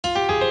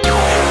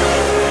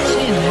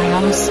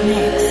Promise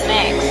mix.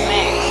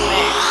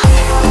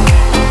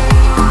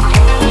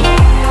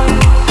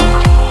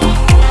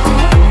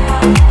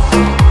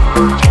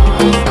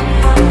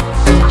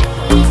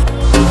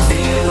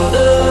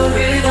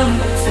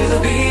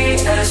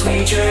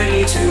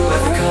 Journey to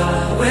Africa,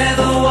 where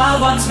the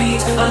wild ones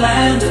meet, a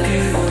land of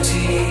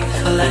beauty,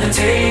 a land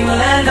untamed, a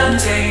land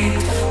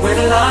untamed, where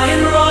the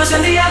lion roars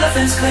and the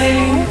elephants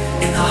claim.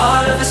 In the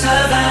heart of the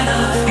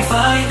savannah, we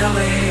find our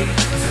way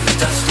through the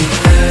dusty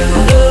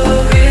land. The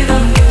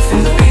rhythm,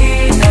 feel the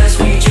beat as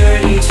we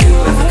journey to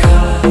Africa,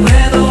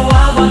 where the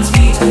wild ones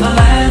meet, a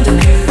land of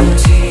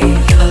beauty,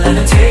 a land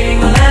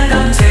untamed, a land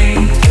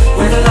untamed,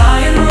 where the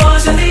lion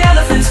roars and the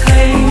elephants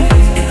claim.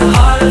 In the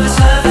heart of the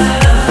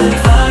savannah, we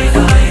find our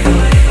way.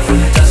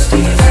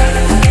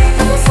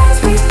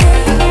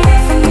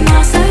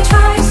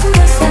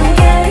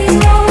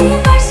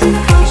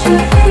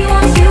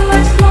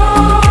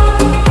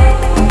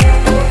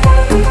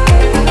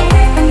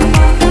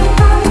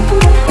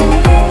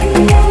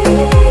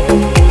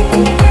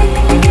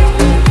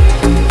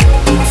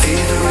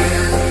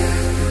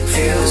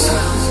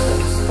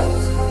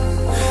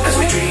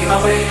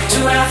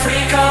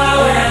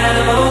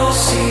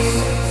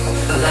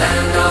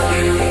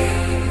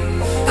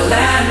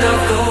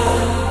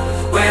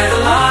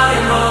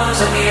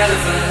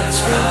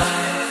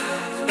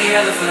 The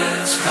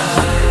elephants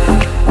cry.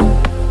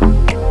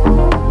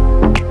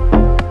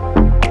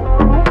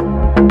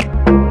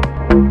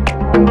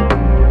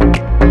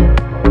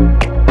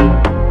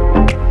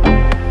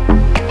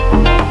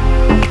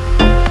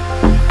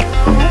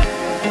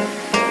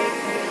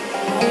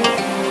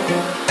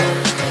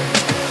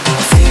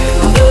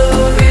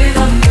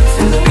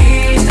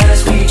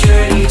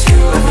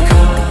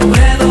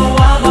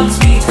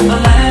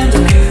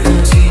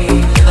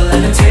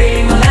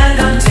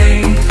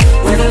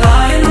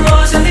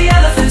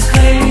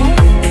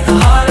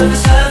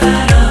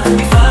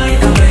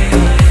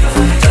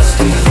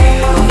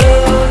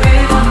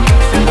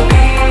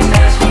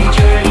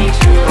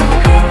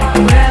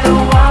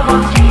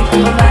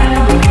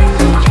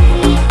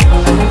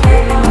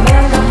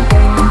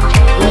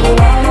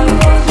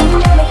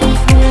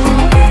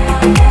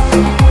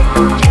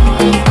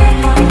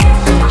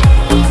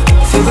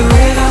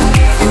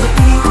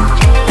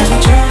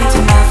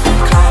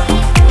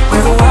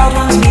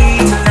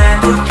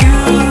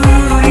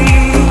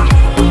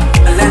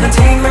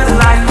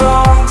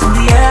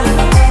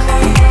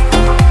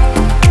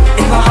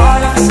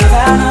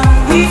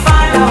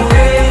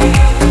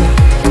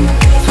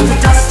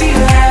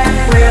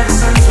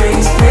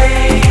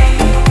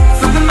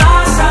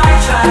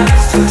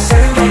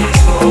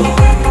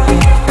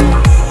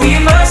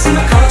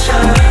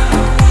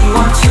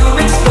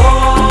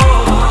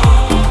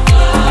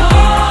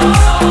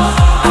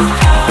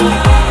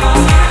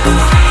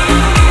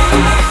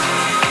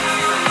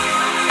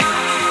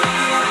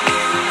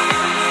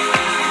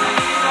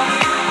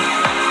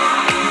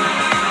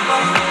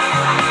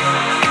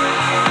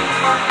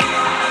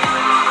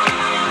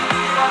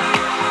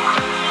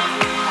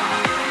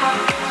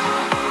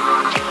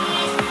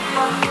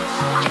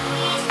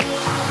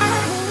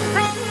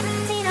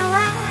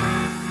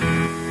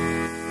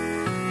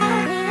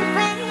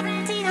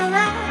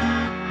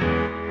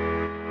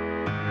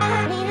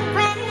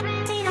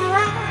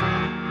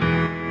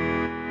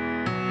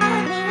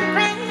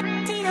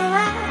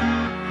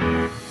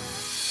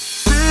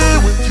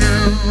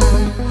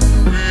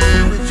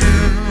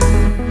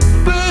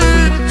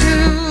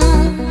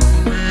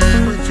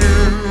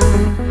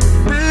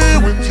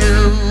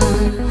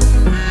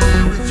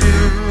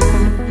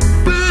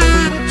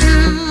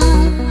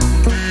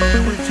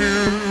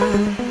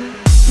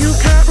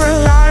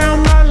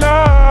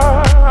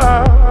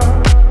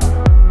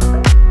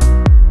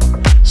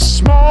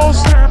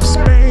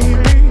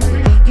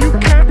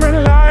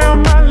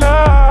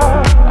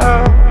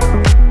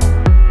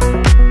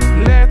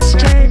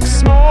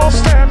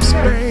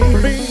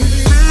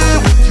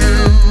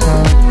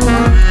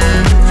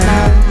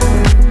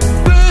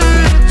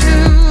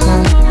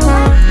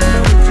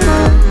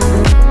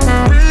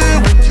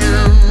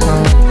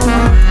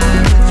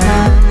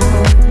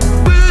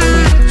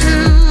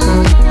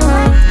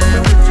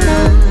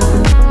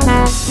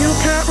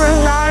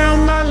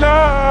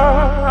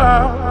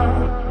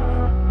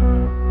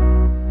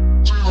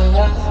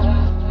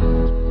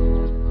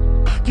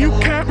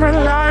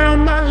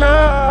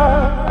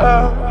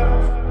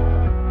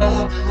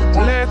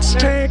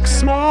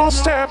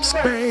 steps,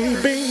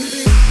 baby.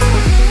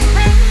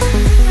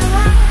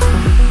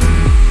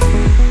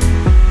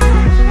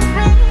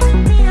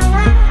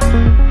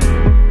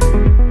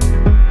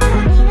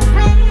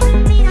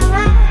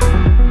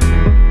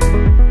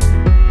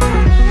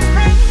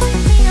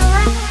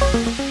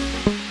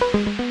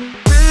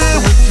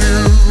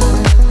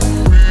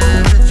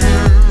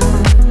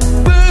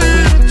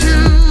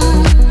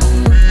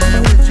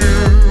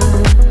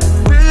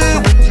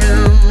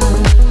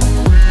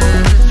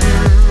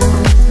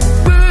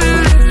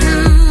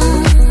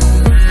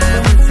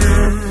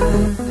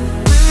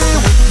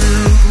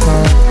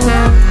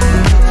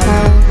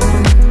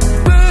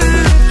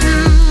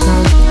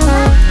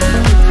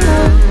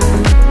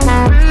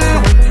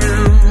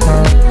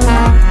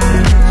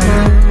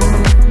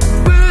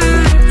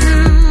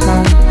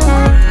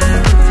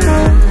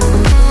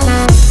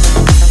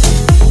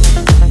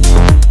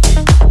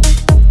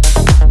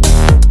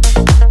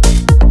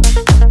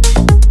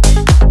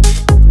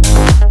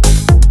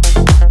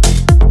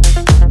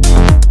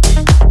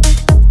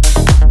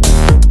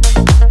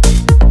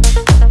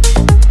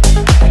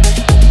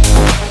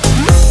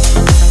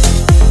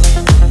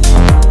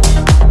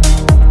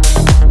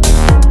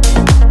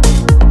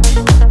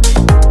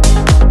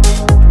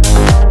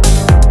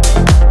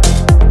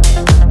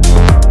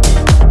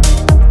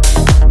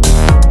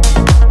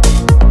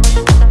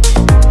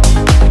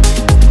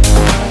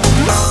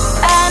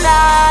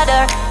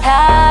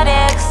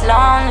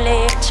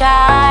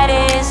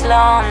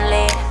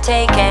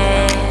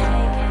 taken,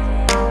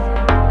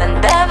 and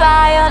the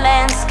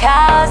violence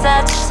causes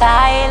such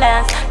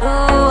silence. Who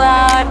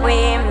are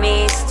we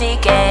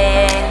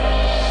mistaken?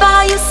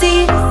 But you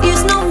see,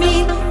 it's not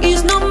me,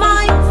 it's not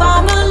my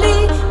family.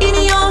 In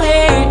your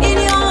hair,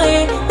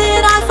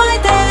 did I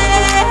find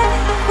that?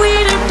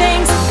 Weirder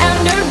things,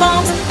 under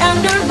bombs,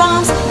 under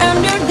bombs,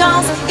 under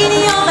guns. In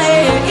your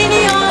hair,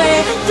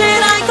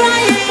 did I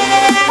cry?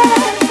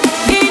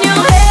 In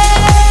your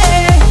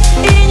hair,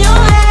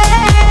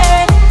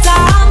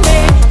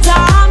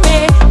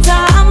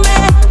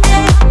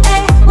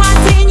 dame,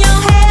 what's in your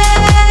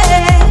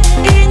head?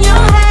 In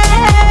your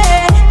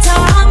head,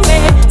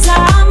 dame,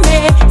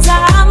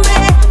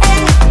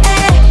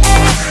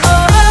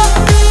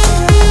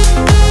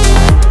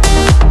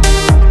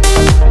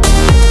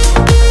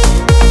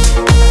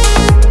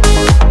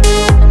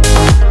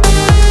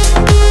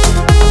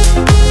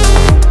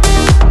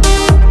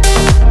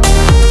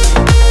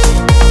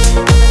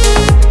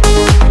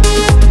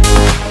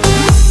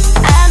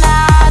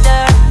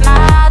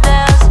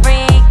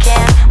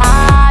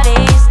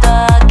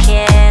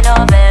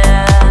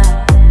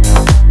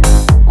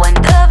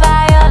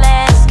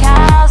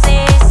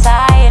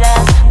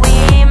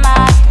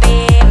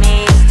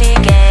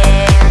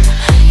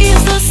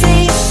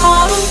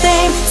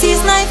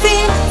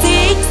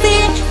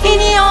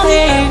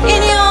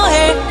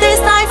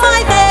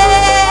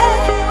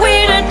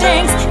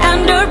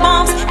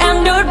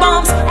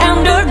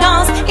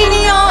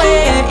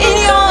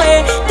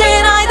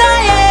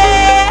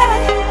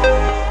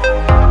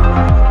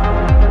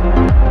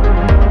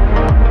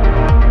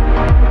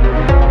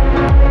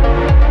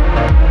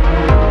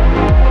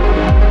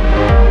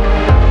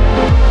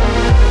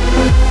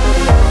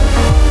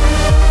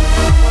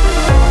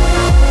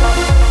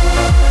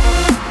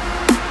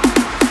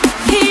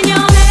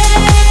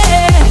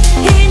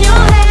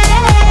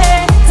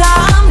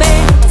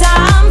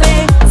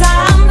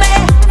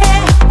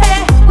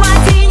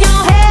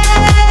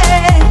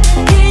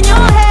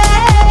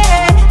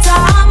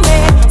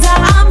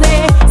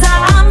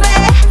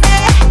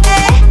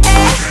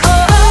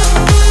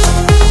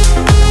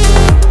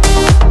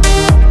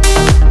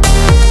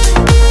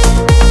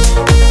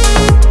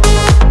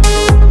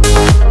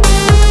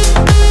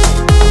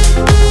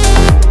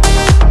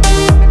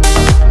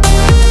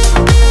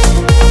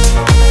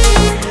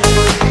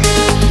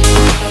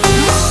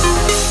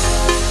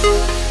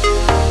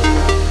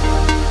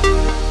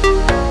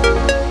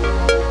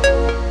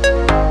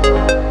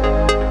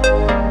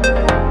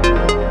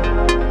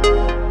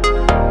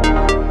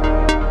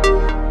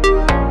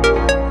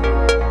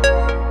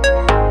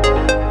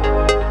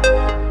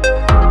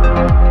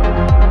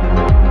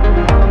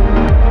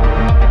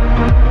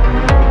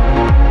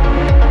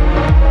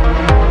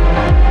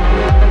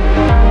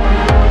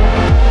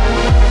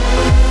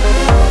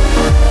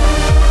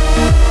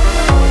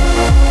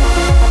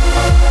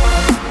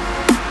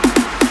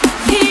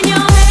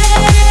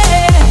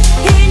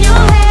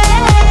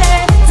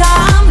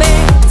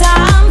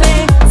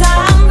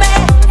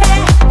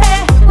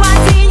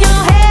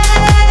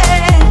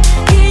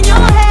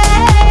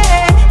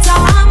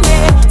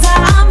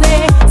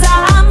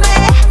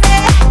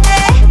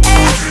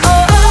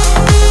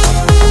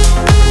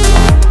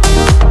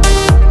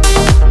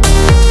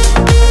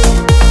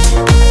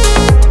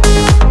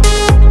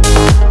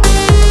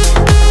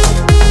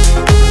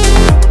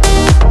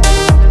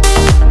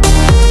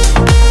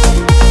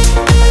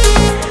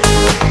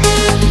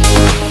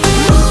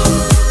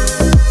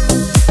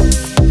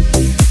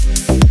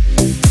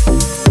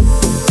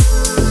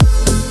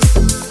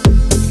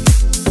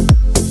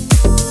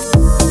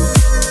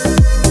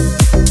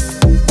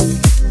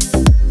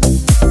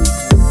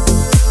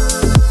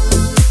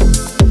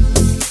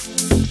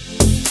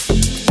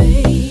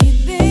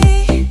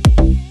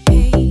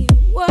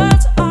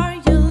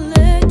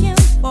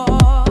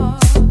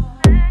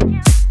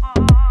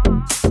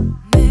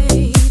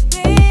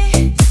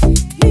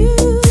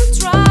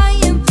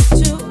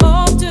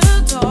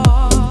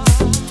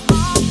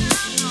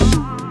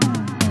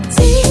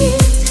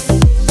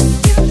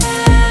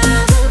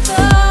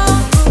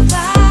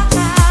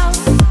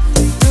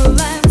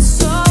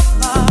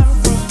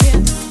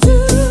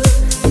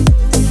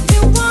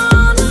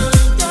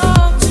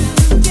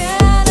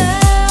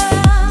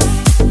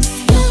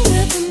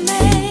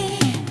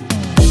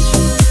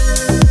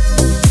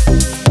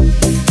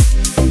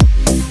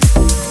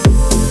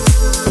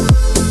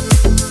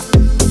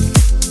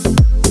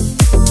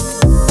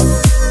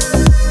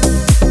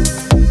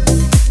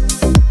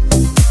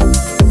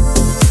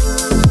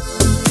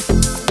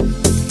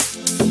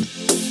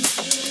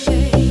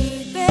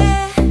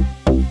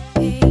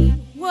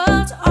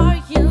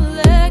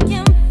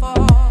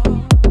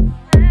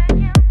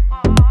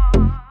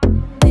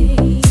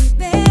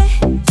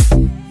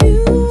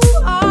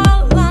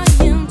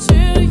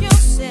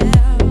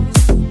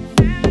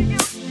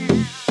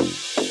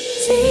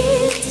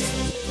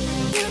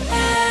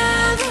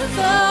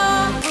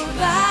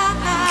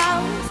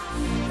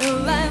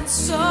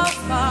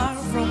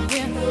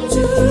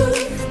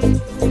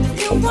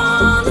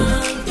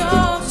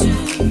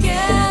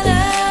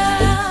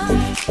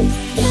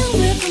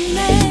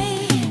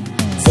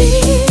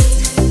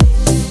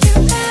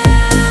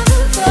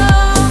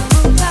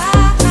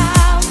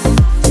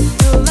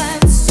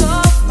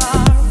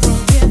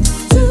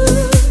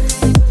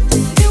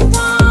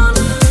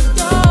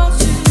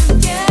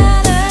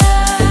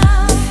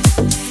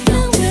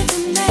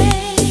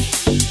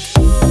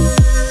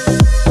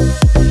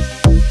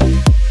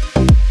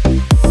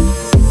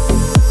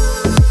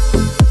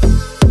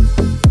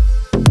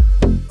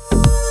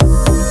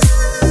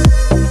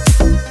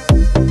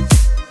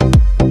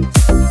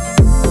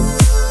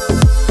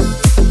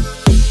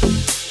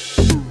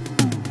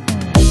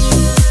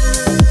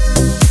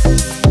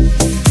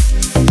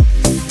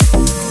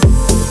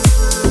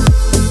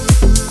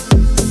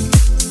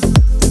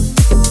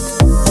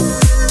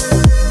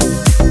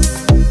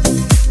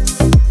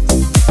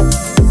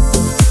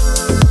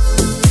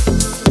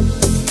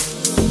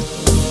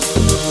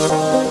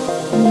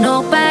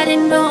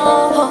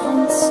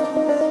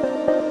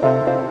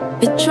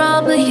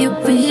 trouble you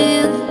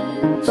feel,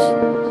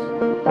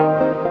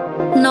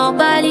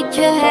 nobody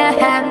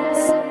cares.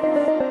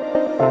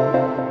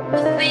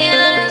 The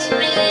feeling's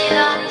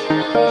real.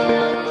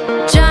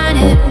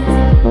 Johnny,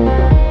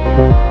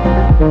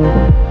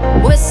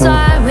 we're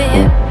sorry.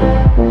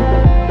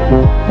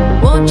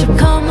 Won't you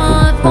come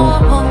on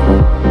home?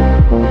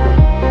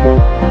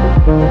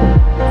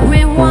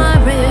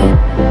 Rewind it.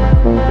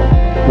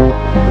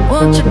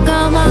 Won't you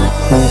come on?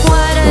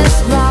 What is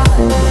wrong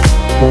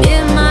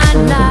in my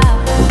life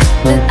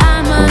that I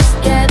must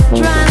get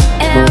drunk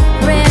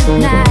every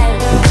night?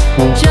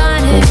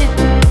 Johnny,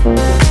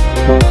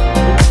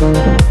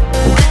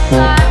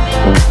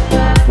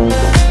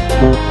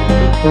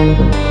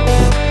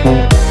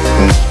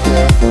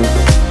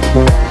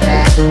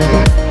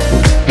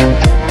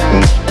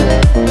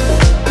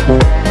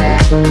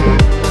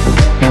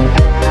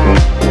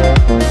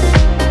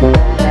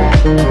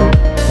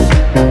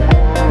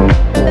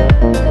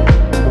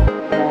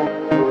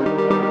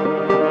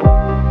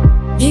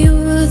 you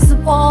was the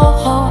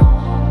ball,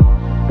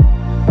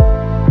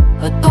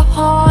 but the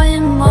heart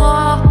and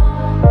more.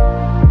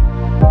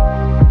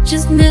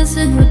 Just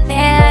missing with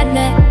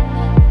badly,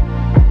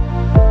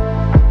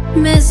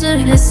 missing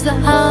his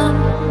love.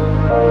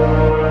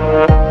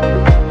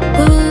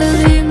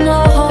 Putting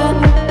more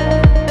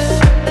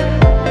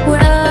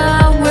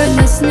without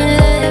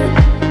witnessing.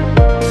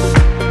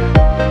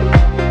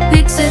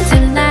 Fix it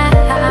tonight.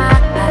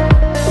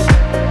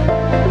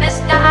 Let's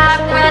stop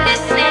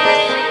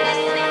witnessing.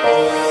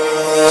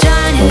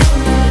 Johnny,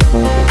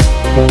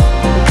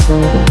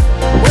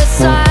 we're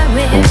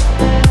sorry.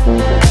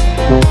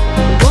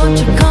 Won't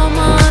you come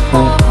on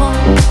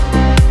home?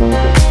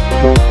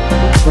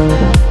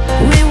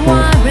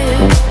 Rewind it.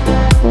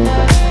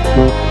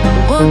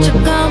 Won't you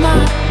come on?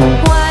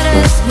 What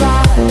is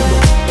wrong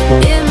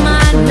in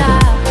my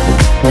life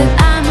that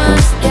I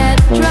must get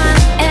drunk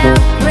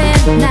every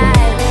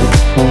night?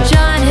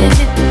 Johnny,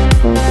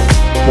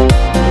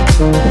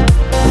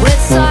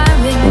 we're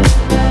sorry.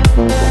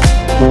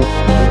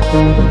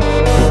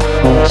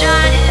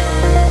 Johnny,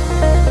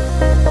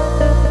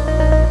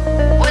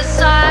 we're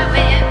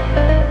sorry.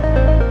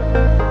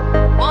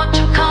 Won't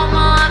you come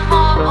on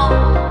home?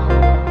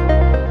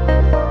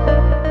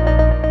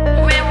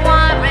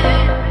 Rewind it.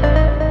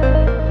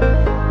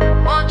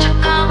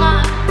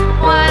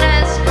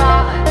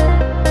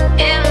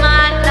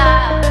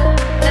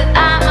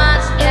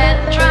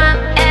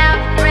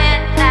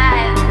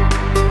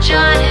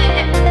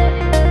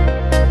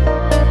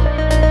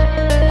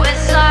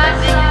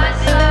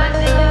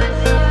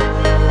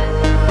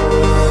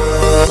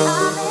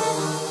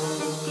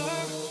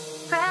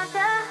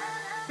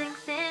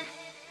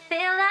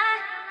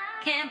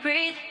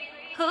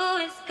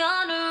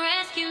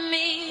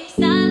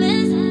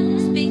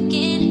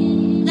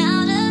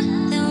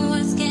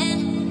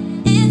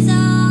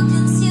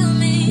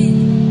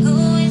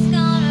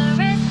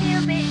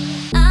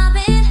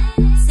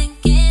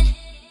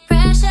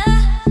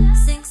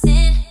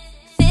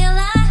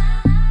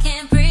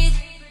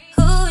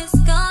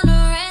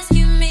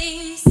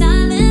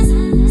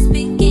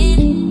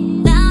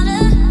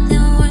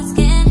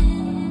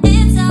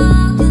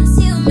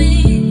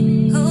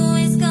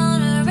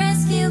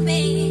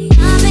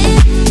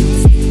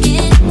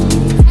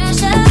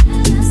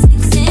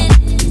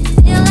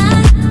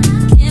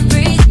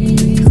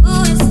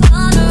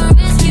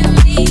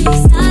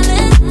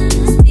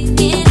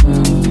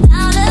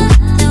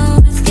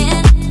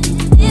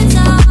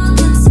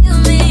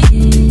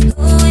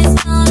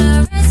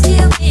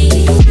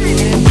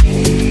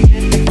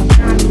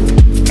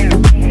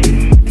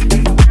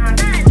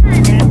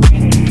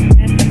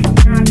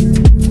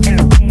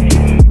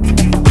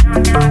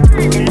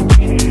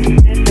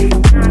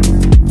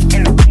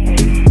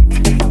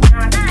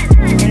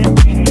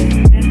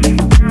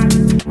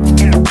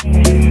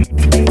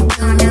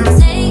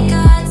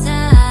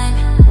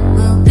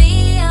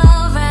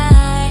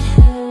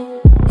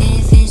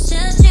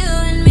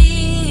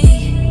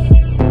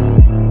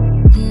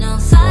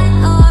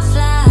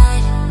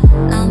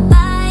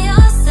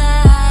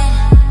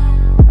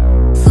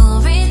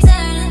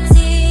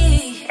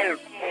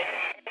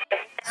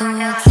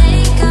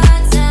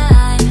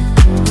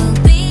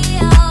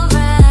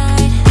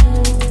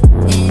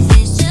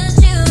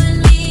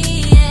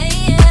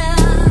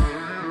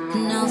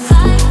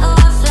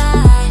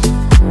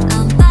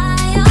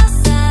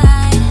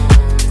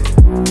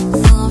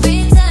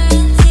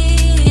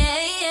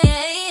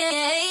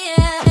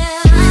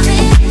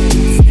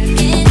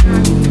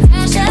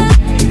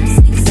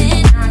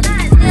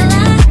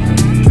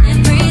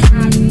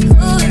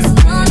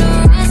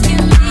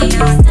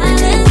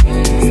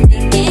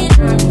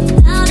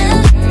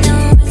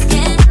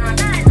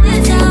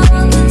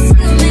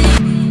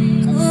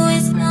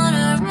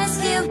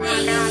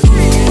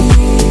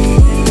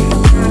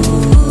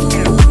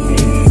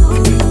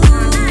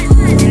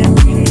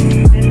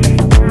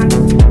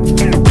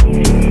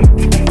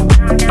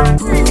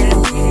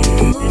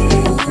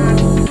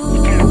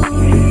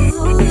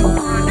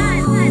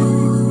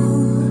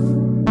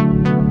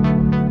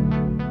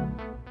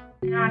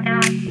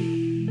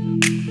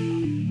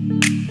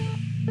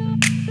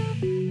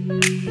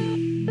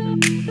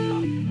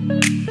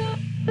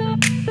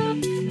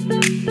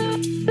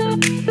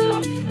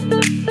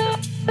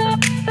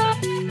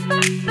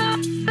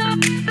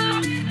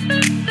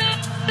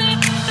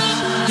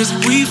 'Cause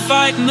we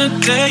fight in the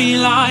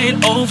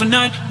daylight,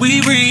 overnight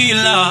we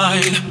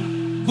relied,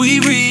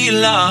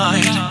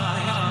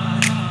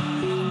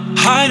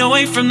 hide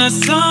away from the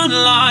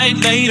sunlight,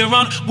 later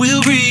on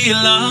we'll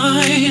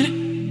relight.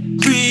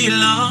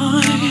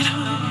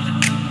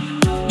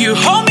 You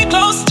hold me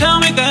close, tell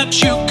me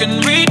that you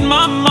can read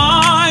my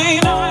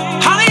mind.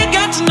 How do you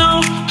get to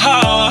know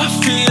how I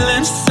feel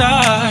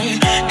inside?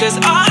 'Cause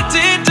I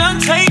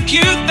didn't take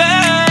you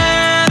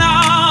there,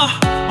 nah.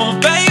 Oh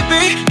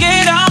baby,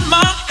 get out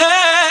my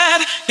head,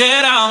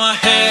 get out my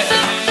head.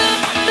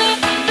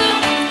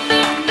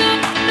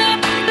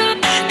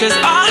 'Cause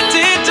I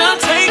didn't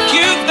take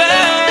you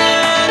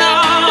there,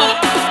 nah.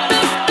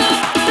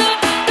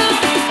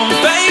 Oh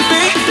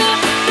baby,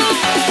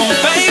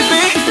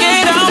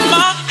 get out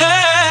my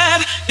head,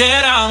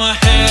 get out my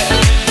head.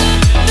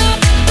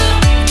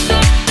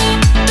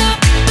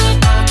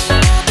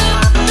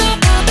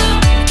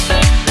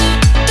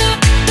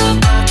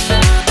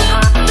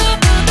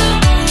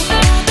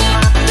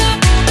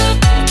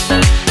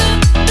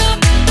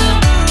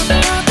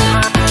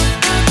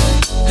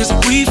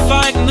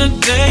 The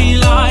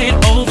daylight,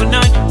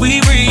 overnight we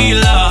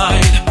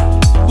relied,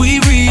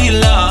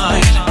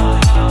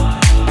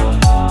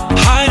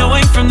 hide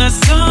away from the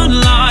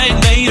sunlight,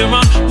 later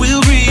on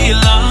we'll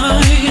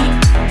relight.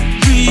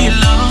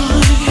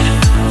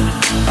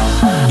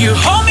 You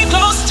hold me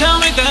close, tell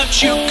me that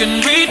you can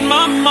read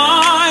my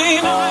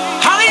mind.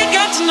 How do you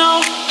get to know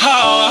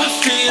how I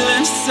feel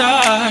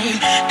inside?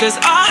 'Cause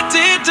I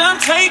didn't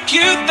take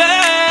you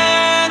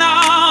there,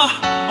 nah.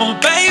 Oh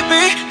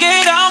baby,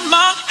 get out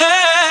my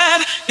head,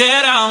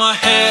 get out my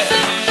head.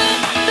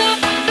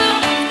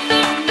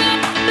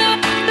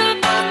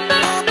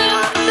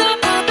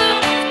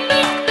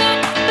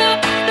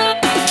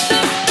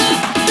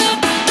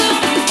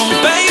 Oh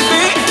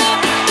baby,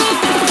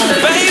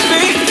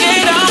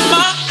 get out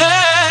my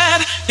head,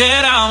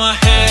 get out my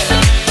head.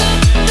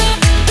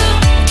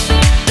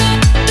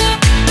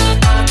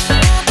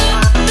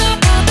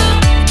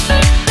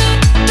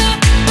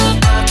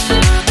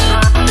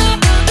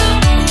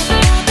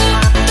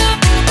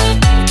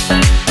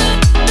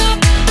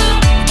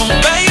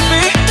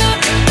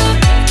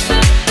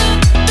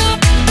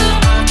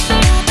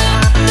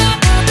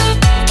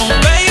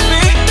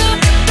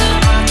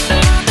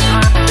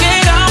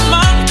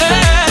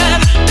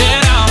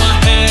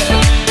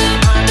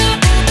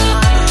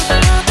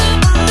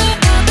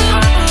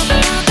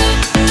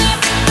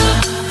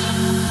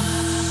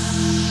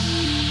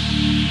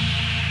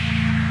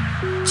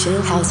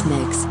 Chill House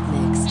Mix.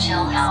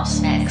 Chill House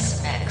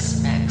Mix.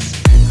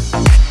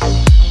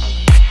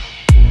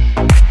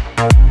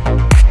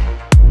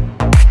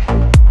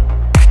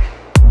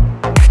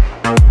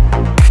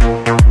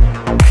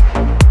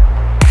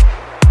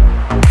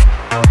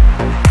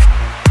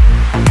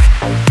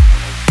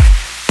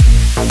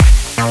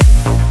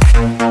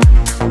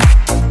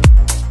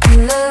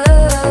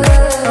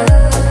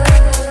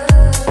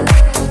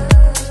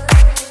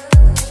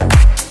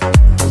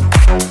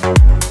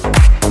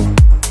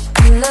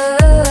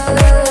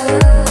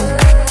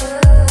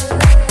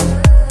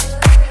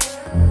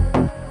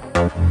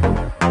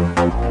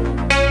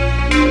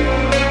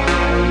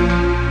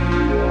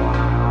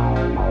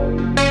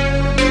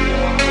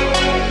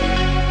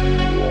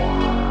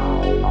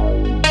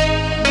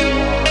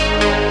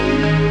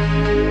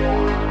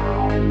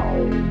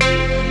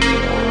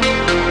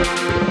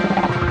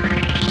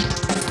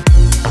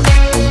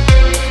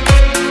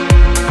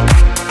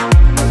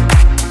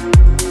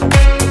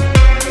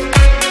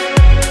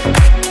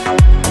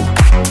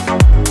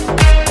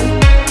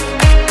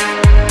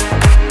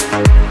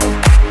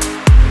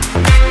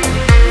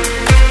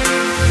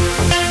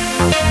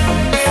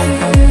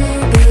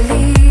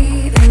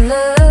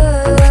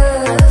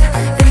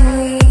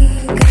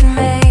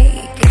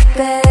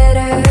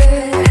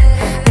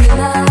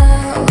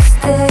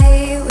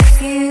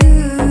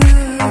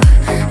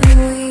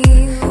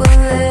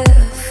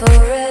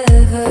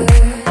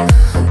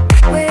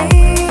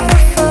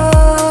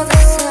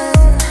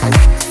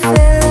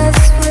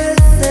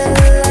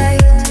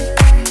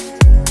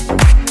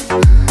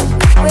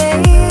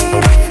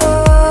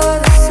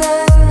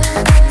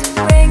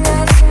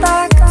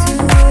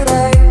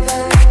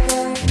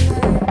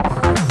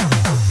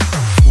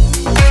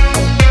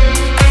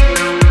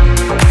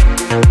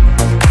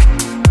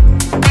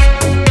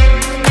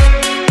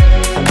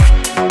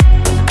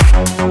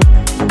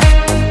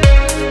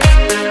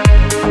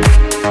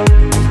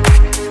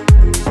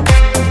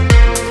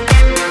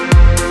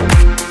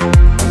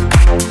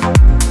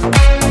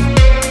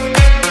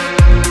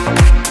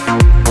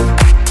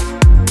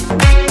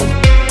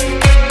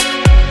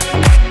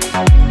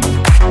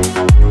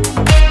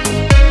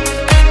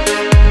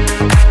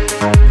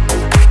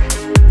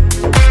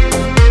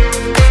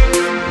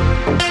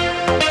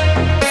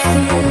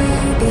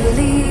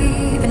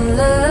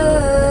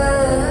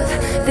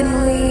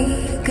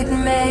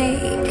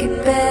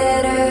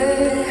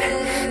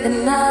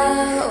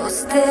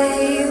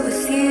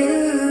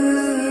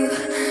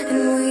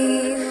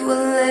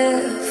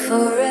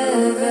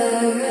 forever.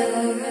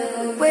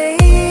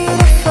 Wait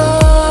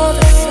for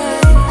the sun.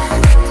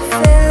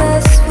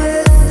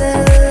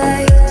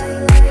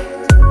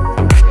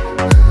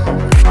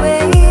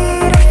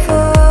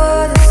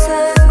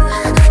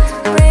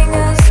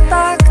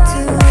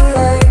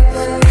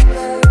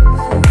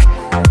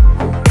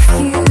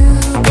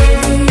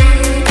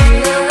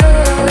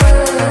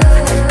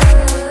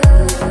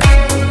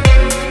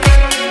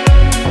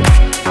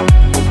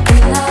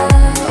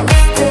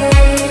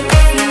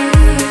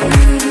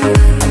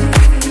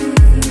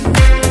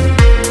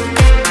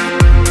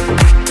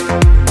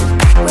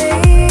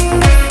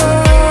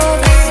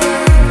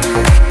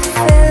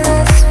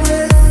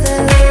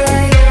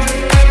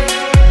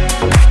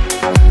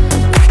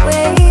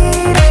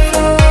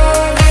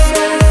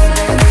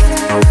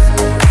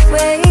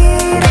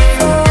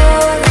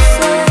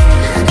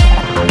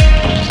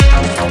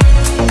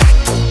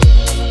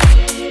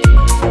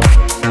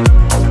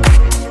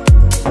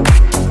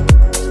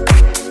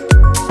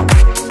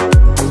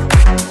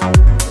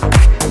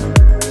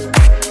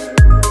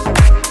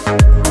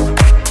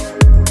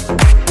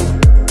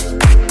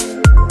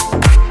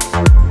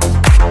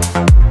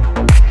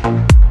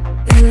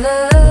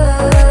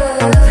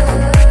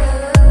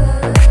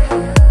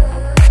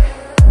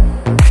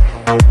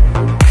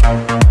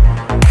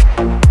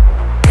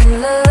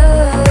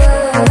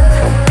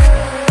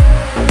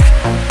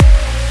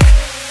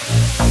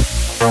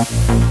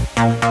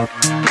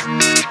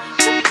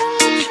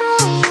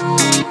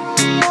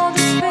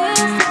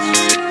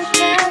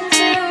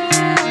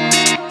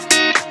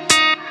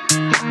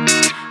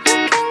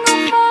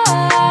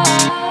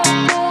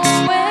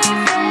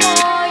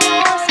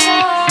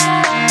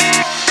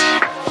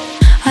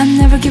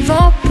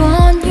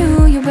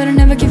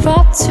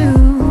 up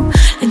to.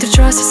 And to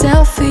trust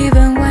yourself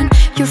even when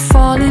you're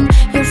falling,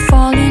 you're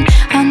falling.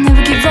 I'll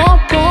never give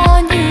up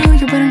on you,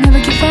 you better never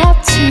give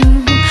up too.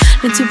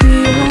 Learn to be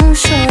your own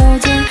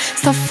shoulder.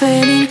 Stop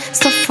failing,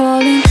 stop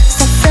falling,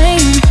 stop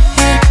failing,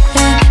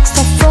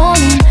 stop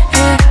falling,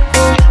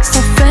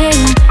 stop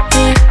failing,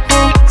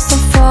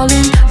 stop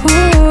falling,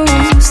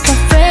 stop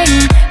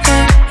failing,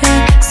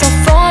 stop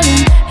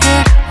falling,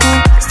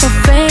 stop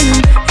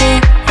failing,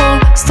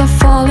 stop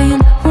falling,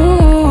 stop falling,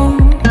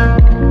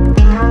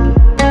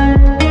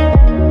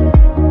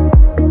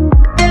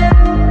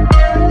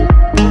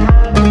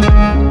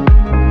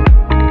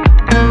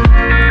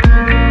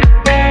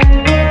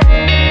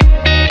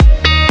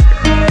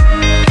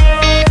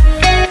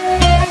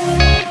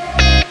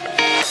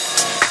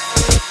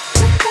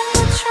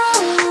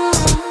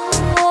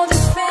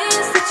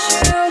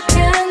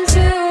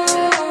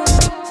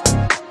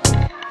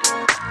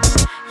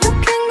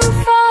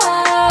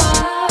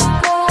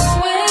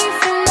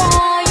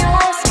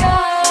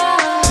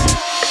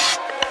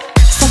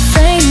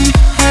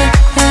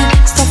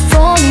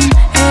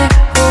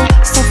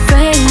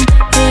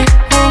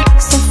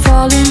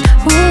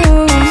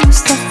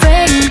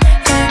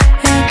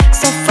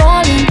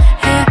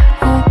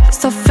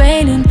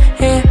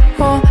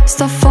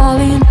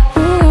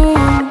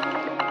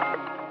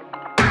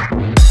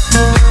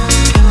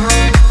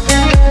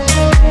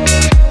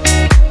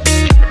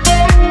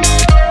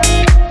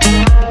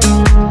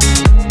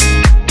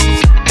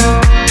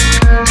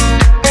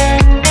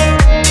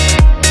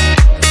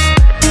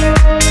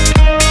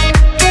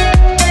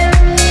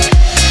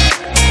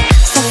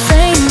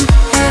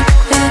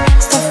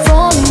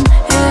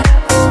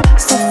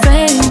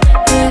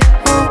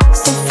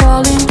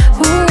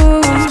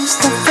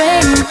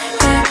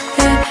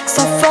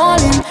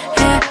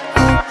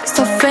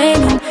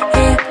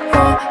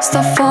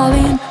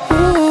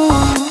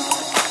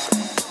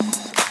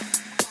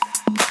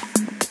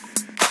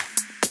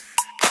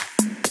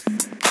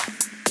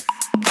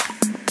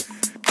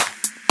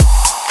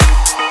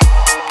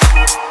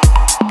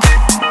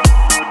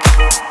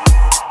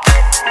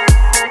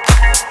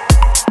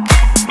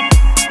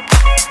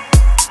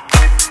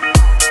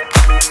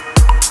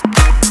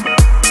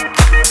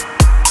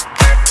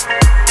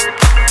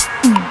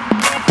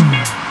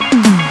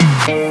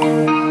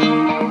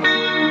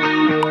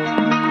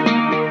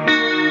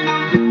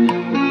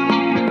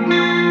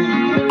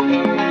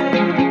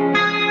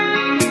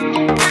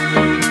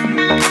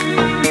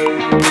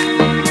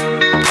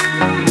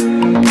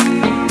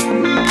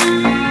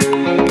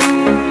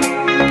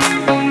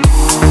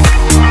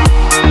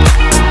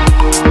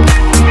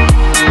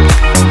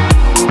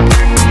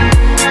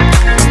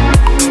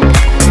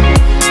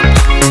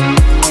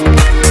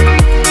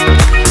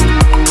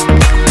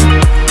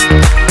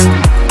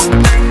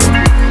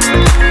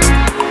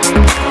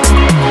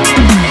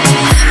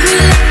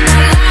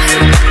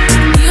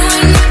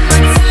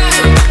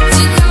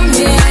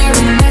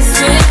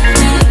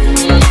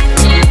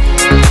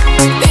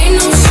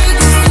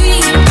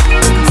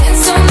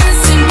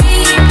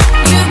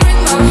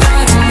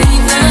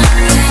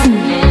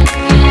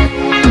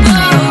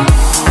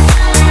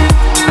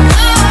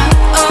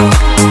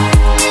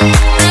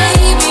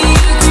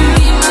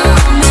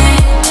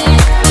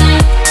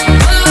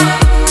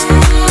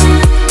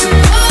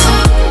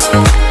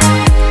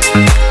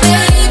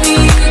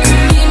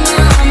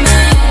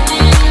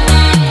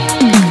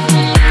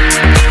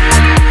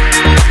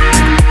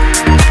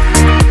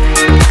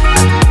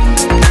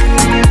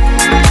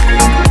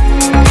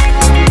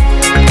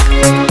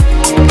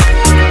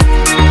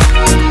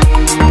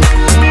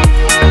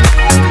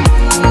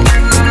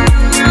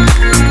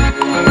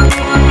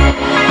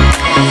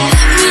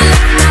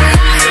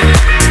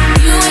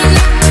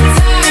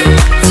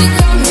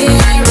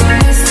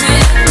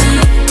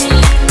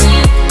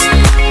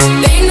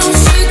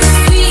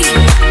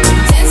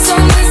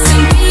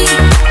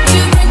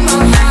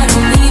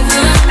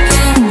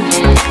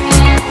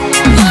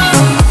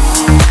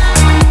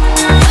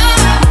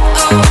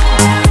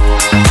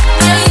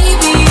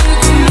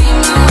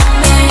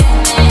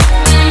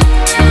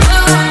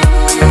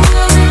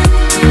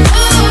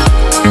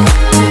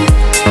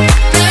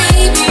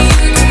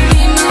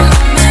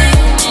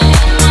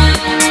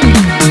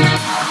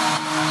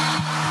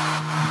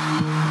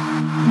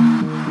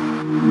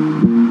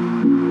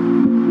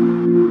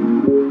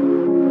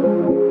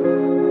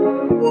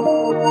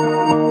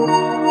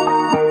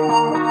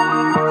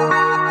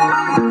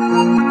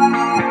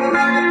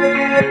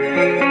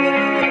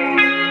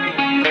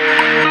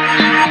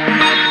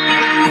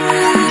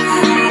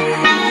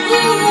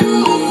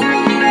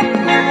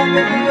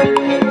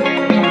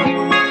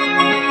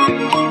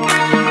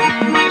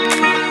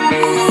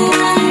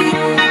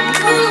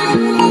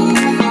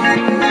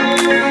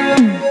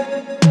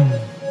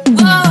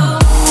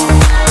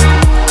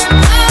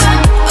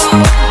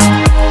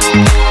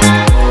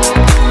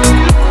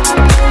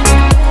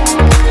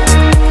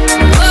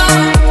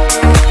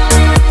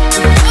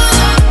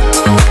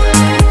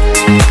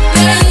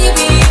 baby.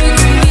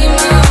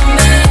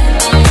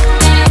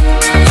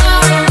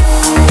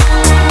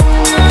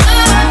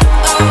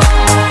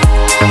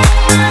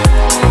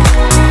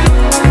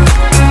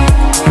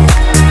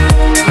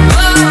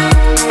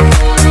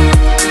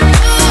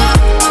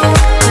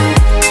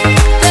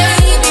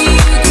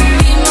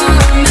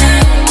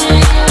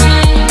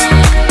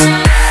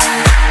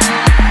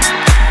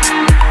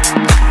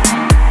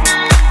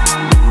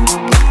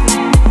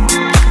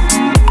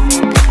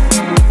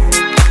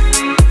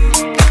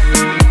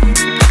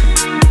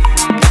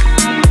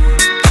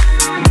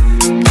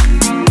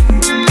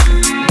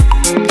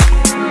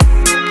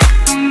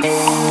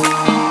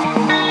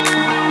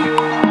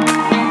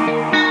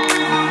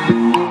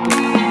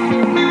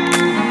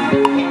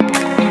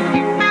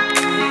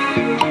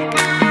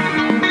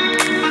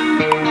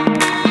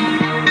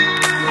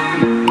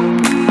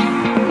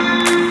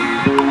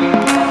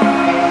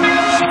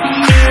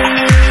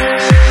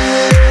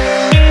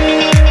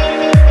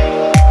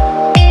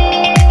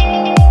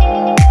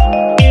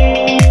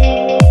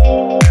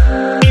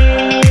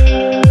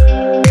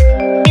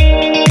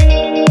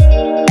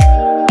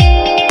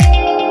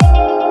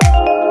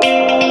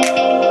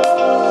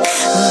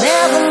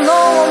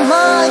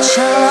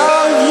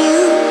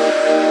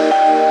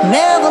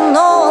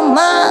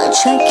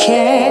 much I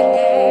care.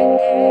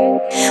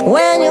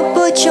 When you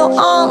put your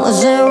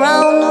arms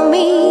around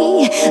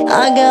me,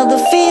 I got the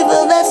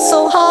fever that's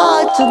so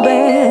hard to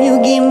bear.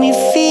 You give me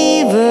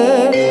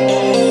fever,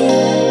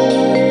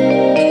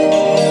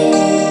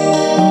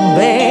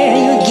 bear,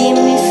 you give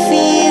me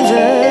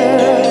fever.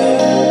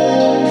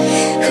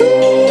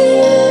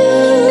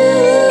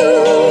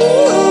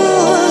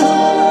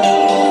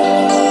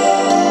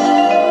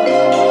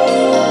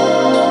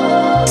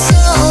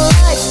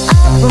 Sunlights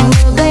out from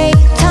the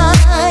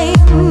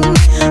daytime,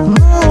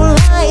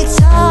 moonlights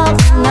of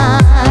the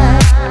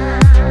night.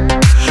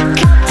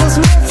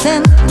 Coppersmiths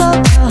and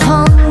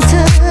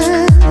Pocahontas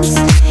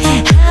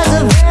has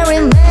a very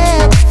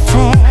mad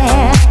face.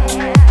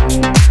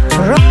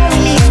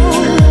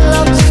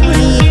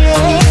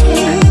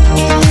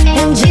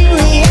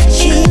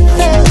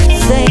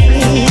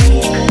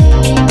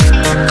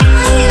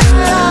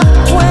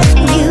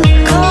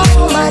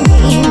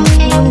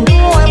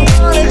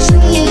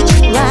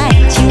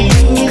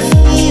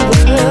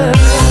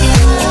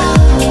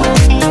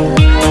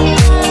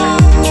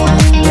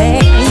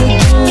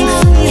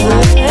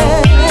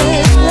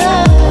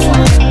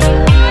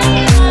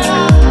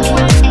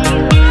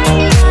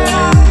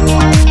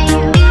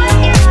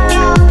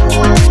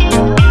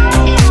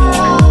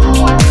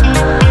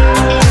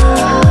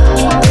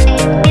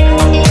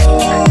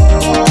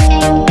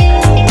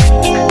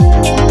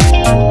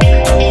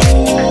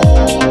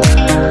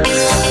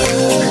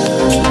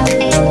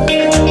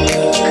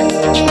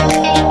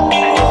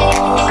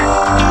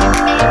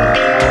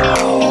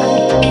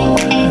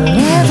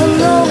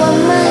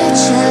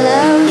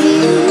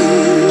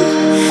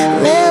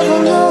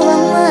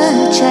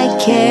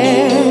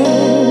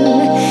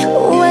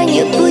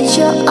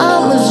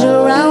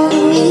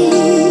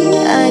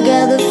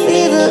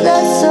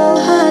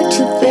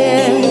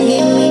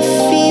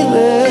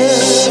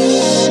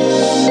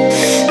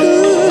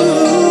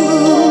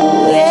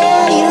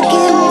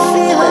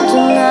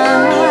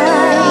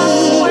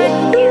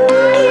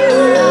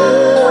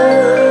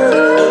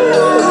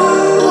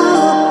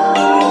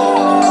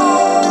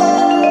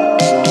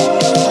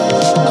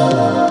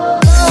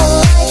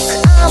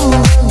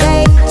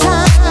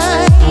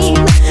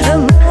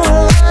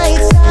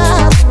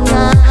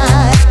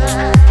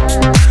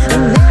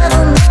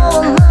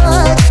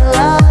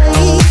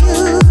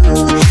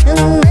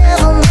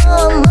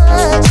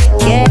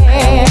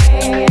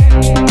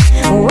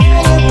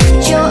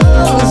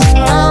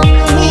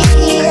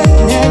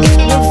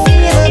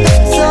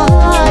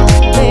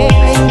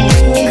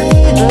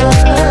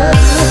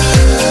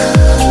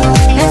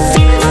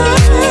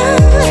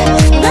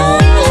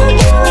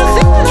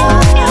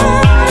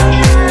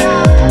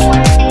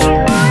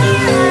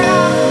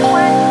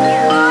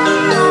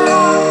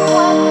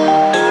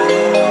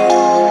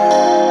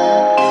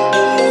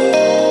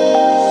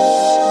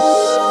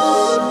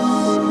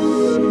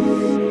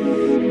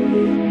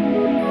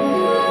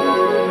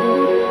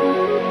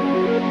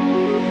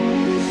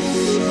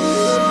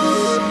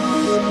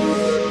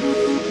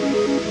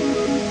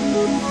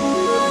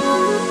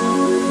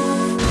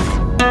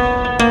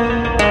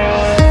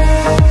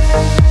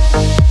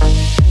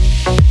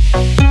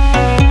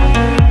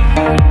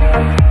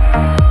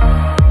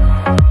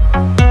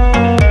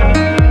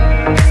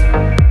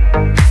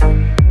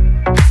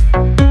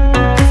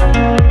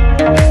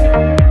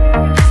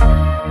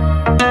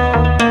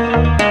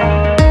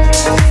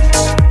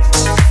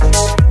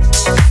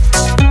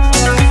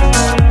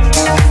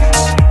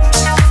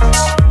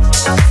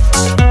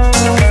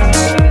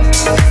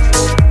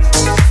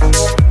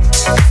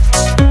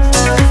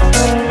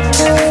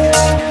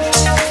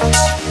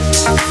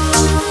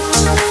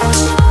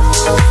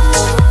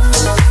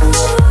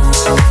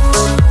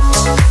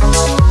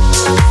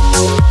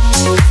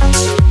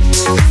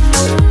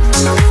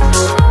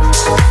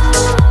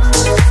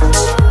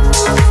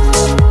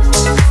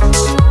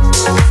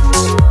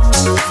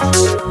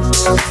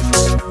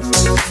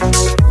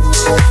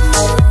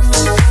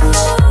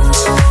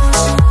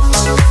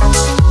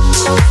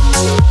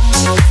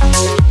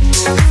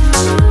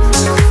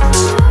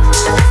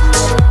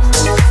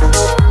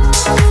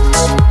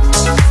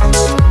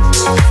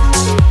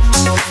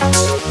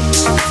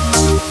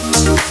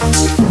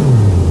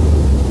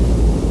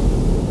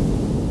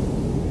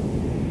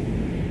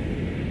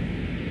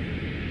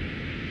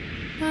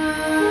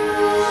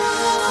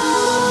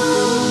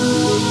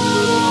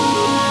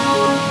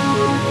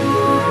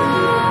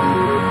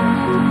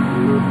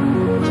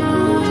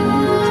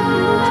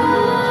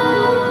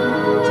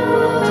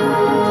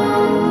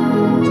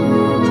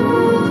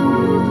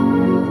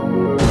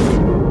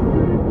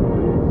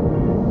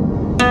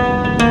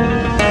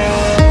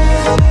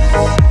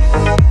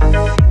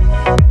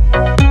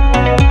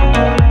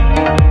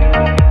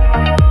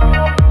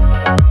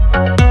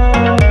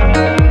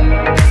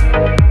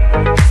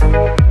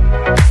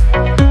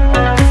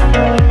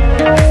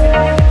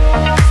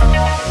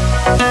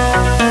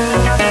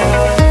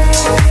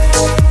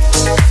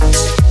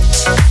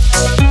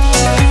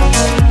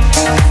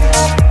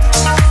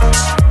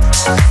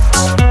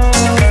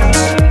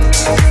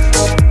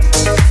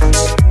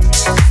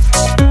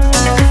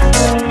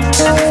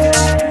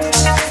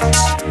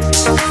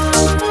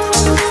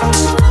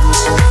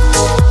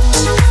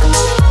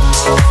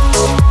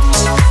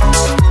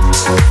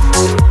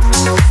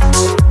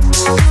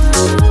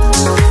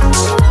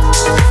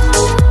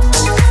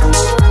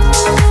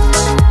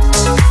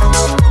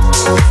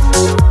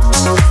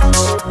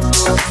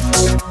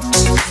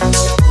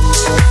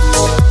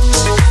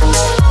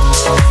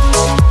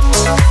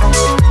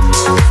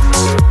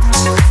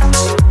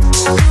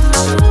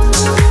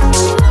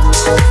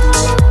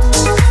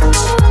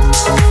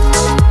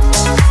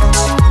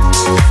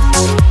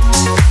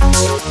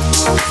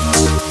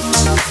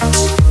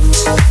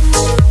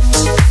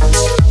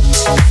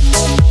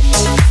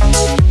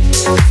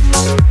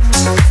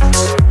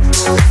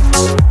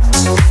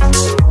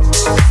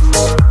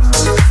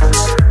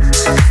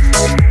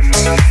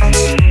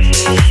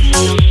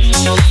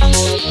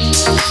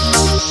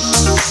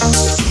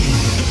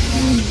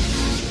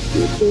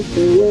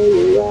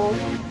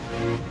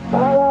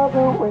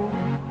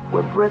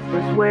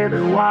 breathless with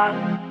a while.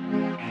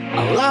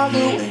 I love the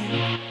way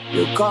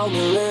you call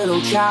me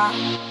little child,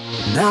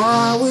 and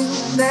I will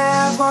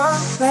never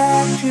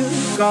let you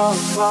go.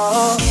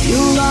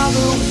 You love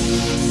the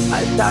way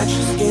I touch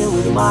your skin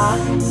with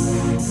mine.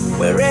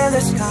 We're in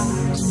the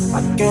skies,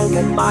 I can't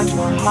get much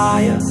more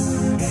higher.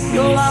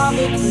 You love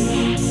the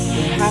dream,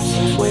 we have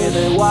sex with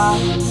a while,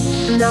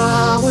 and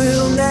I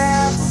will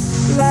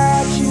never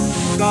let you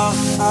go.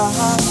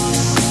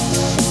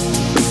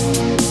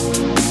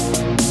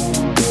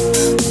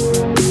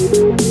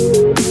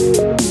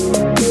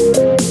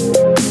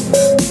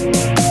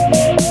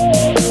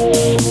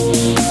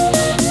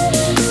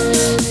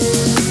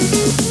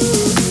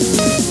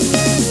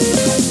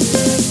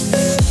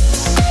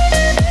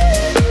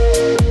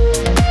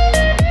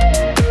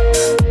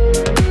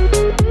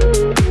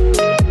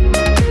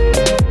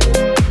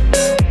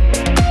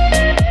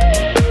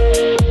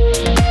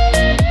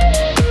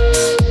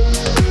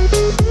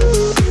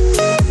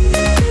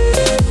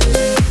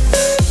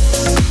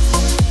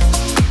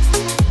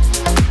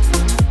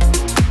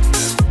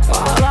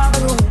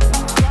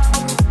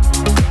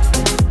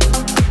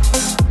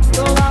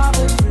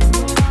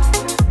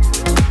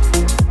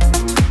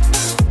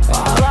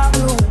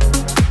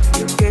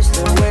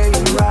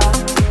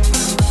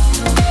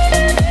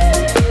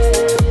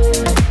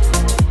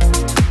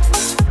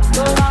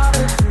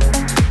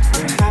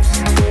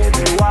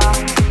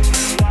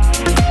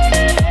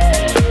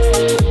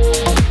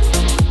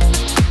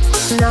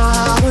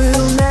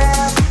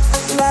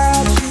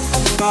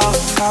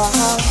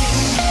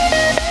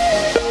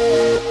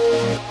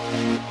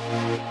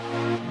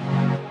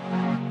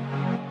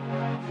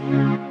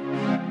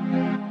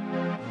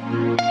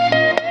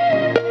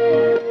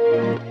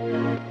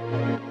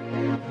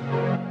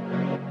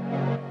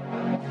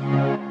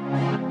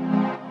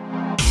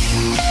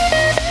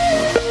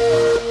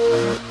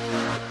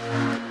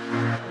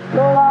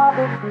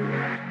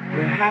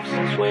 Have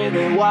sex with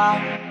a while.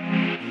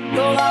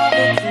 You'll love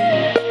it too.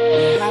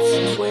 We have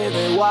sex with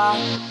a while.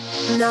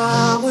 And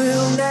I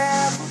will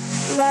never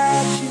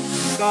let you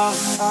go.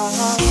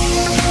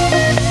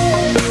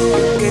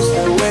 You kiss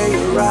the way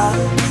you ride.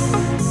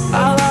 I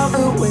love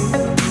the way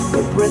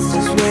you breathe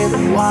just with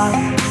a while.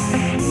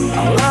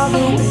 I love the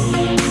way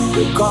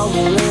you call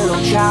me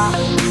little child.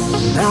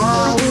 And I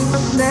will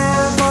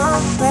never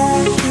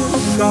let you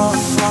go.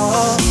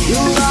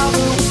 You love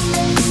the way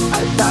I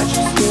touch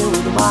your skin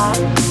with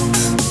mine.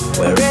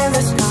 We're in the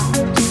skies,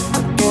 I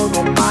can't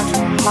get much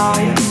more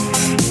higher.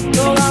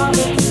 You love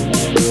it,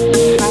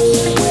 have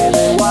sex with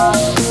a while,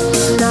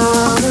 and I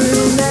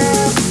will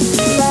never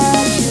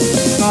let you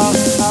go.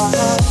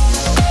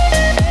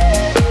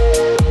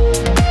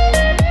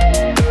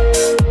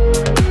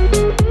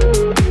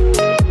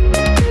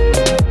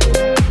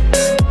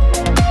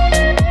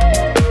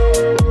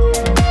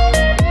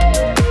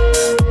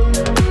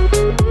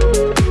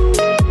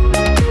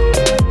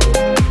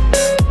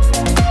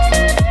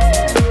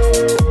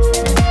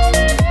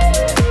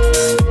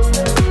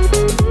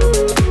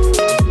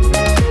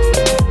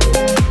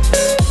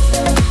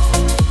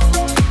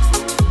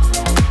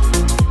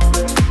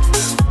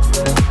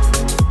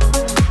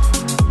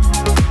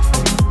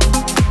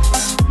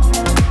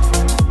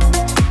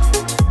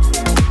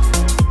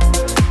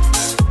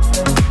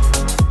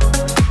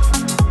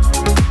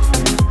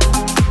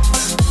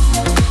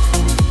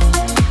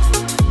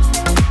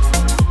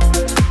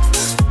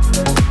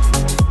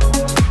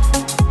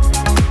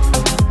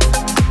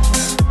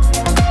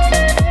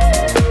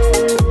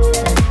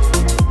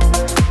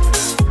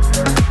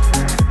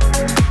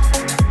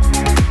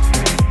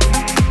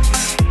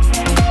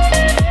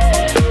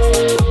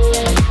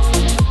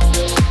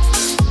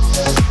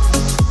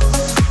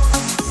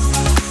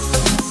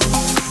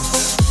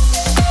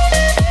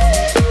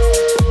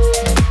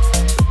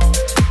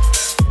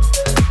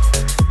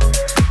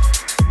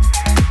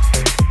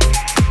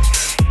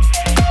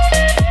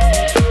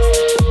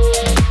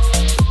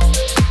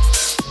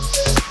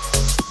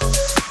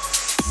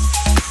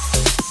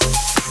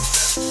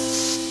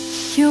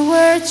 You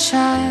were a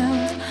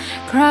child,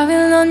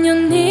 crying on your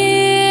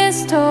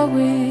knees, so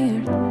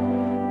weird,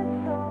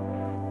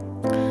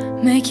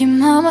 making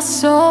mama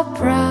so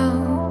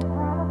proud,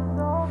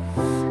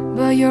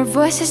 but your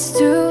voice is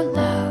too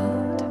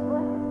loud.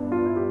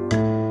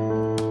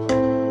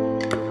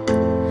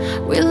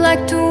 We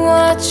like to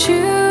watch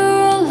you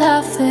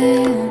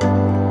laughing.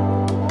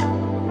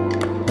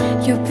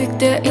 You pick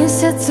the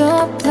insects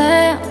or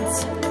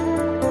plants,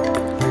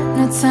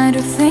 no time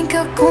to think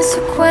of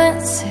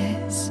consequences.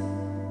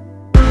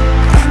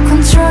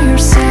 Control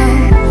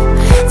yourself,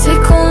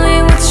 take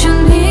only what you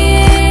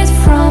need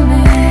from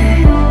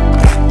it.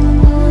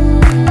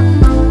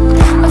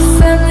 A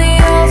family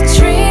of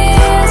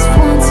dreams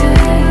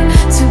wanting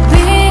to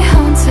be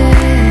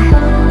haunted.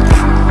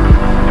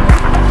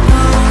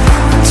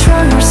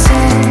 Control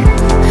yourself,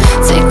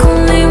 take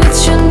only what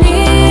you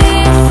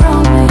need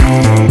from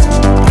it.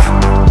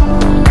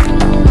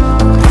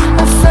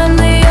 A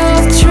family of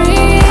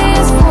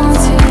dreams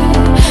wanting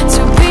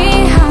to be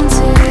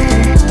haunted.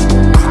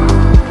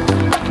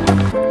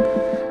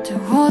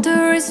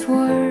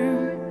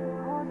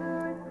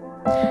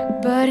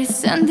 but it's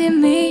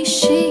sending me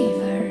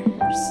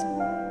shivers.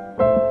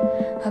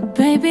 A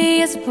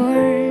baby is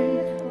born,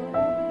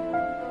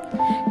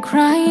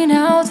 crying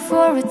out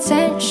for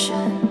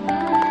attention.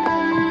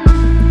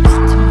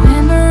 The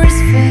memories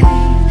fade,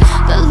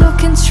 they're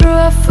looking through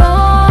a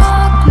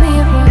fog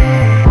mirror.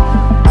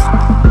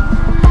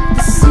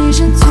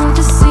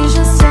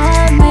 Decisions I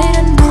made,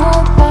 I know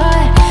why,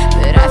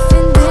 but I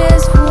think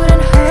this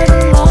wouldn't hurt a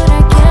lot.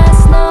 I guess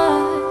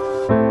not.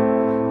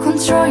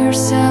 Control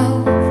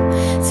yourself,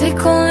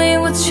 take only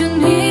what you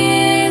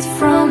need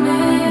from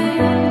me.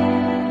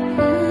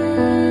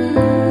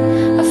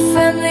 A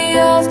family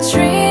of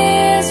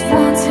dreams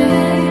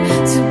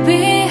wanted to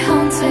be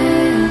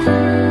haunted.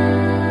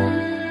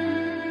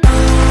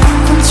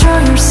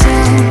 Control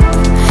yourself,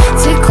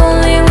 take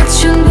only what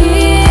you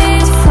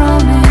need from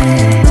me.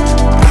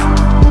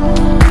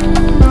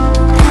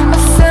 A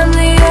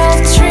family of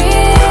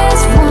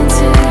dreams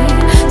wanted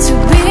to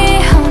be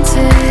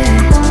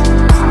haunted.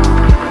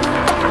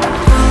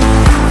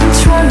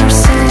 Control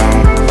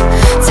yourself,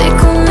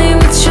 take only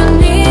what you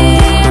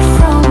need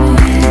from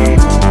me.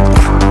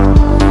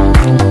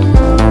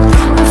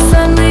 A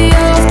family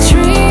of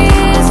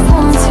dreams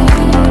wanted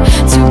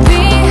to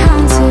be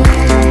haunted.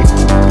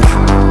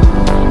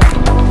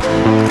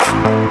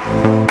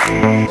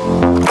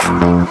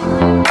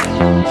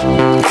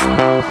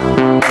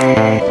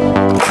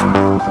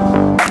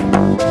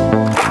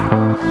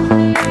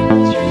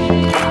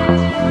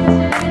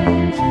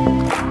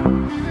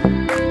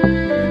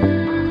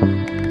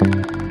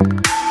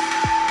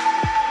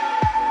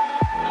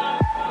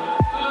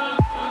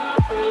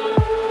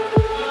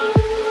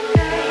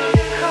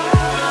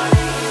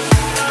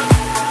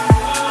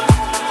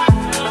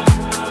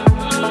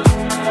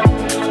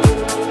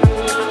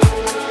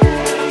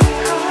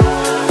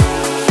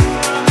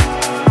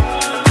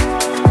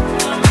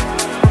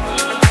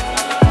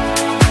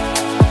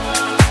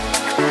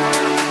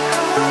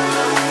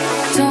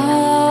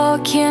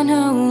 Talking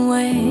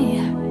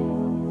away,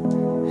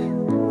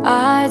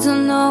 I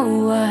don't know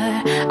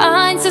what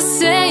I'm to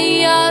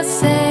say. I'll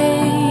say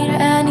it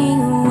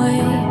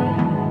anyway.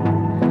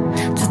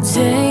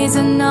 Today's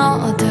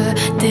another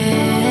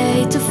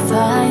day to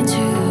find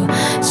you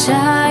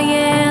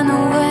shying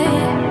away.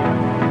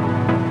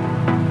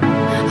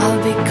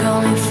 I'll be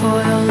calling for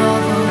your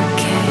love,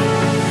 okay?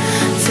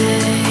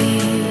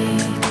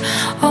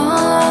 Take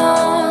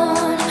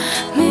on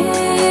me.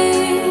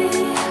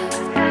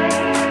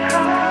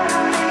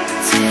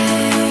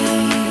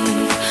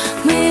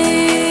 Take me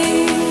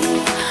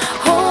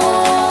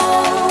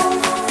home.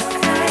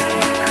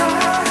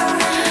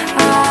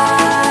 I'll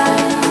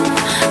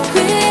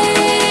be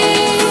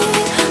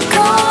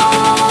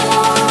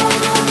gone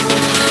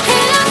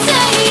in a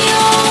day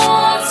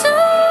or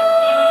two.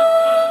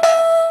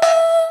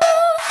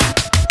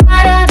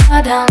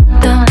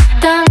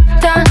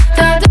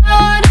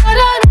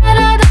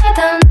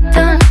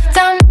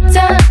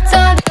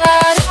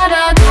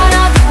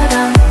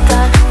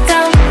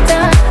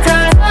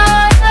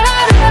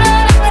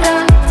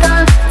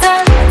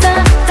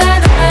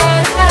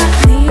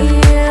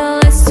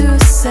 Needless to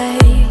say,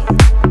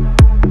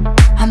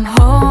 I'm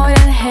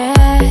holding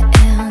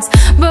hands,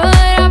 but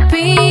I'll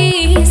be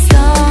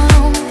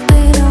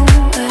stumbling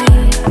away,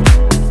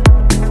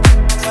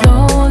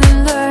 slowly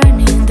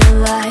learning that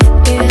life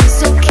is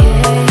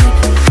okay.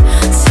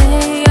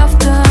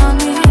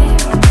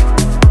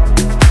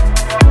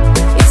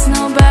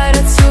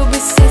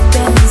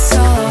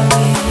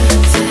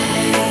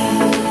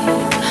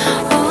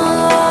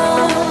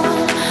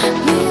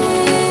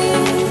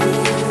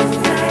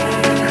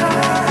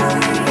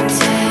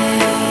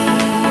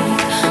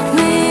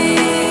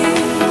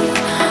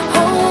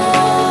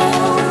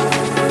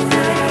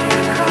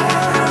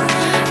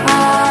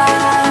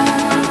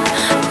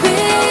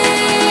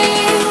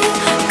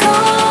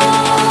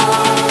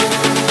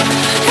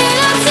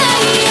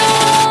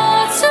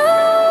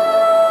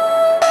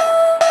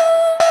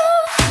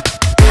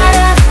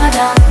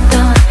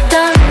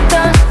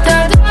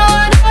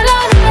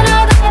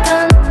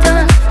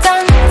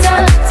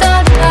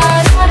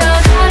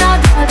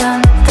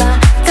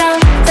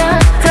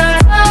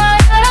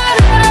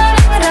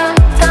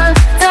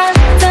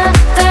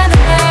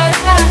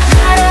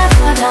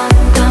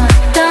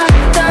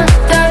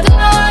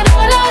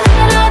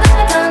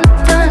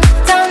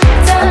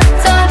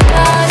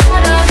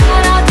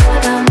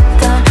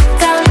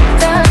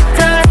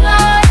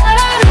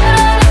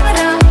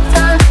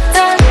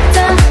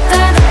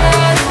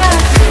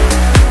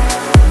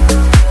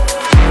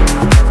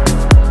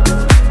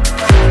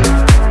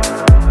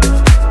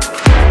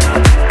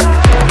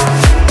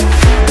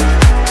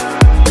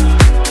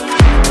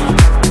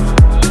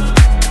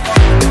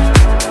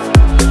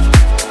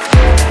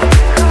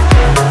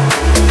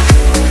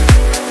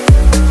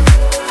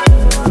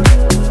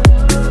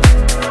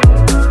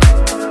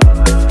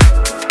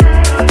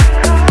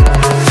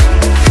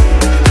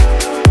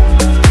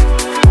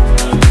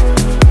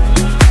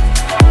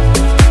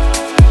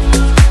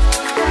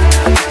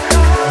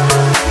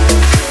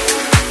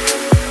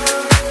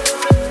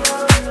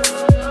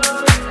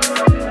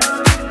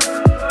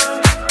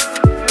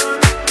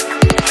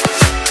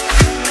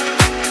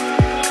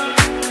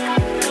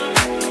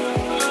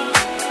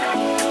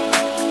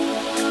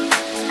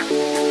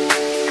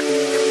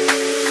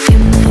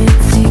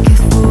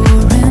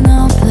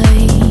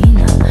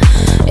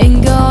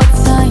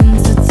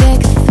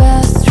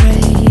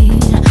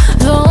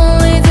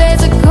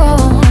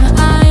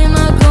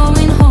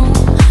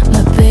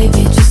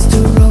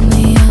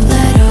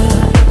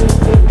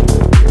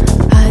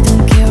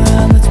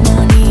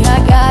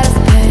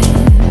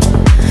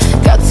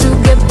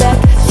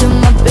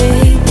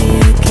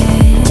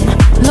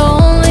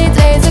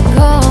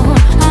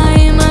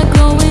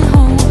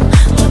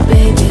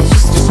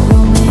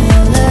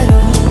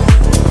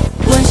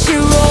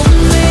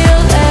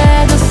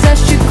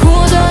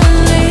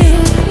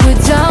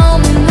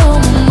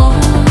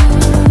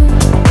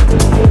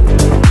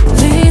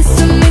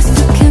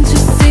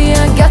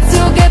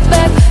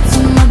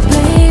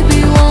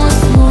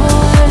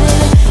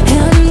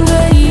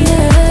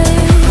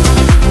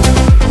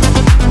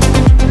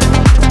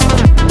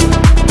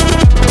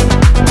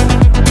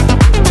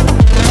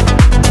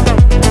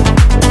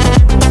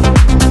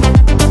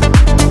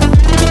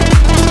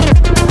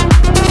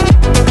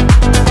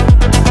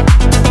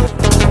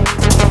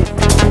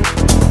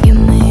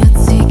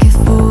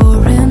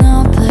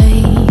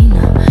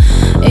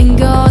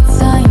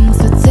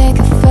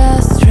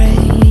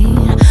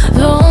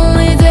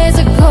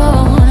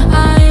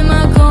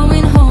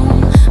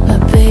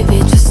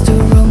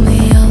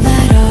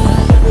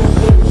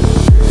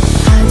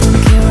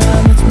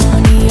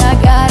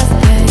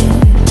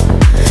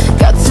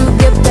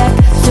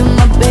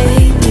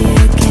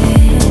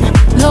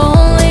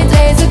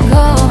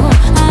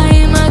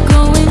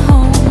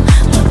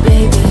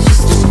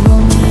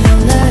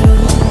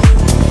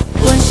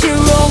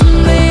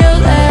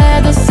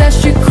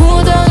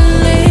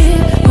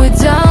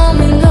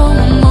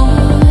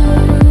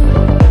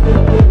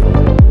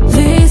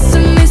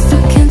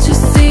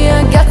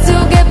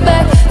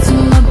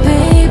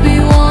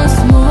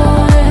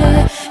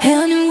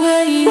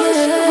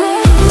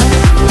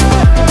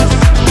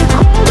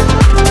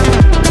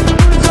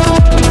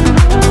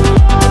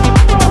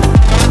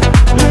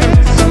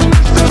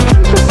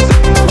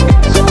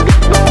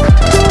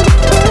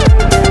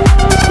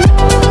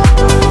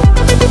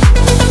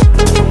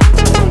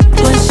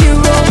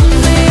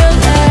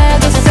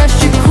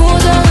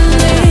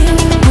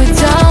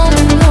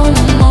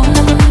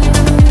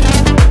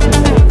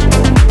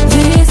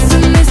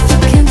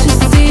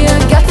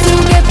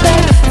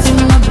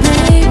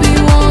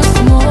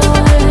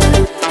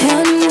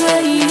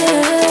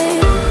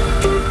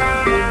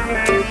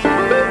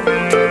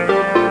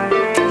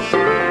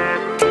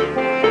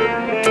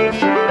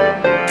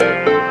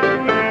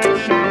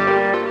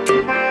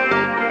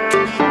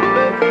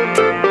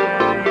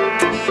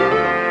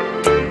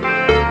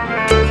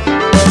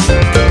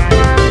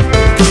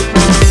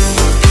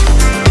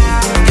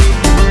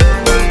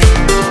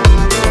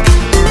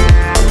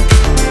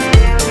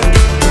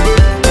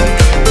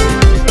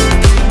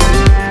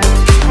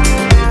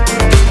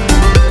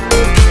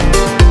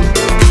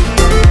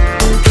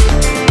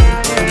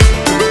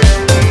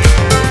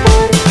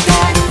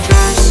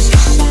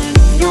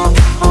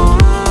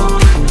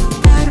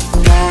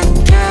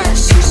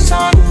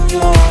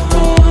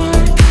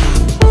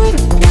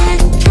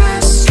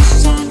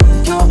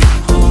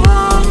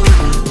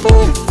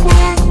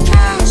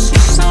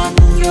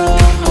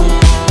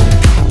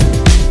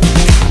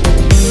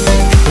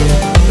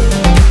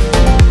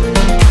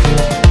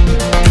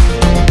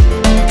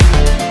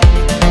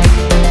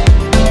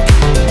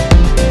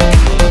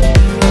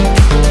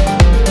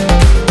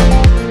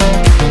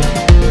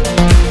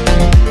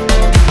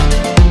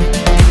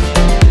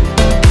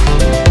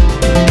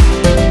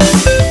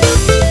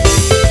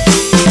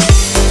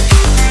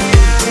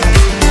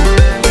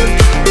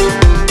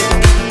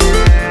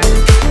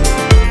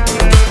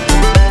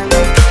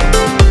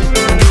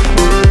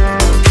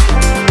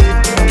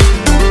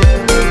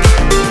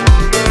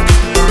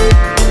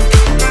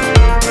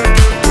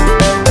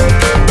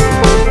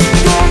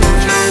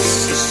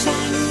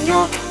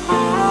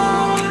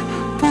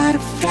 heart.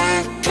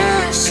 Butterfly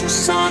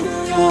castles on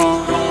your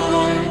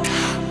heart.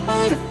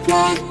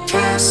 Butterfly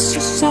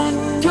castles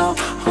on your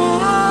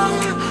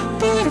heart.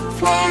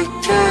 Butterfly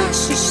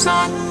castles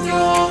on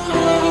your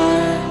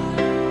heart.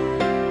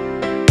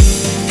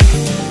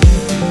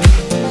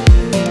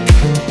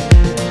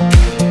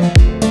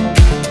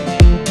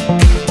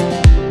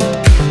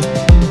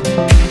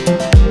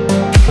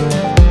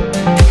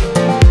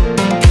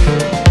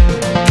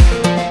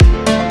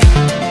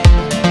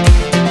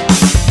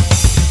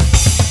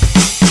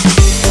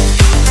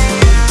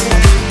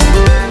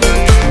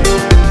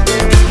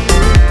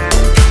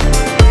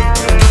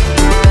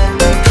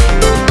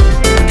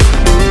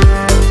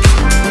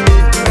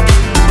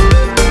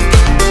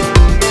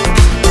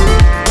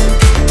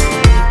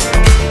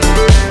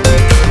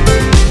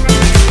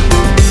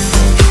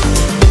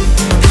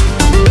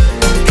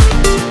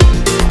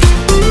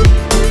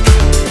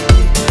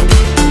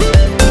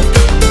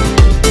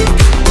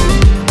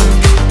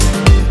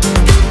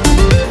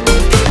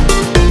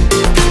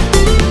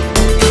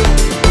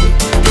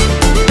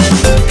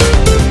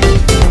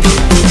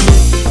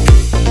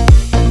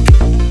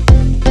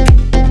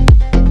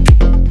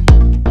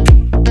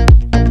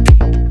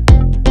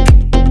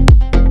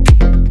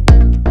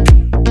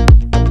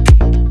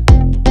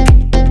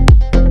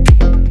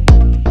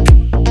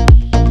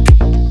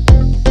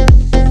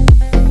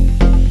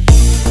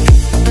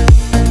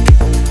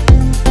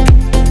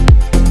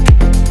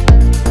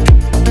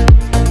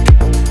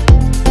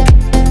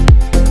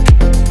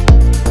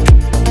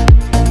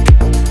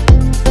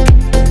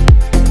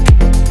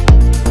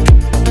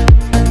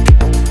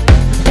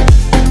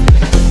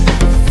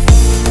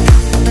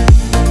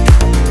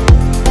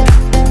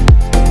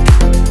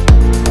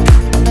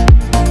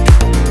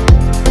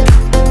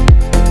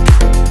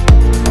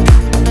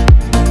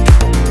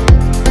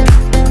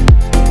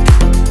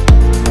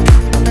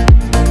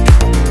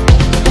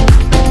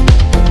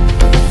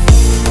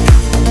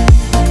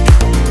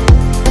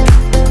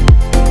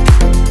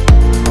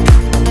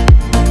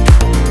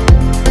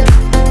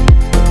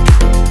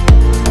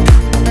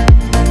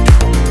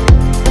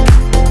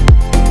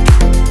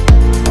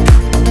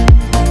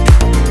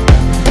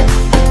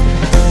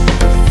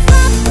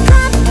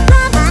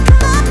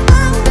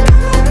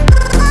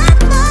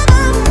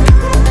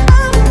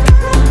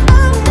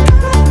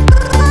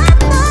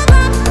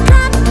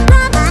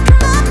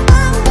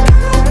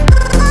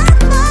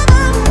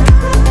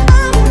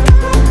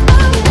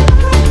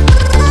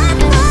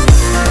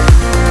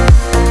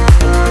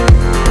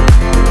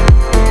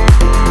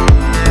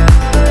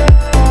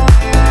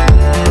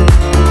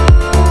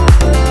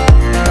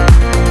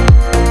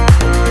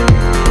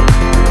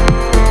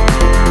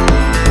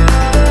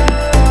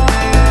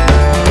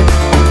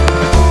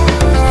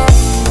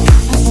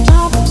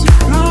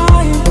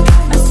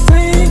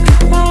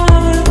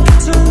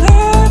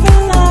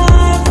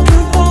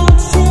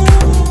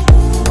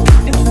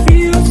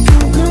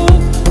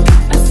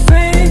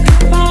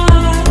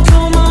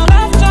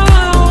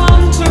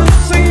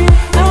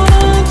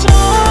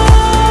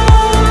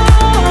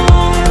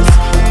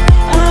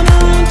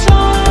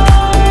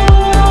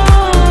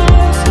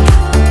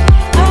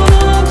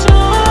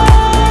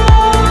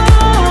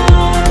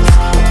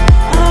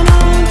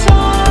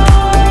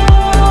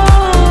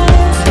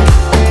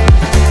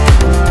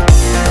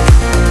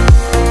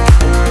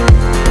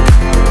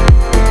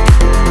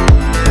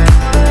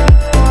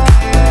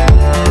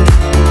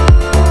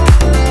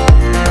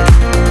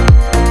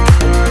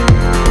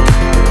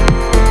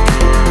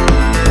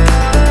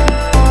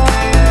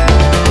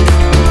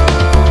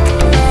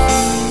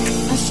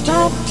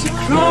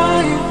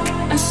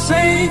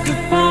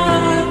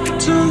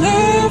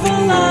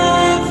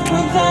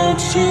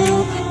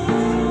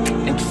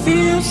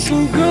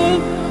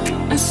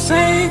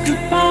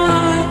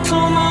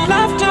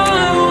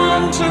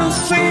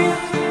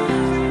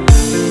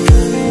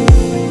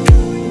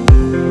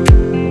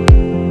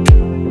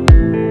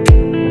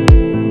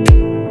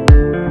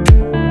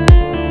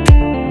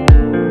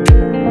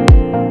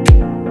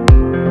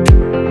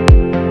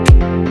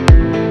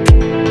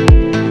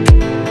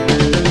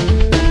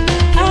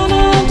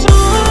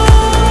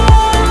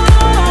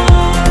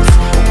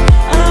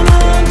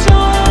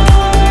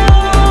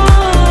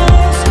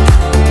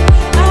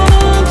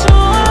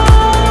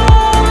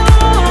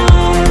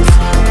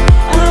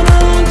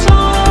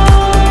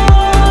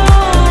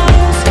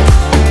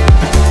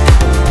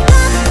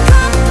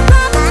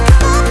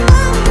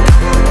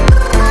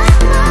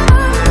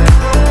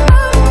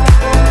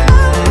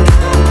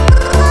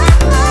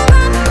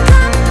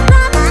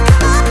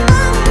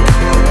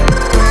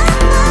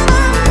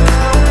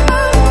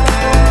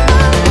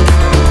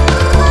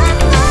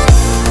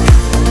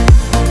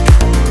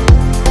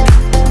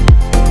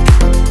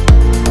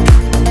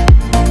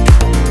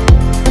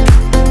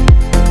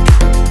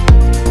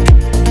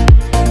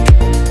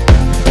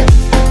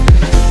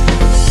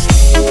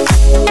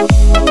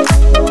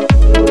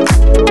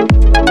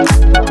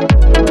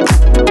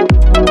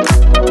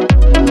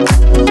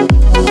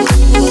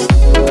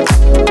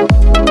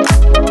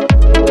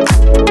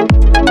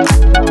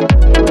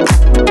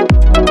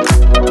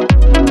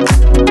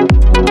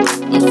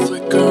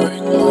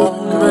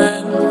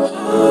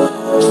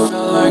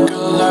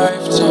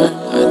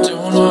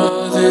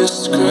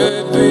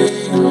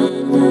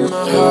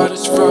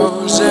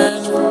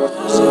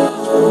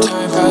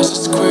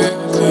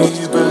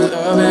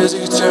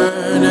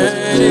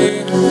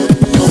 eternity.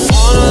 Don't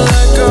wanna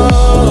let go.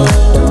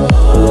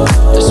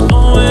 This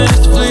moment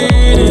is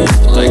fleeting,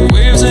 like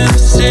waves in the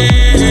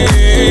sea.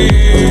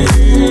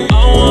 I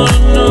wanna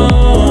know.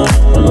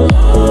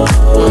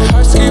 My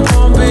hearts keep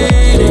on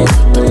beating,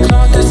 the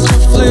clock is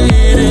still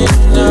fleeting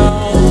now.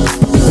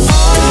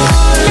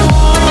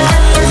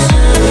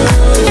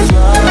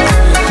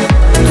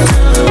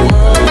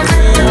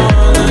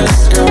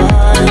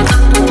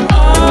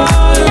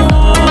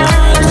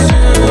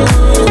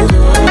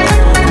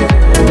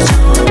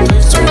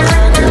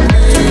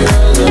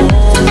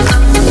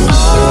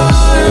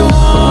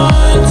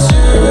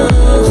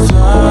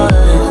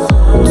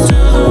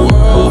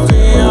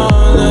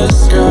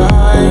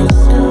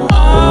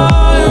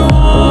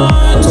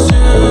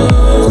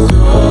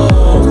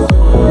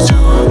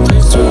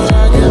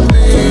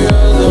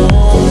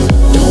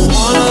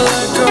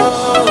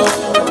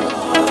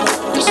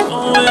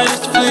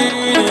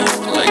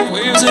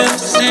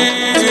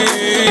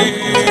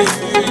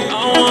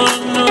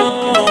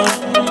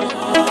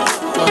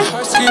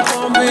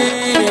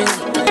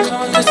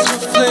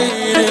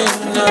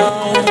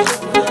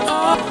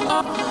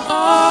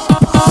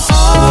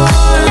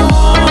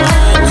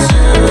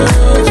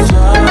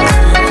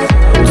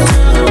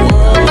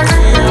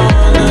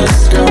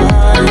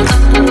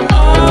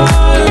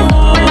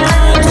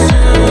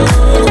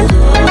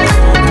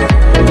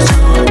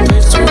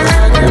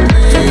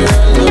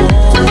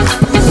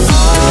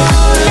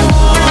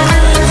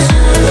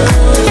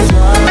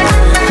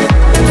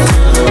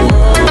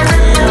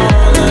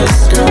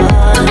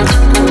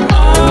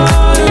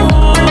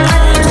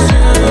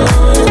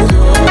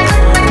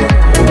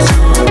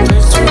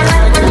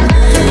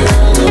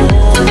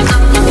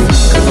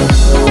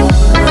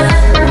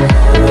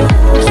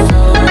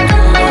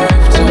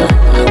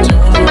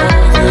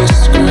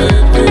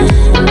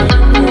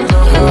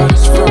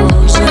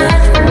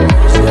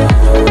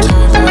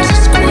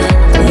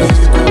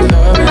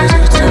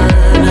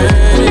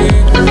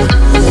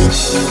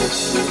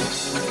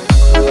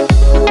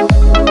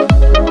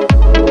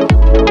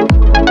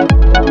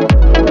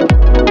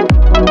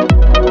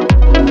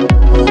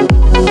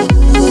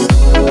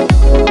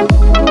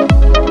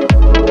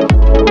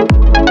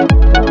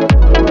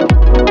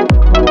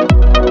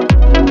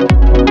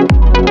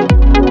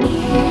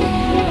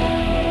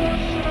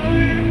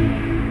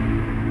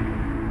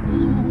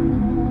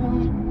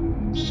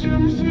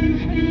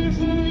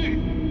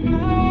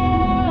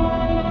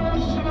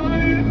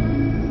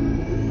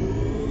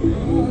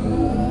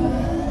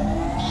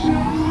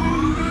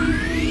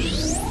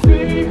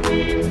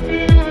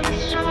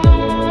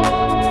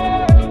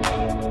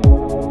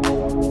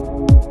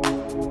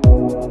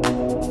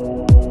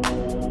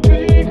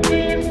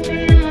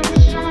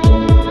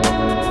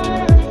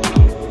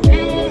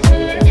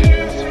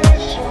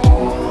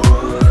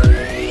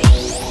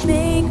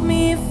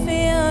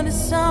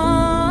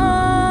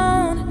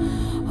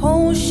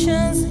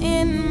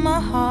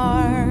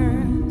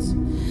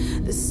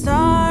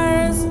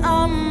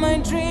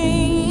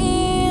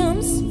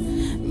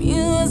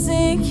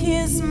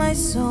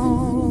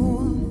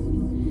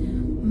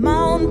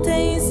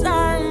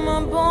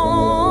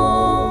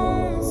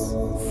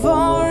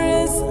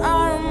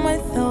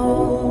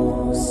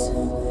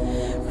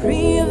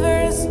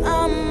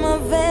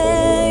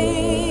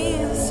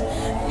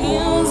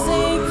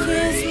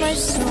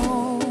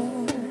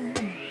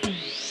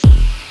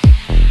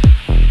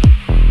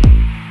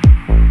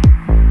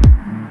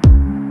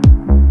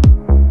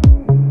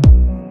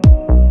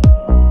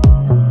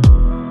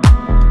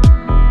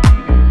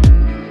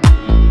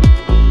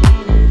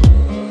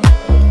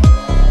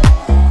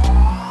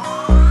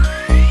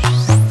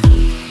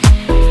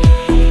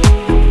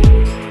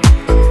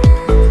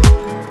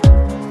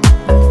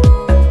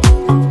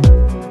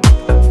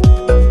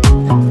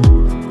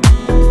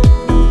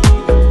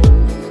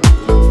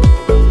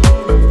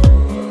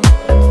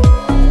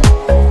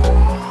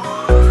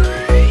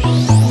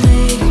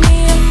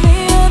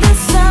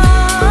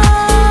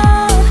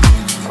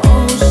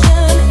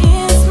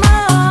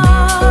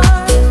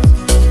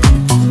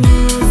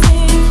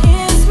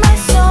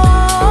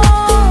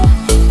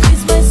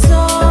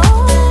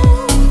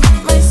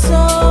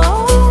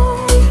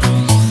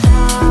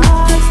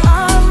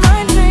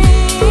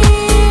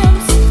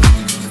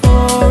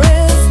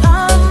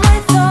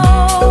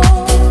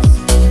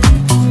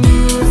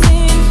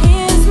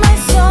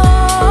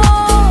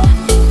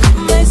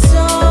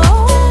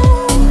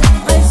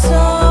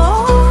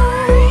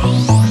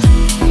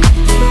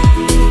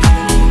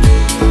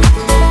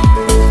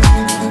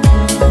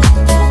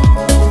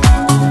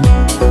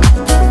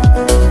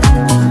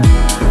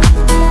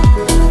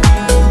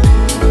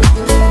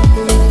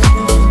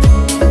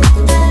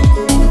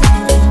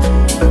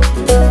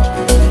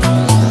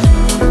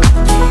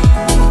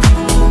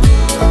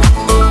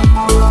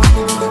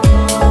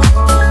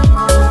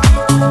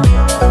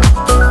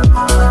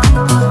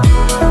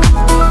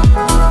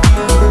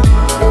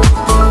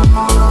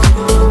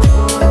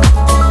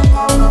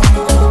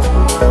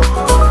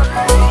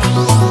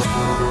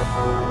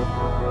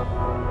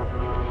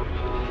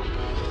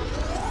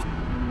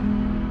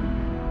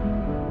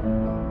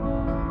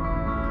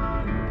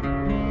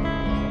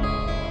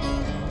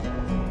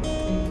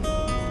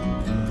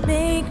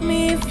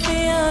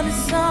 feel the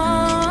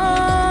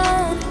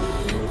sun,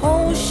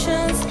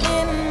 oceans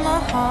in my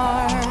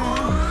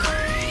heart,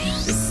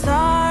 the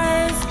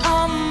stars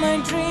are my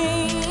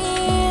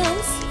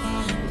dreams,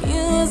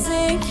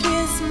 music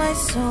is my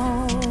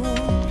soul,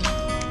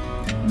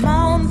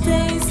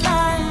 mountains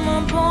are my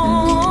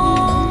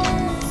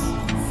bones,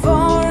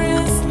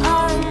 forests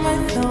are my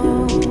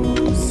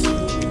thoughts,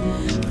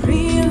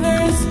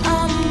 rivers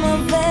are my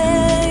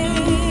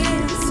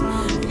veins,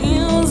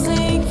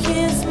 music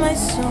is my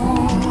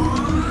soul.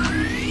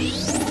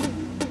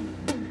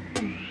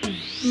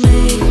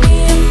 Make me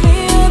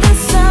feel the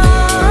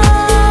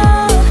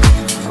sun,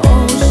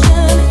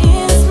 ocean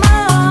is my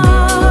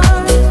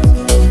heart,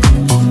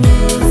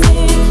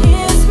 music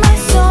is my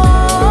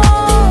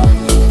soul,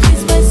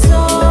 my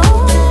soul,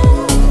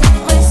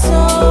 my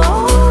soul.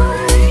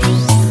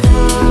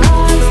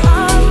 Stars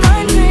are my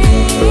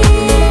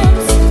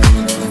dreams,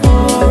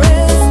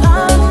 forests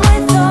are my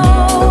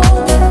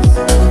thoughts,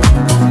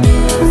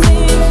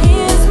 music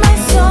is my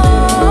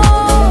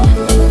soul,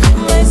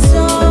 my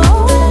soul,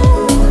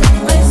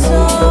 my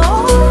soul.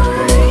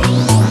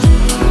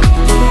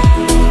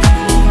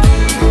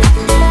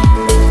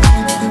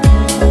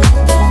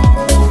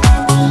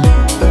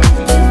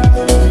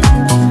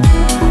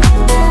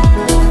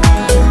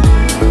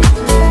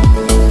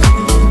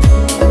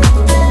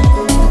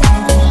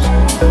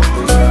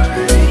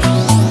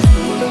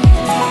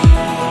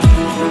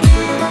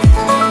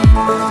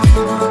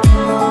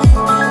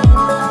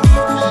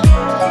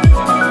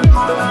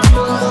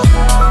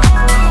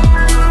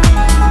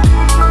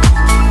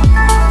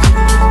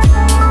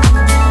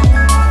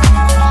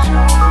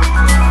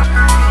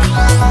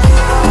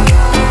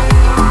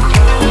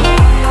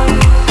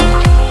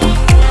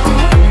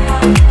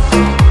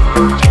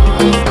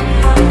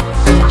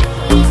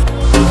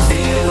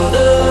 Feel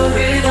the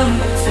rhythm,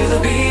 feel the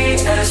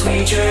beat as we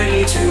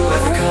journey to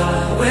Africa,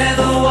 where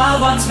the wild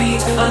ones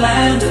meet, a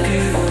land of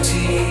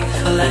beauty,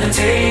 a land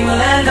untamed, a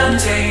land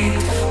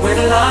untamed, where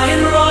the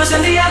lion roars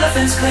and the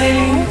elephants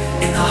claim.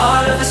 In the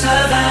heart of the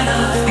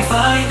savannah, we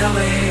find our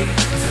way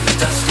through the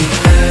dusty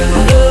land.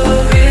 Feel the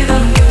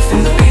rhythm,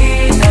 feel the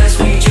beat as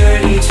we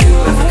journey to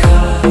Africa,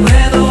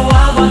 where the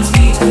wild ones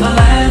meet, a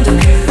land of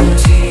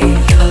beauty,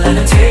 a land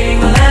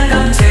untamed, a land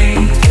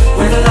untamed,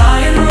 where the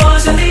lion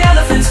roars and the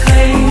elephants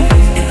claim.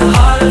 In the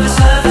heart of the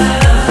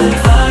savannah, we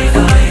find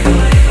our way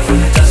through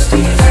the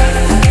dusty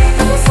land.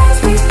 The songs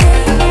we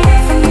sing,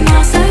 from the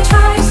Maasai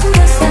tribes to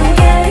the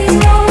Senegalese,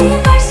 we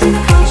immerse in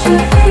the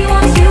culture we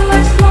want to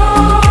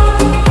explore.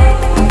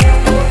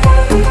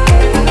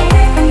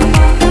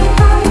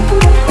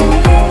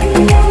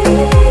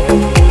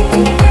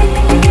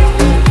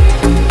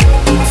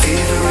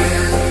 Feel the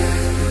rhythm,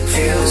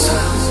 feel the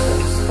sound,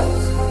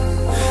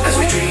 as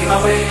we dream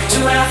our way to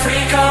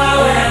Africa,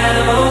 where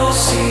animals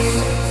sing.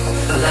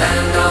 A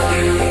land of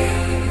beauty,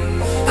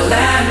 a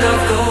land of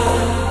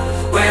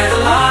gold, where the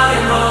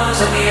lion roars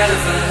and the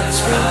elephants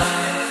cry,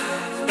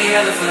 the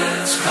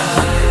elephants cry.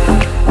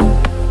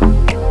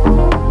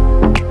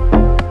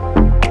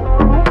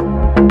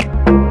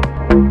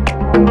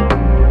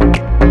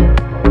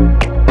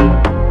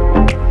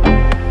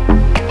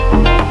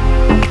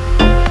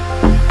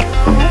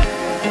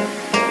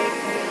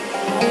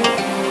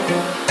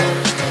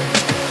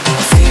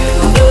 Feel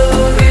the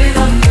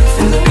rhythm,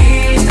 feel the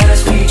beat as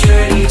we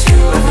journey to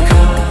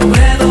Africa,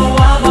 where the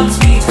wild ones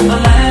meet, a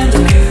land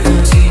of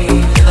beauty,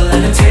 a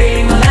land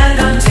untamed, a land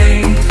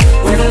untamed,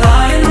 where the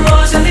lion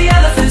roars and the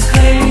elephants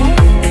claim.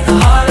 In the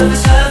heart of the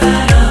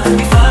savannah,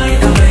 we find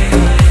our way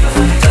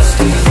through the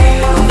dusty land.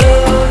 Feel the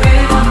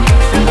rhythm,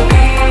 feel the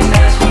beat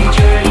as we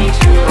journey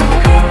to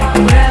Africa,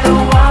 where the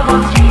wild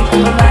ones meet,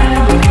 a land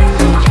of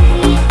beauty,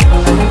 a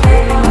land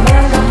untamed, a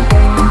land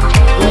untamed,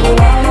 where the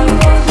lion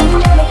roars and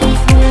the elephants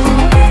claim.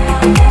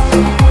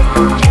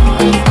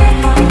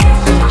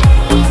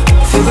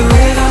 Feel the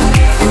rhythm,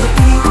 feel the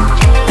beat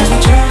as we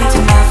journey to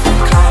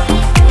Africa,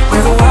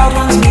 where the wild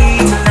ones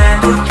meet, a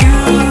land of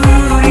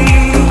beauty,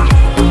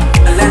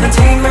 a land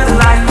untamed, where the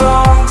lion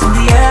roars and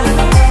the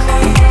elephants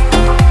claim.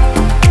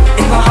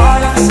 In the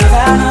heart of the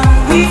savannah,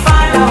 we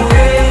find our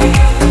way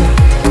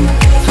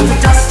through the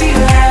dusty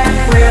land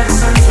where the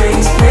sun's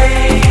rays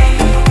play.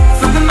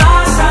 From the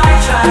Maasai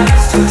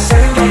tribes to the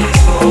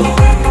Senegalese folk,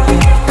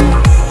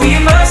 we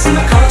immerse in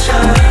the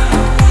culture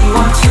we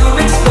want to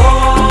explore.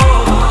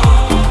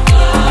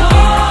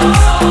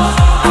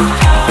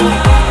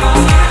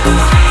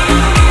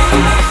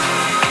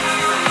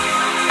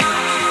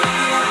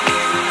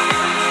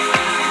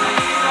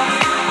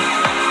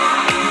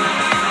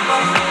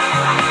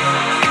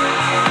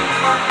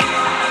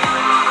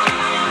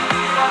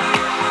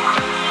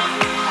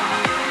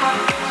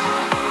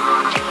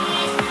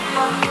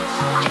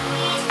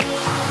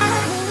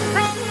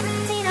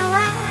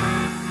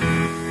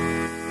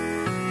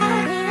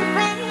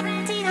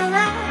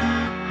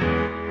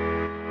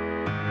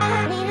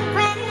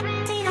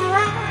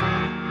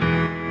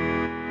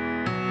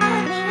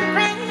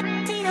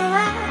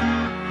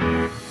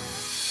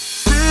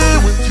 Be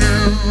with you,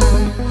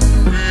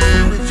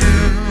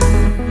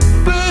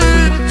 be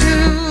with you,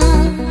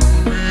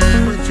 be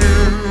with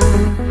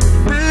you.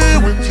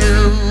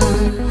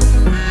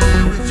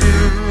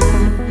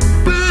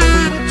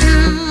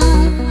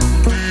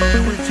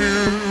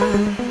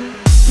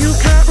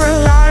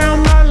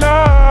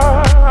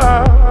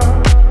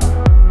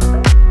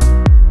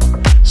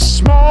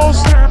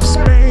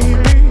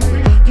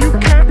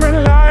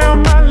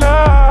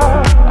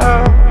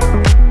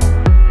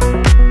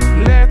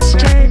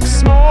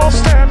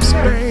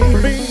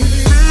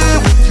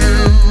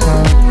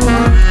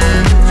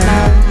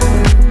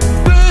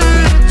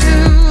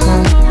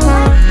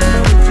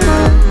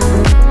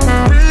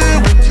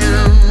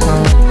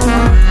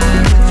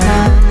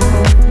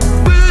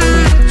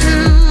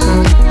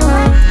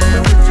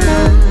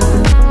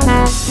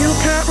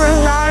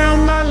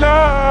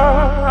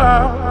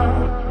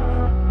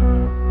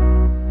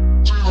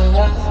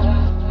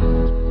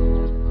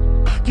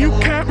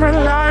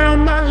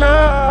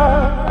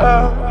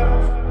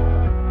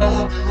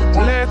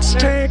 Let's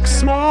take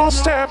small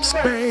steps,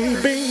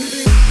 baby.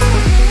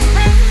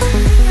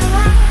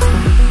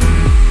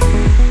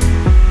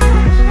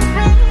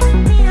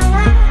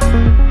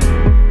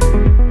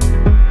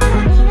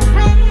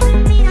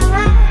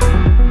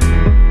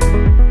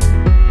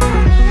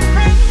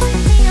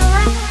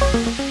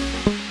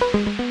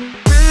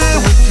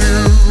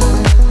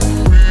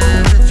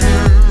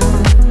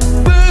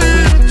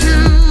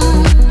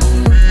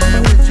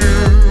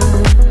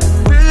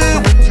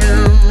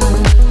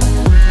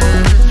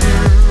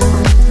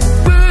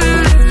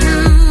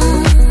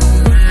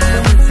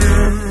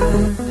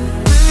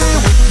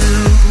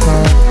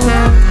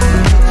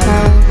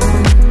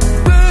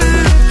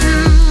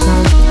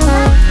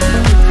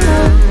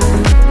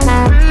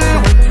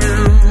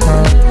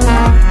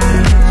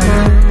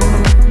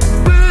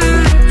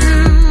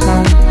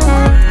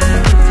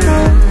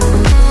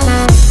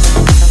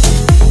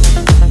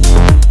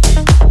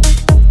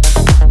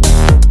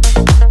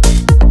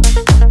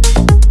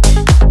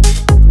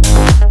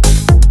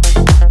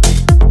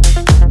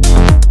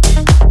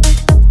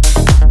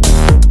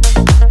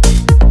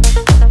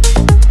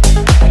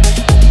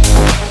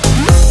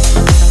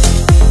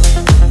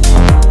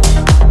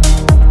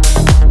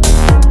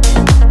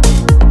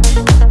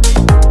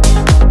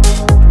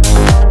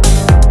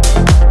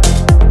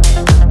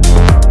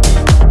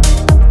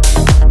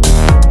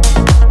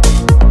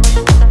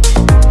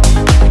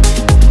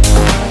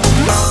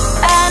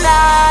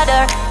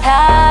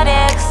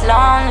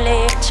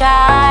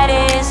 Child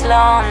is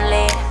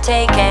lonely,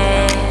 take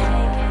it.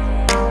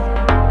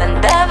 And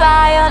the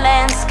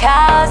violence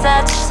causes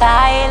such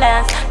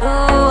silence. Who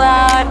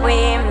are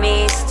we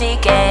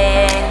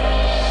mistaken?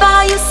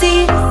 But you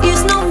see,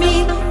 it's not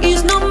me,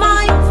 it's not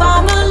my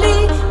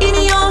family. In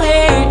your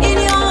hair,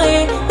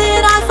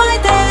 that I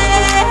find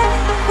there.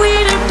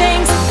 With their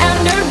tanks and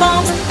their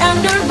bombs, and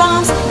their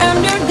bombs,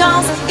 and their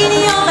guns. In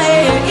your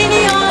hair,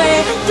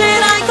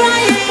 that I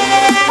cry.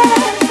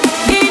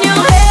 In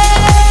your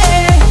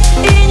hair,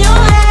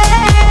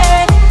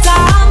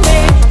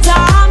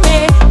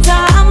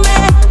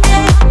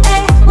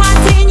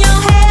 what's in your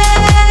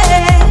hair?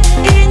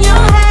 In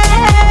your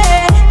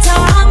hair,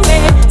 tell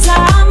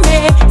me,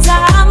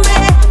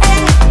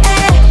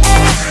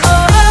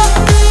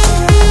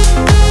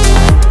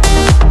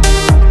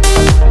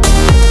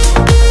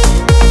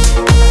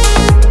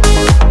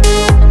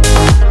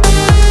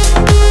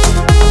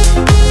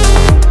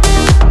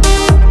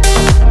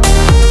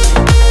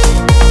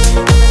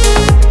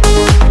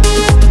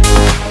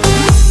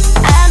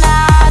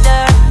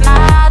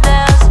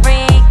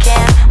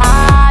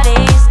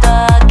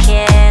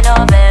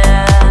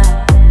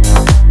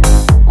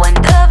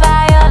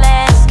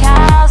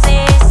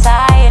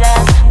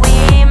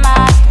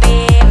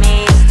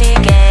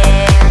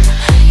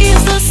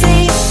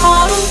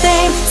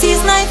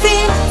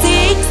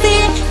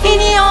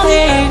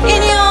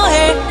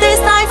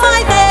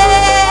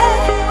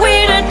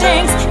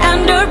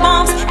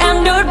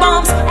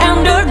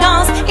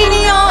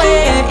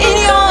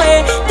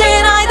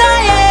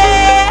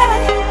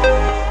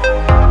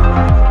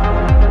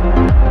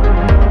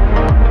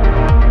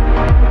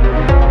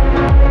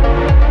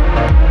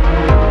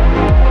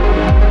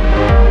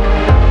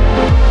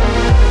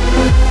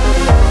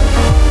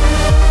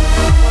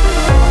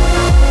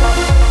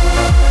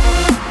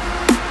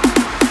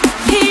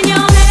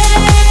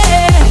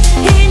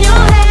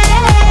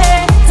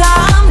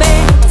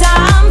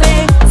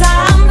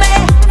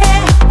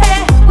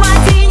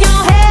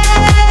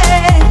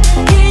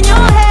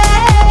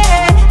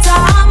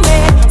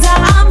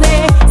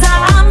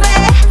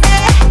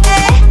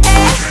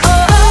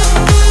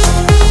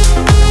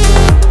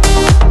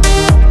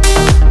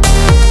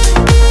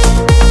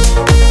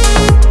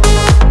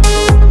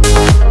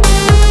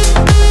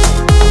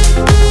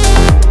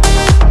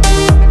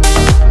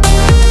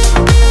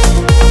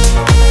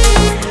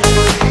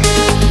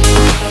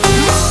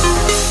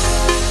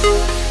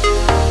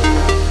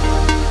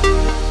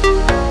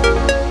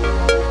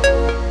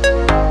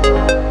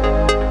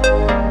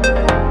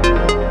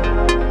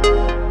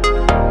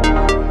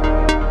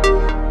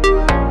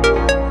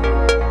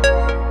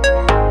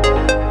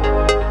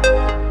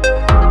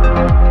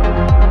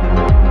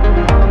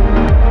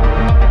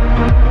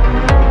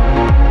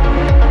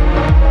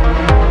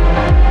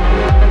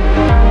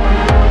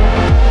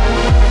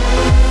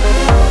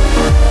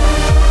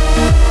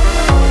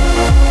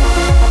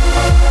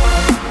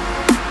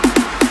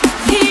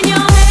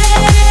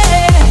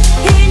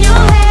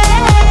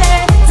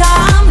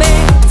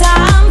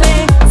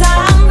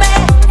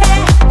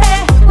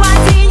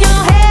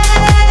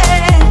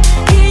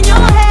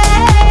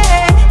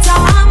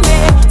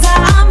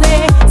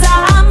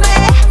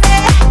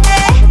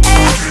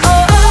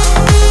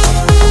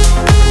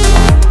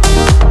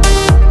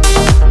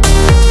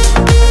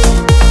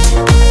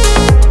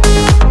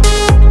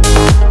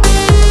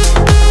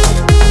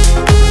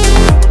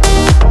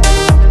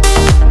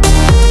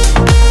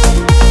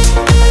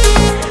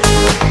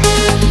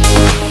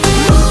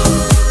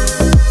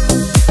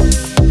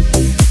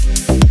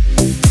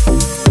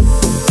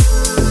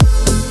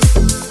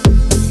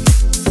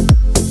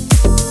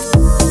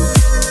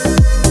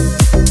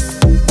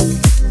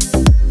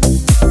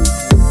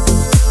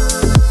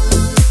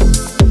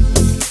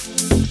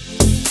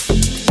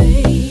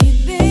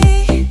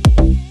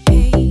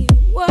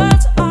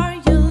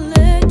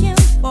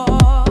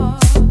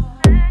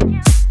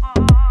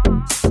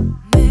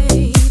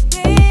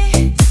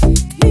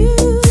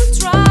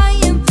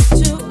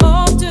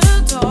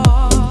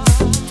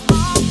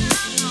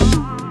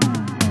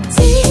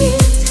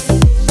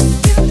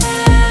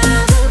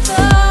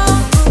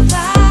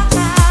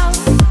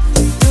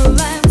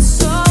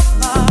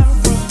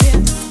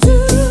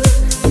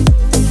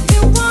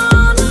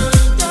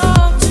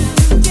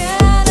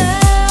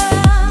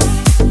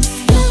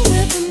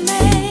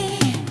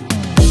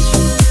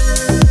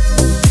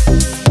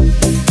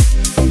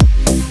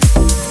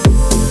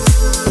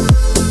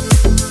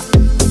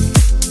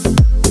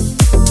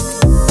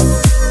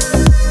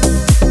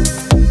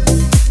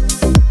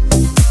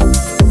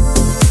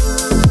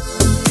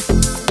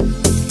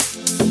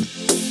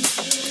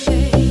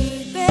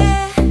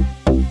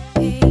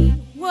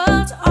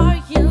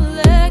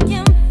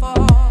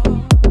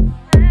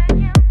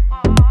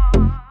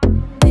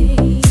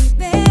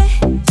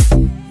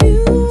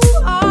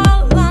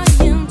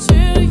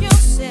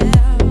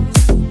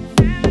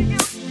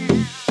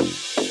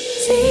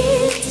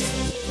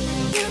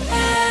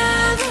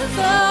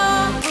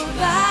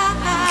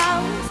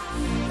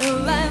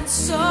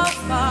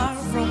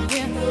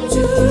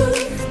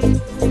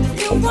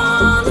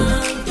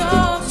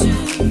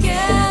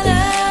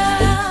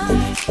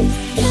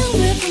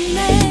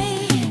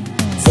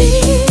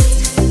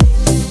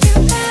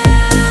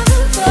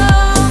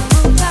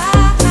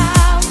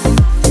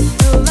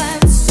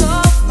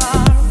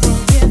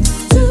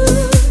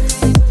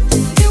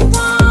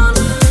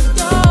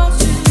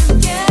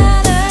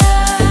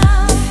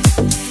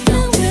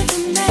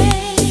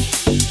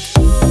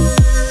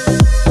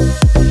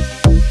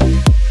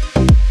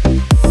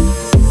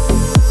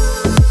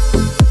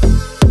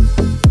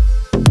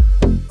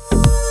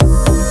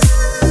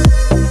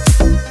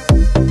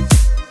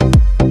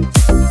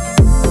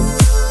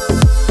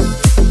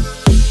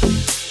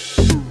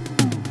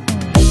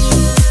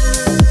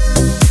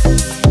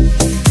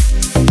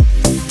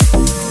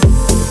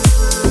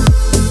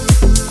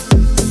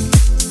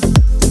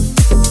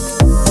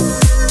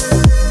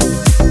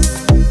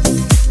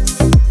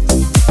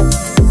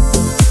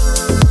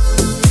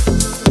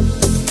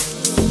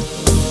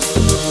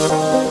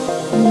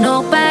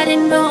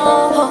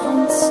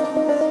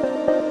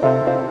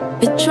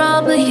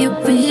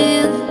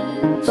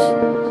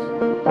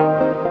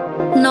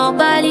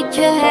 nobody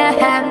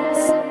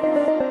cares.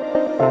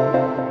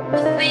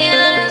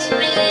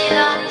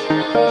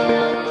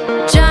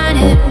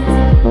 Johnny,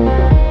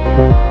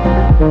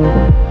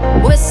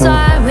 we're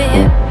sorry.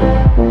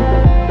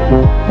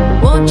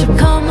 Won't you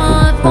come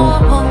on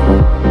home?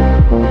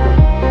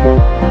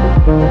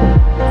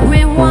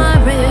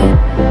 Rewind it.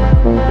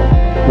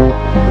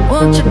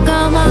 Won't you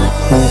come on?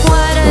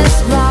 What is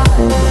wrong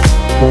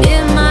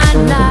in my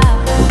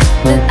life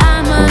that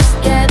I must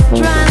get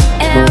drunk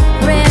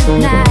every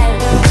night?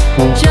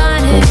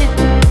 Johnny,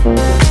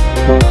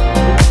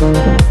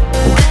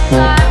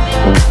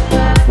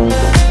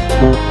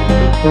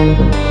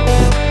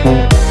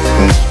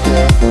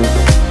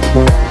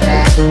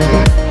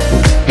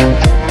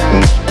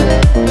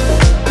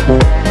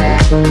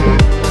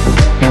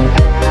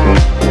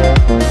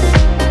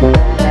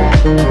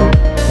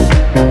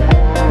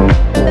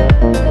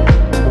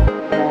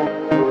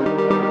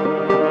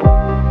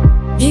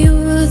 you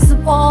was the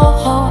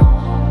ball,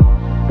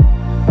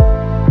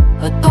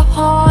 but the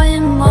hole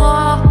in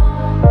more.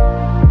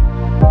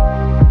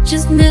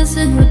 Just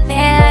missing with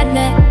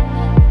badly,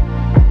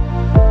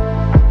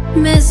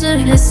 missing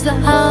his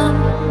love.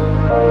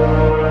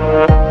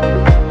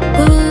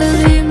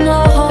 Believe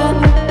more,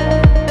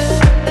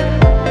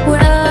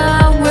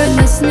 well, we're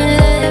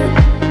listening.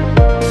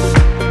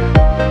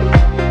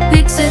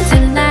 Fix it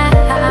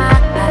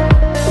tonight.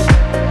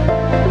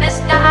 Let's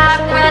stop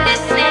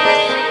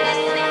listening.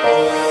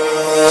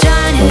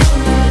 Johnny,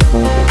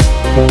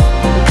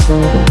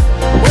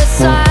 we're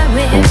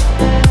sorry.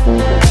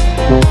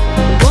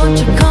 Won't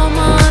you come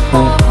on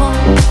home?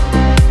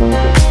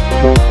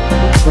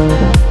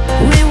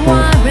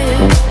 Rewind it.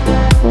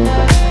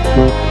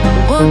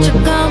 Won't you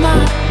come on?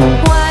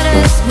 What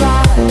is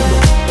wrong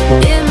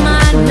in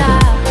my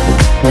life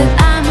that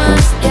I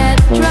must get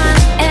drunk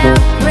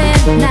every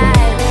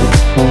night?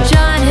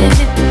 Johnny,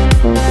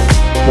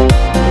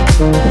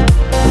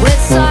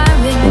 we're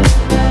sorry.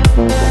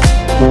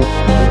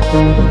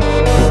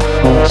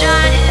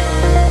 Johnny,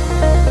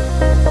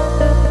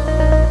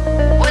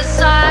 we're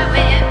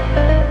sorry.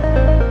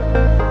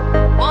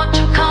 Won't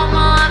you come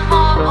on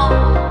home?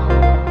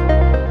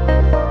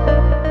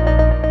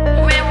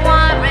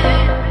 Rewind it.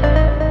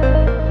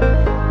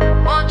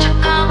 Won't you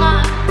come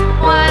on?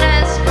 What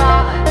is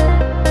wrong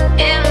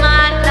in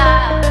my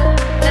life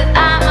that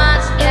I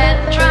must get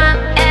drunk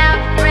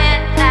every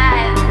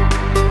night?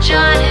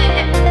 Johnny,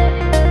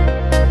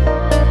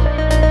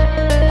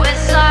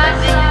 we're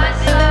sorry.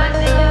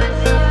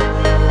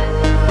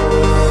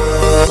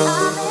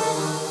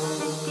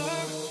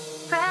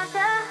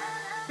 Pressure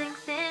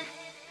sinks in,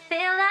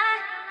 feel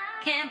like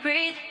can't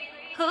breathe.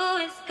 Who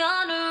is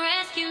gonna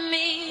rescue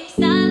me?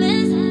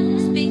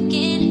 Silence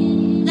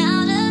speaking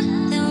louder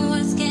than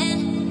words can.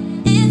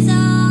 It's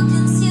all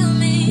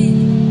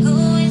consuming. Who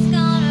is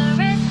gonna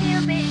rescue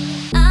me?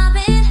 I've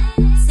been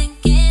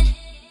sinking,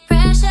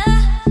 pressure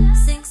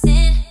sinks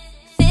in,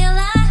 feel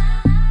like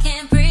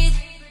can't breathe.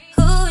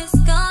 Who is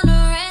gonna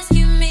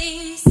rescue me?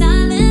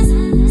 Silence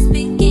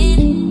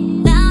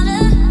speaking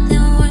louder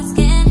than words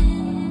can.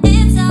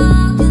 It's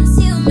all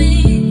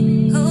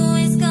consuming. Who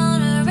is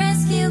gonna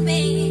rescue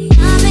me?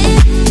 I've been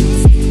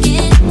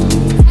sinking,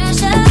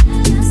 pressure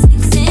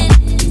sinks in,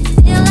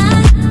 feel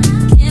like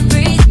can't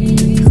breathe.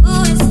 Who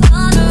is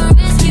gonna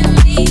rescue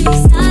me?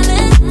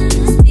 Silence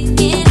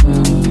speaking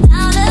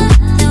louder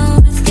than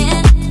words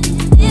can.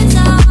 It's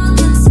all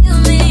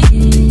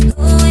consuming.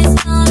 Who is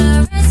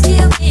gonna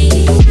rescue me?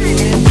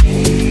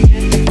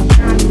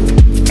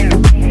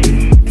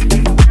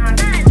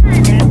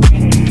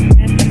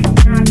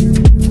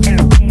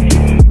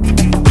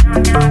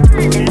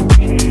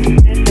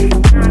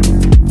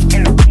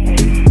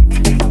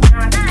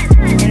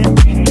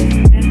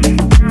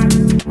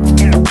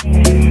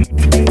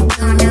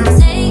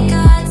 Take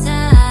our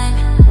time,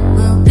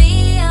 we'll be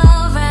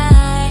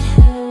alright.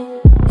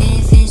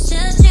 If it's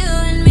just you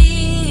and me,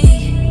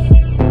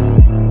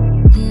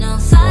 no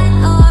fight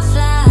or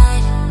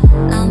flight,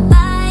 I'm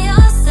by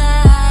your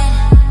side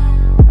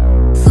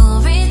for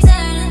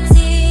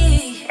eternity.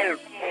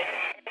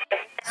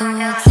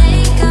 We'll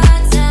take our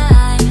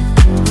time,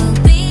 we'll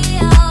be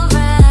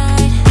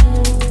alright.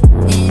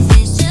 If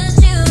it's just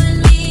you and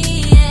me,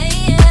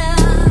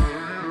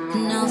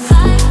 no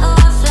fight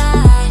or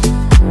flight,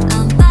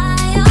 I'm by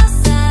your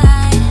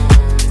side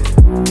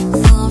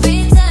for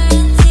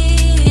eternity.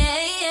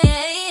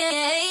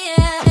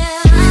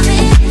 I've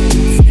been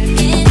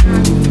sinking,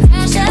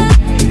 pressure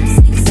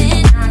sinks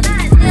in,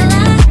 feel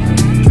like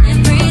can't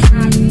breathe.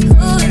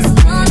 Who is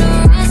gonna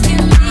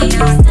rescue me?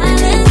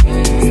 Silence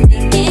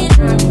speaking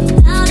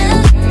louder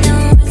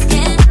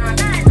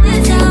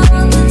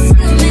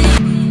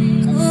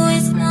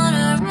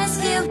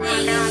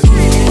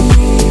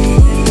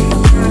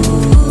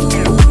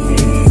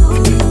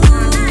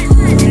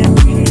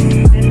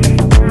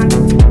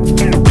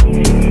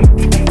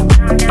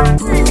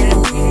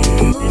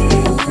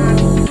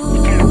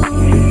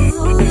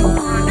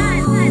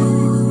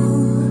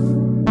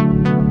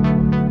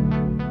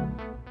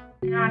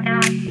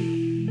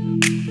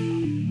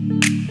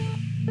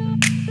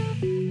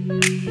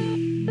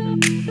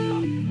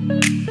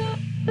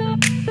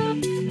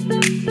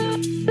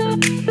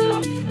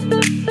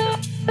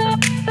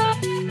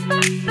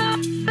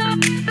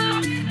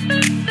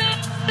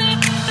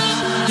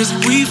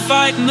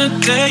fight in the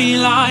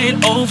daylight,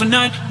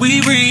 overnight we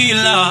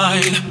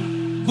relied,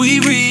 we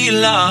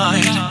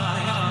relied.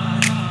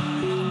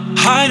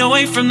 Hide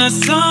away from the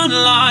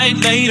sunlight,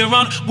 later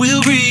on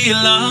we'll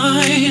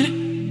realign,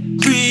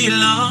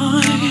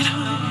 realign.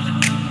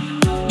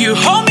 You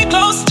hold me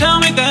close, tell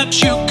me that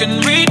you can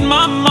read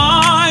my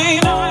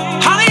mind.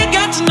 How do you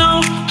get to know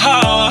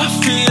how I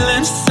feel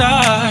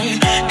inside?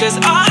 'Cause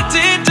I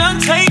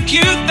didn't take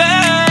you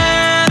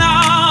there,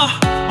 nah.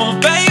 Oh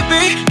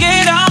baby,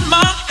 get out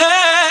my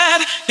head,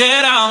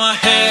 get out my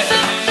head.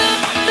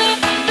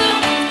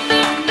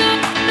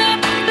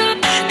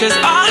 'Cause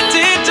I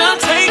didn't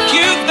take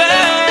you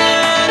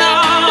there,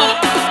 nah.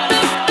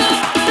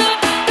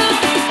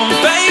 Oh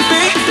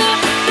baby,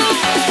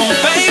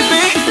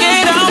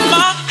 get out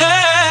my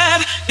head,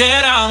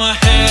 get out my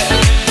head.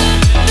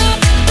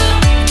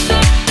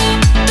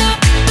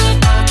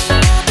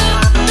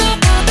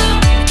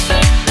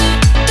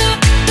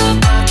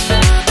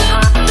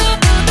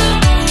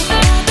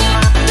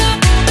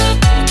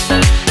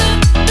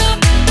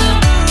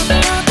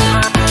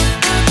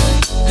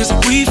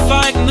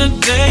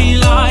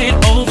 Daylight,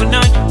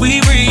 overnight we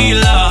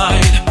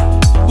relied,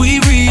 we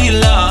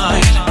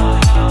relied.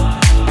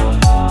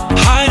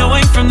 Hide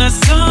away from the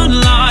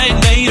sunlight,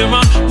 later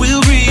on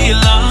we'll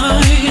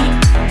realign,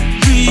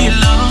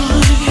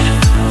 realign.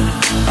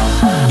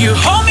 You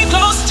hold me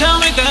close, tell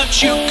me that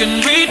you can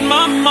read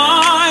my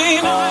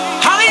mind.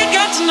 How do you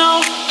get to know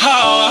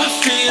how I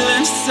feel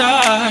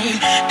inside?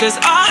 'Cause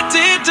I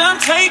didn't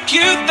take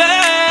you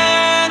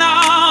there,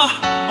 nah.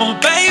 Oh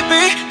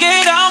baby,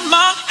 get out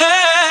my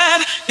head,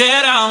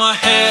 get out my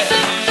head.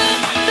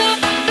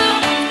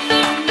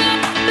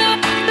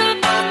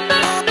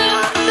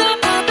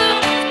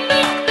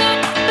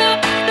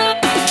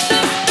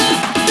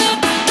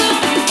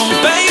 Oh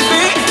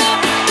baby,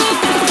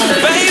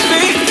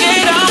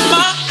 get out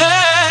my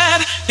head,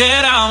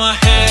 get out my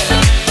head.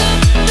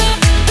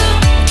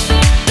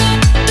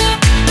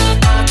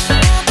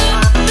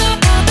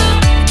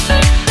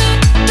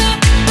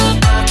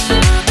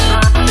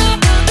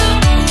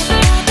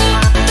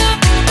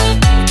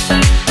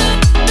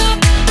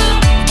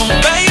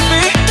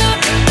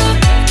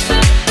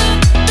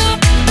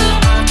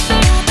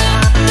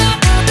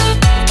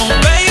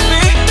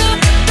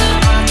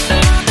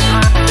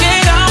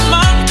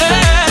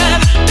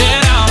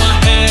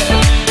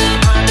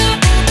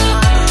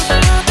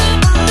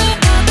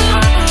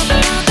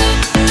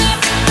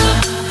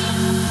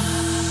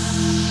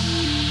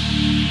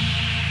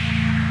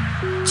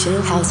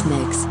 Chill House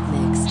Mix.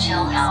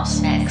 Chill House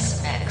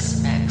Mix.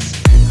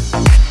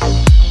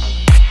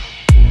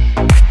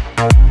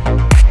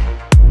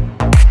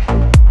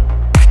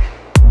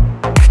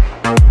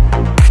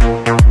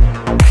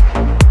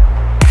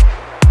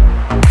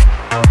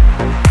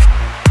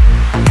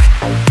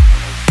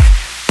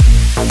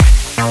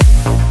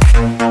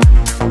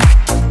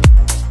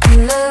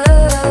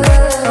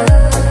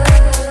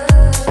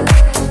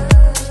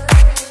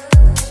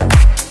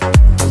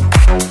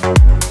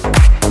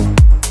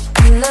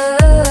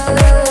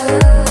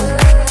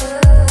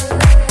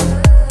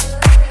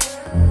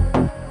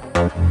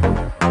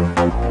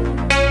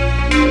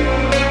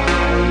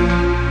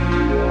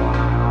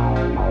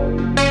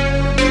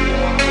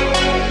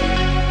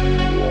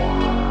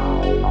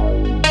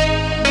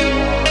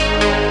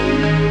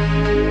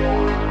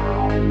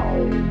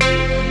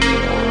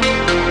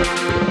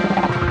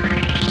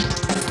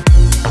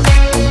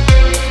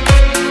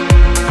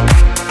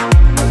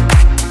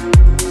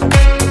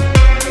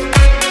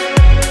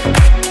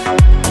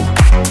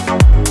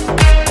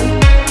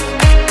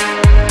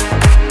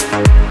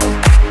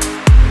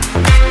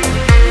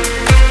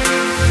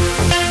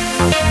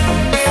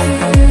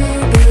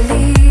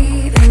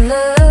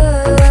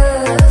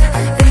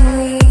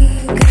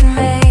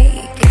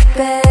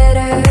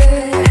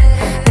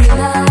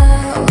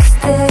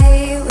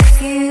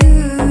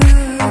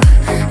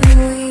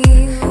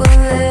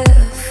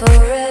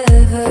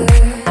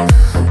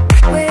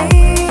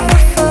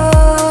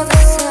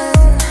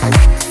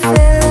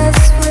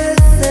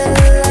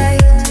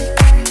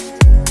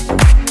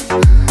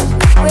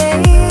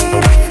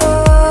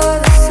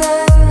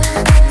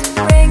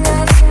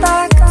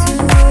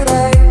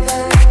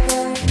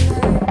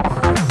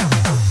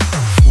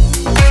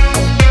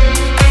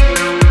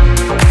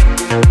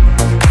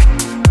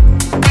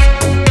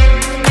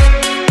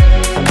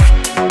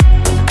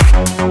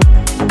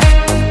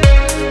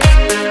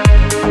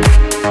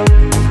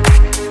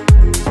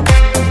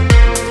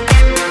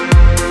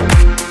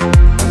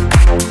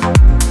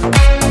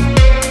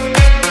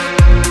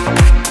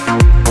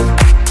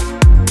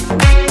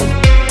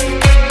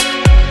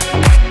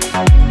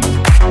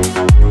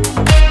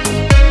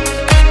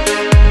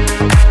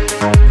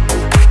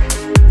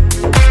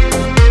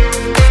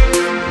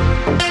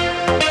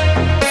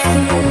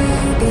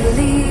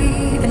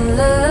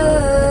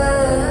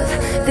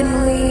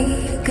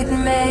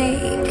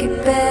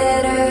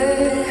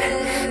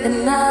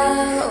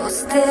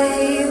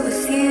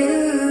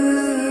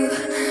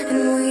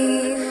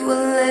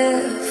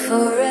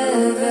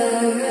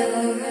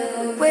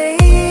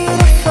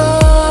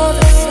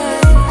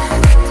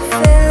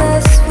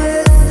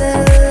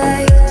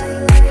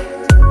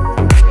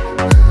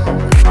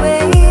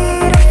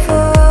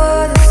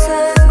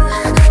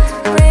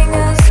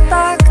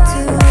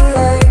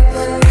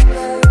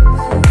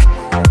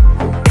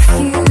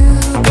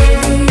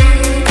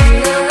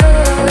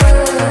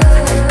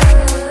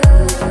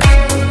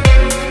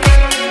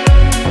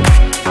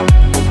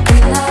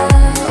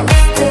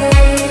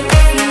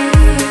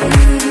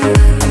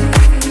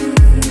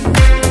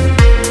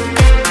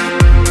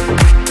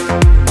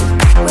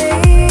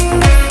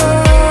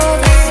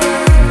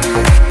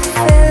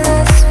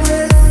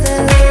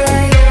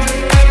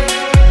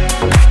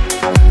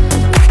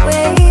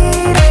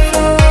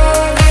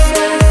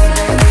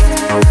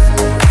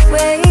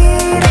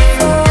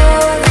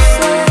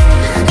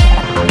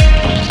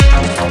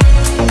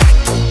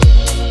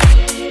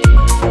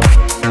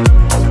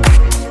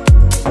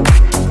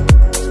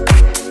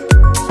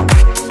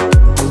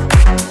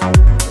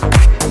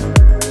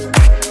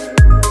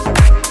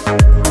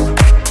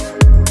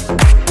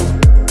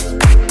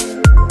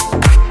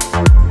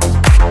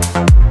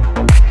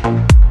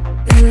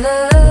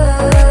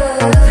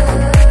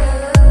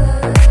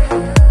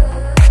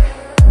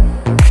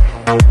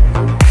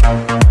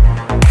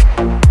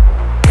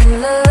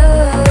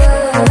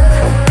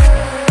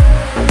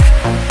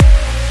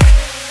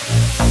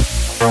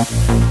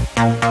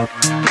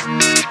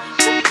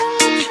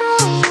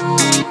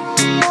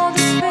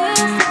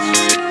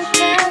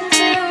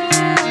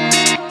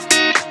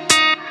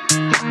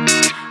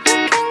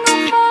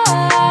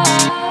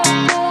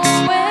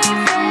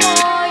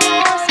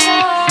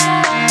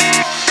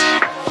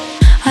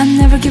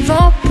 never give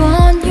up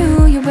on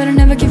you. You better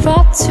never give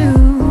up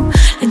too.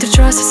 Learn to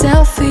trust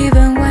yourself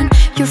even when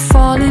you're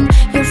falling,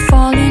 you're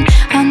falling.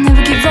 I'll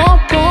never give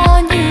up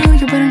on you.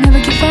 You better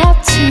never give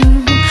up too.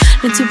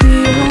 Learn to be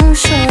your own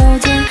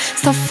shoulder.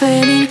 Stop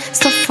failing,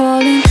 stop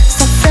falling,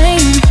 stop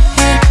failing,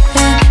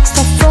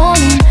 stop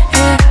falling,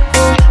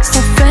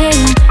 stop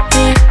failing,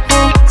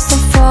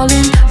 stop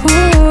falling,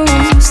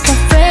 stop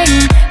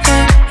failing,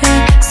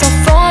 stop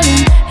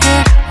falling,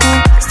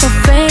 stop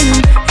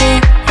failing,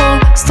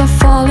 stop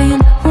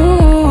falling,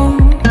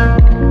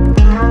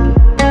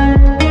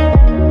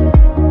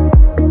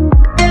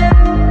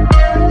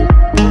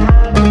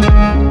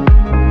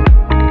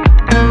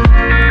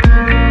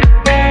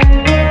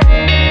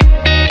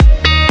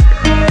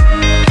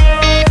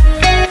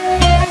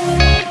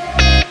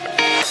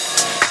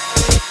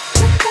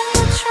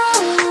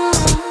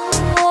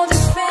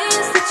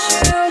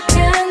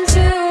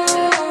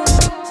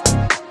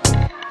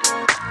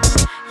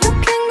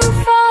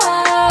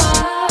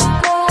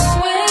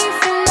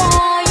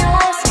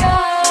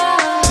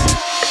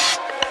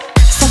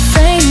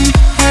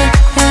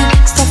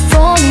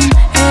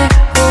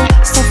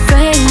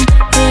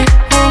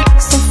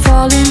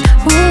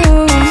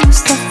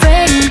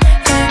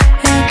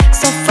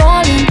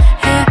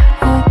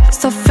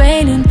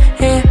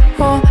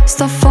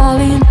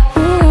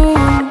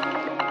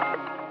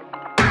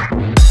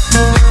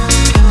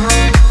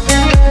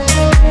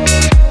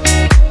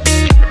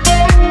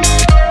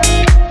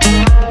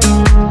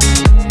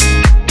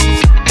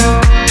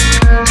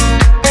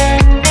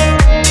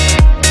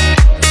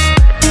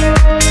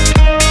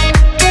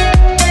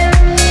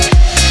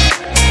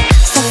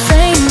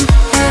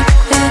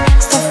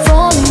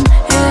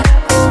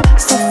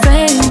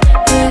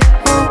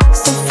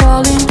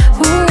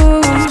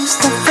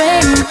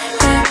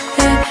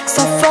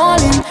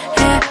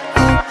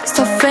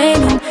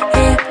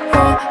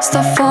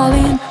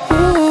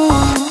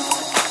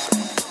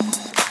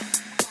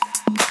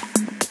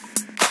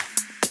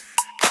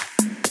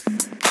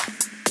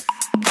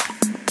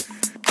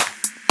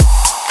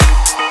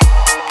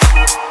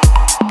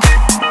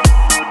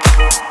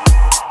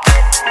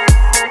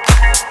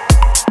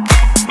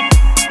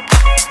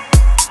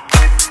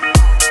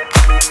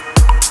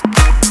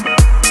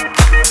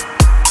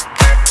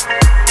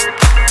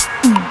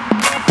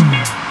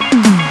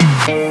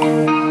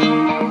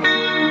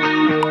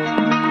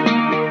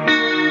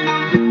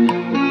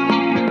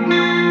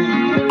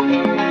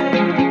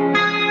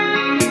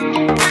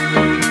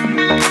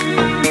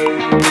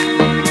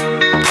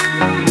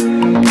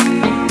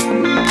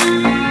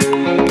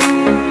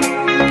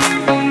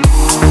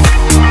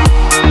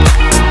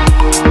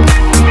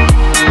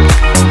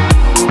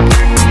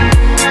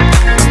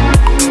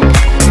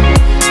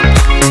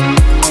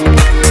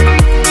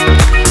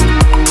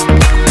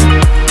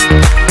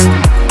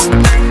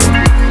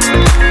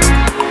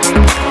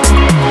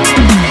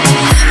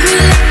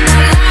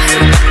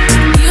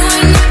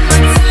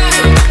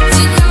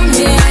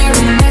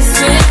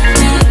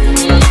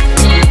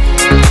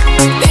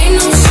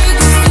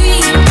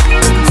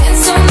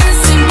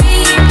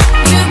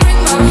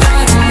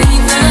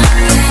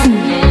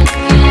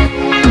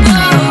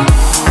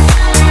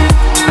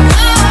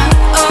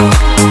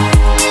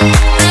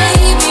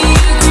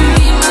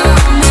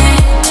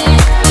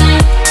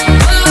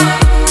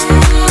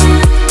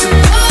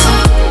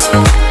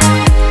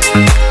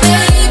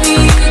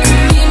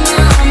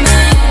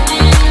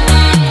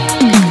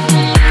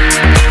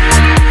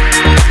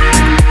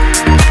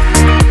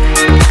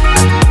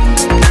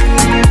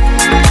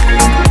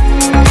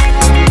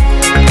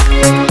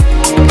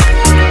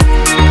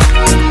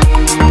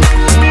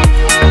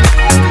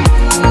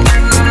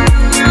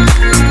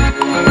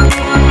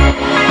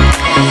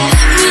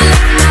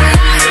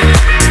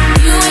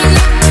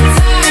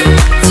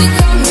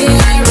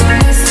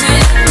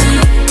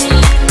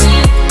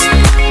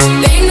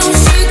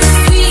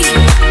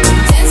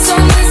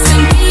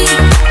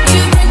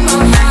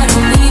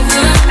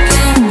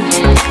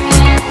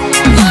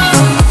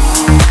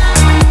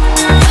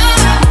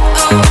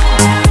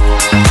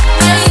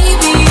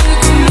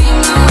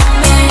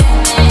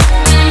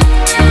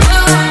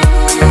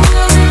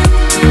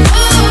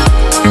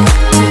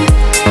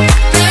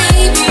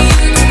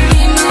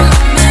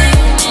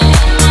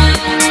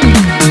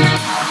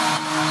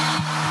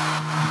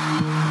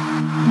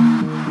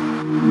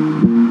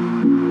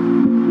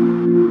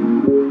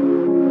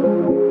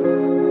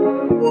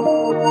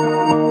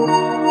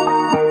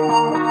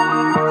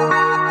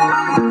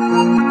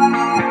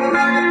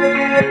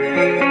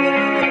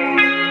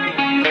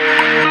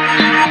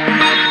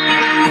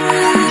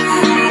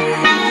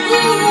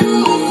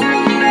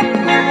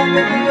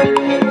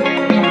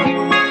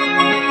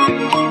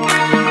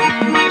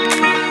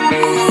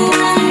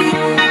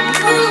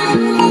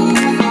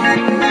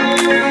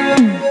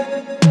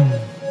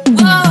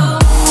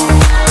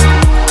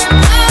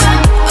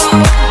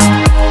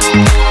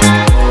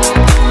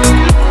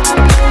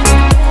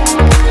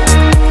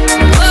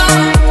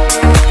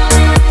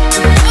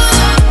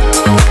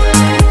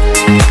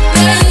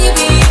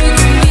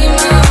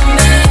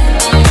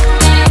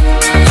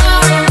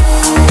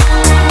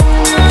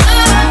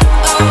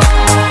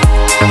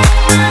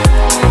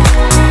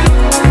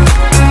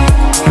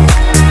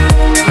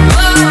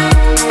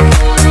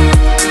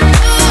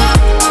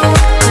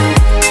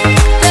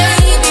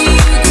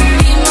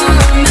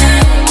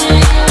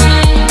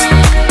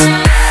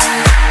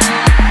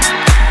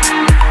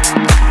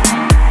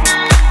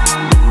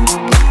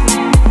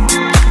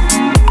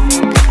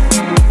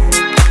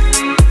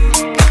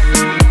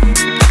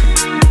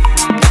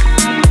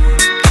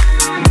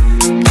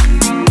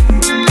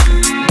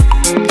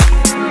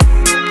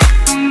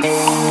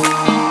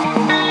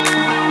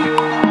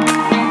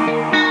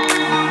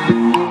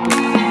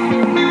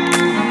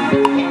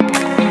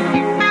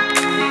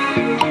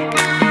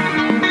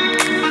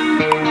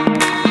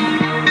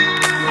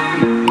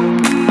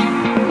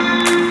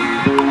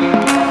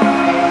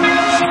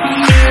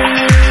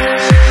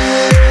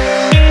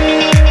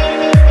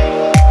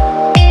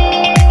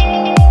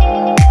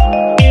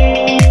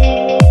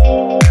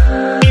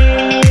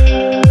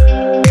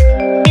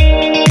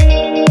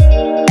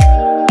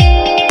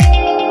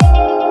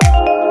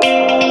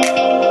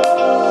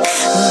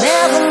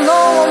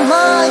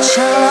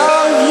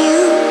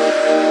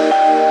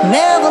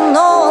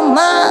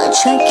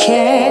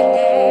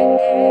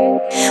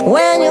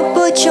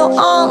 your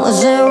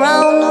arms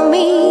around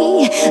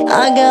me.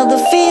 I got the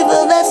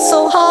fever that's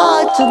so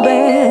hard to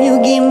bear.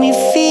 You give me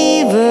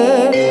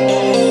fever,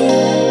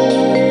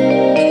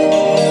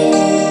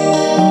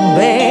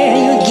 bear.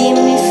 You give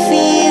me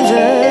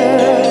fever.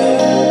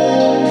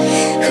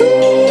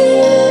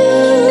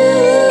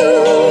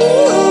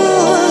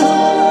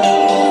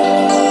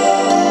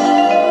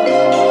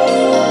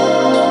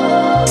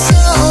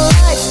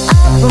 Sunlights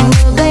up from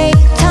the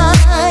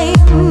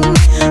daytime,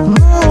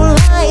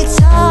 moonlights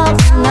of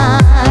the night.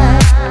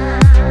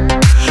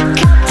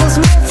 Cactus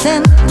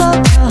and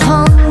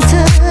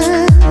Pocahontas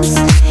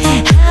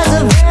has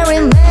a very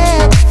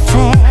mad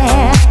affair.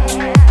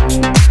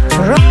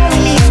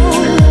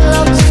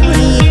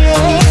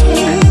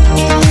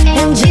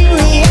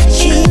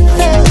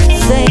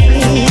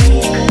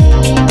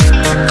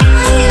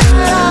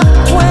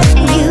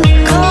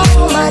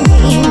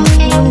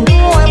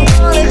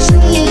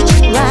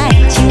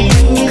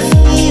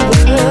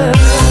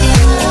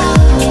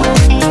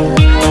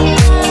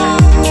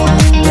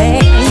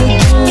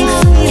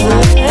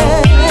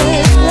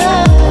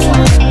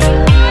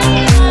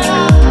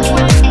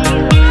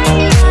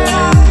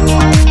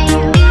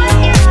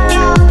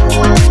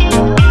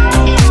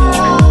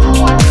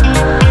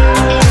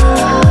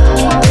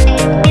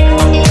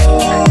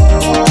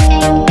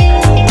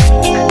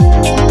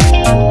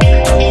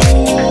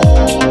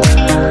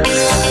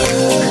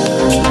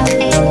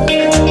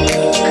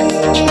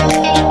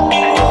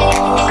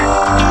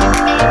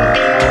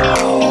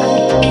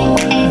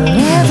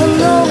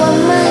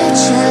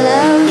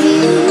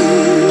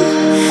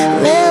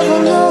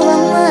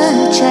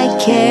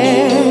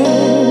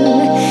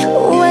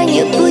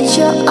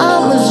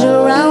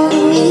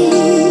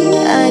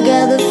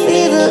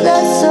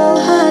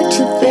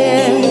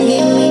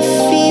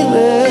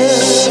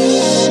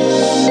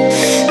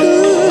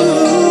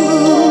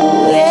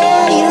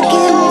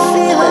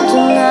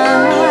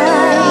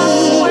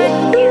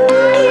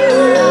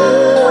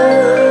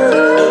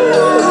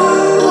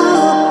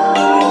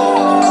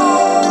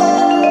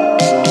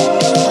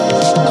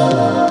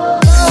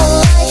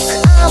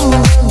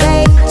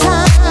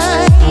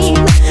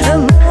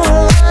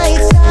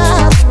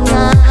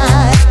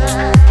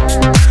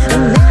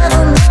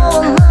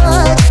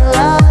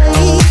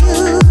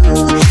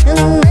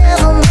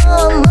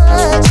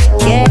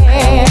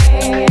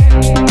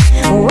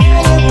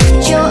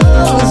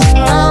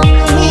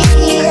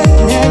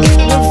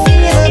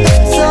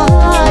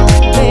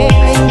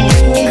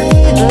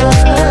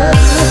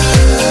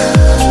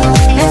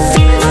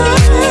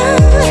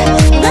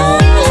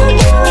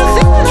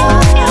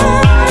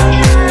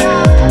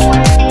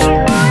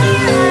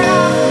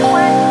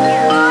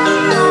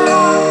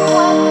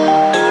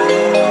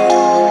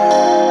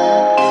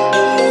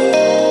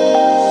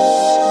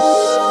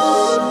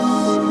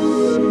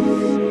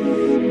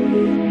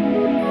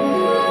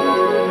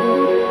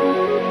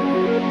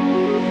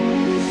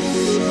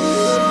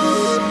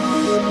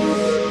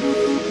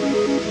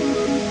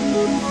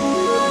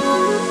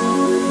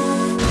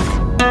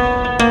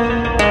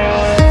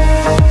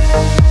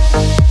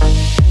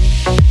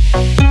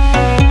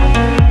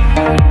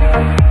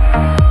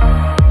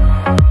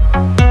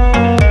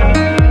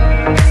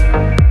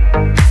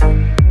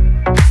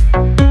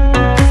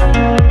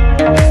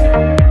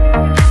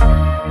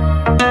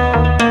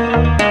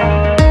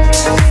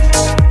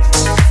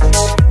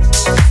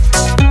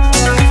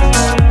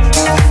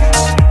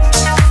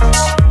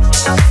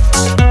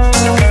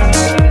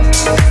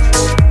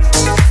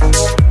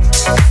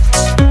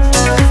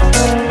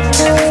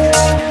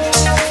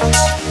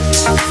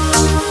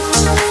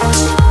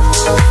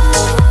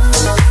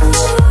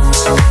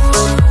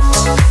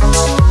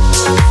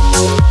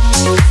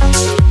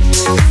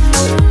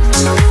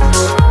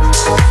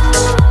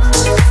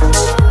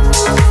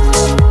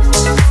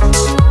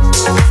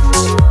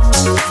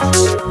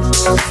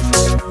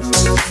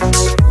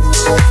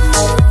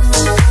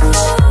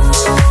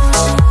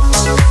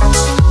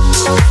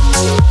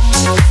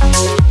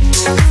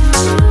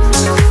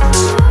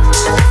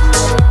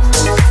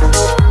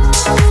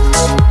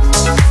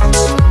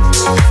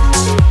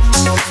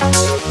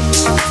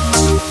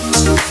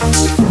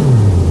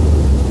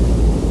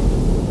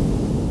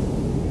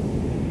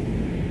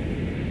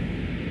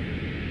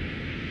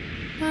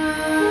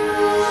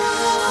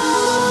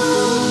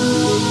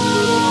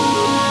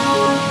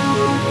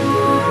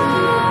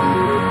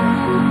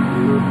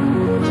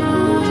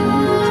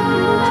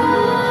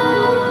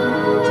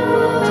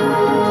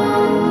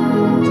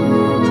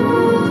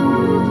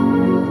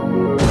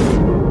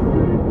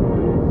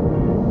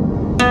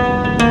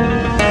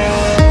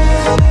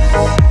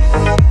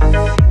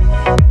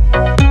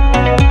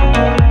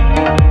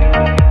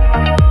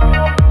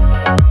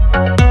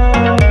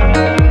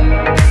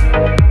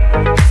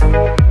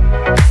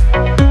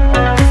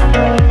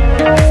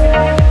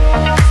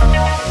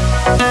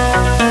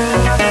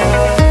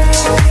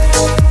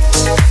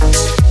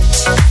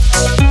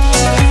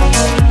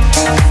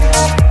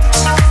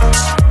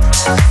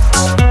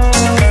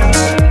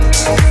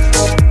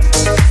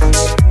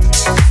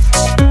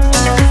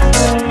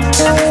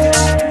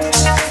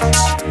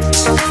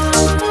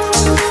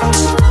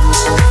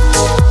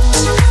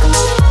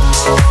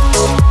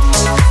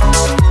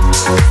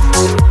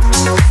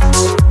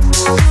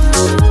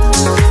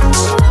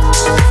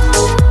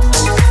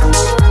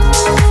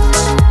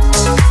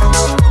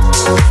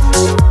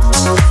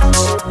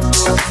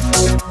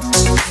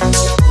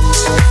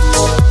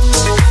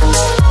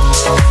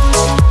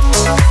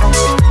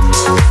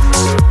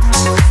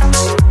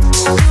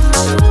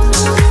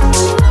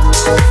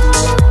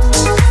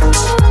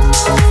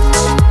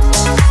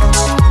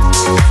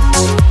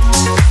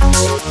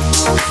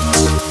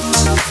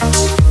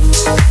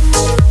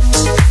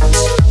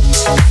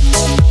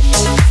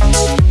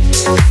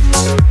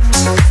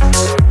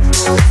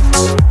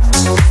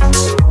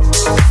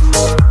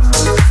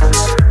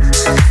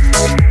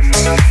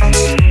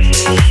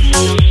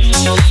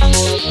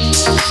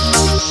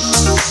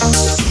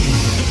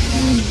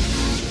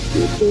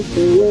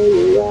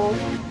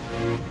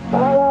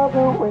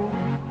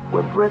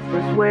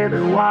 breathless with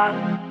a while.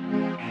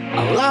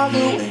 I love the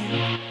way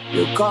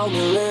you call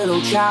me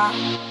little child,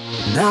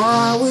 and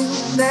I will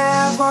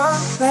never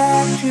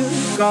let you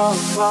go.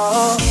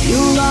 You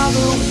love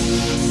the way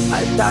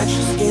I touch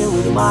your skin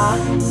with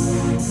mine.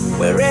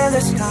 We're in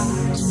the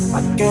skies,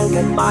 I can't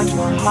get much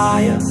more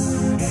higher.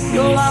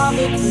 You love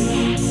the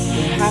dream,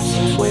 you have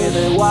sex with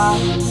a while,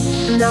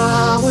 and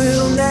I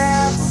will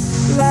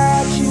never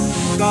let you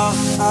go.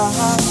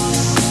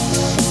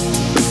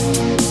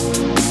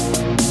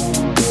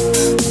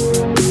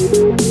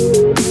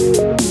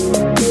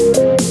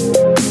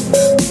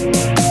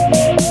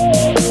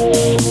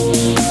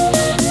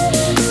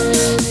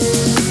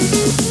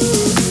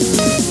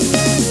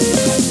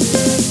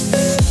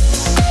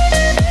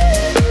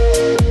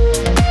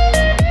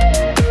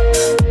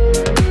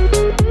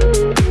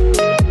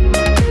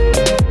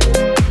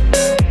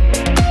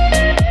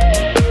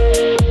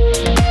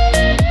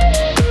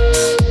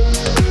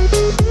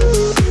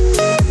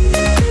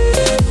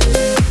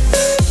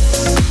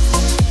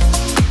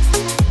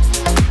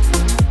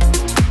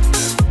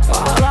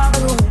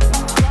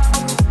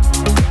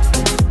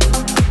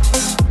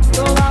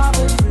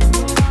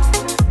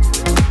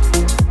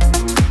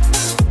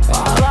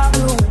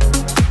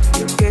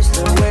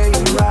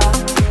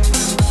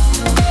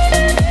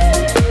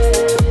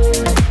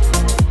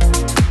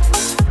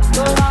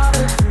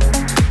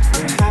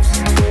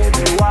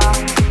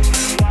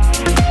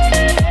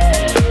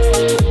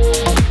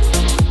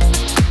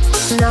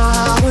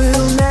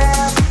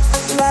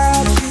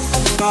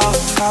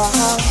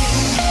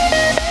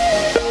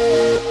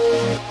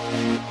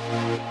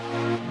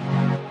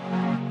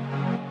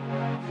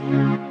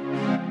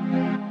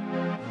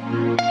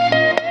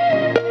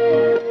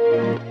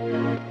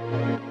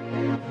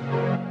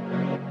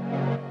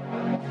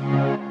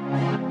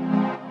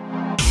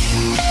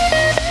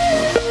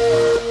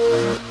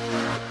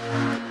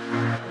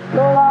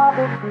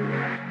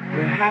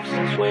 Have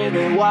sex with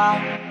a while.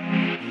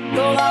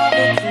 You'll love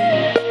it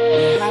too.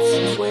 We have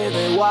sex with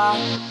a while,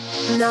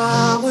 and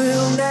I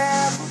will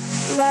never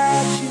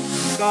let you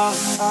go.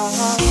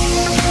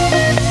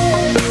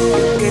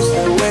 You kiss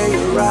the way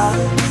you ride.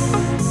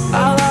 I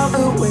love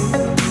the way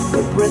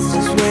you breathe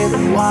is with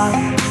a while.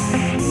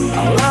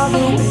 I love the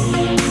way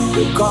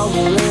you call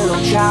me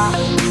little child,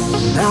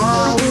 and I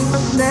will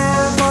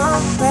never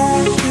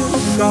let you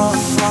go.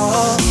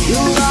 You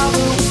love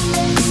the way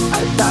I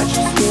touch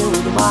your skin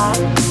with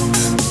mine.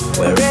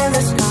 We're in the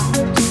skies,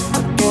 I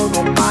can't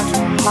get much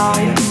more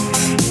higher.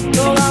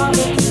 You love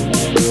it,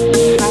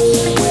 have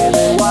sex with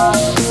a while,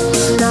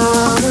 and I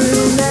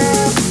will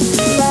never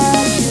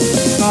let you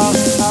go.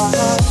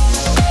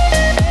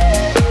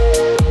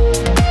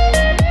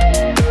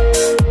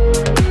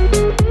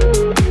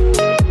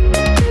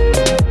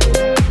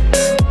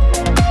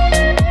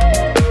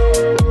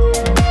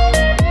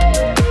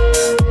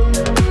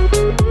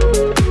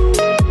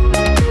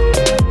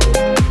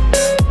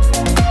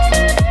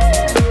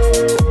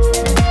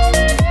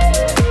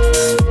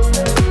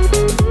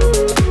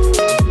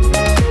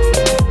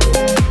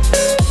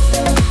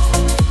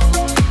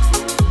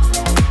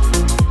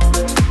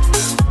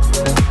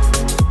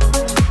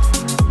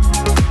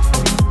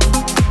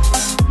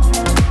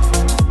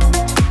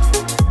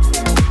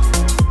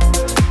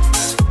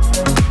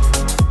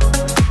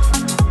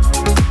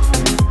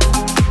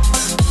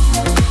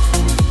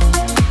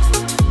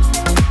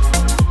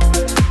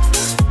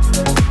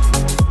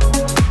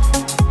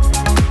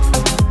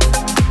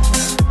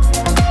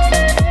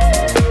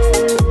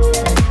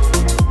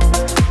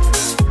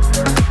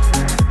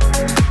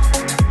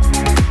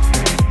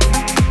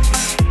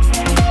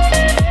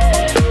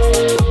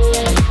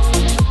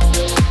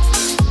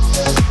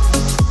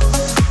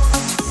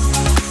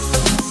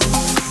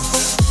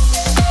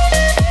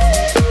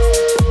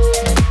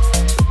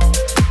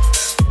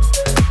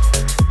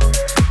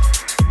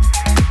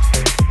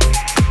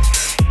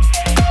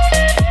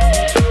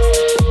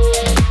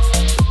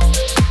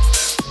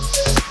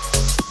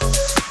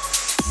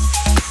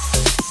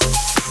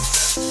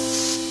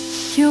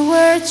 You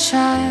were a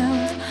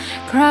child,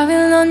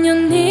 crying on your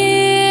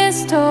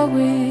knees, so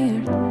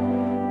weird,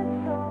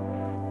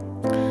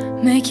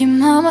 making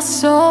mama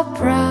so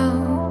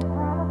proud,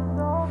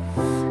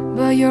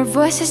 but your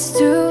voice is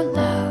too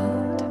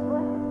loud.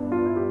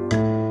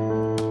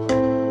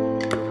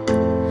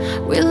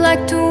 We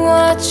like to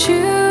watch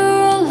you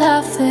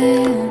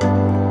laughing.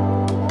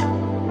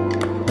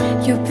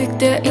 You pick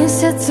the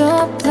insects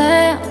or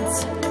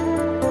plants,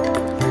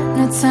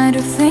 no time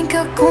to think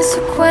of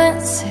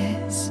consequences.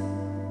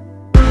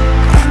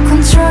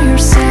 Control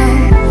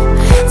yourself,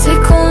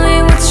 take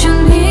only what you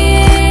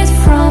need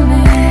from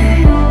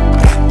it.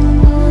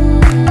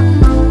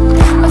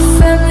 A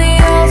family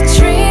of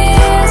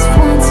trees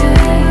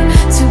wanting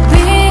to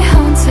be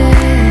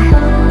haunted.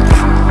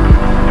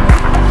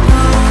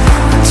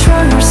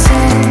 Control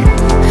yourself,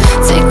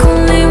 take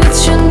only what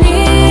you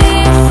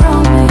need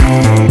from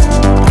it.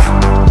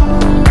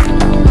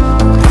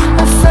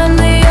 A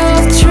family of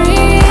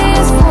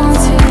trees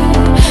wanting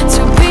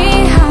to be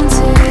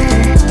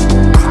haunted.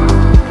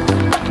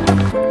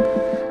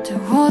 The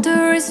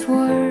water is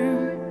warm,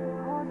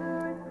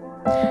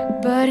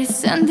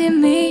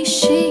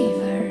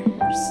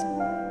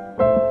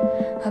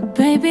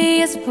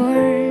 baby is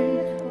born,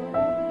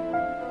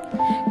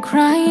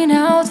 crying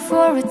out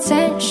for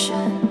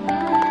attention.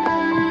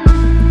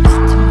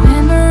 The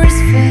memories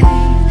fade,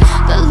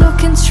 they're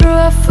looking through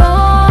a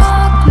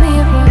fog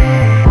mirror.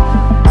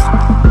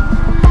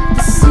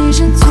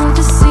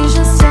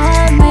 Decisions I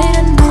made,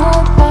 I know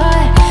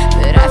why,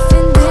 but I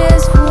think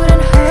this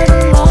wouldn't hurt a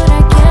lot.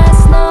 I guess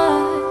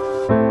not.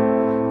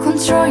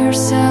 Control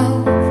yourself,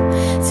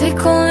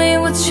 take only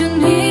what you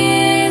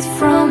need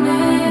from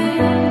me.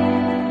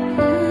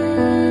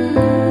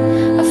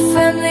 A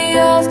family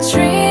of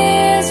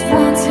trees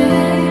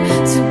wanted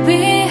to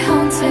be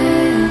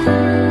haunted.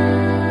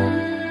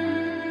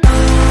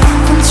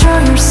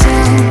 Control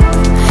yourself,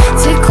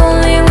 take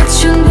only what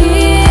you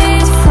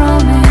need from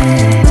me.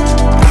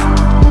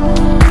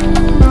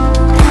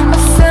 A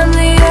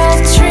family of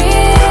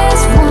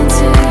trees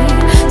wanted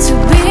to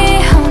be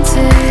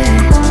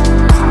haunted.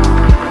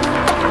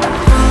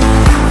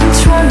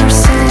 Control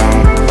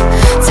yourself,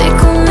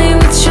 take only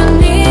what you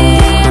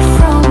need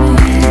from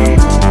me.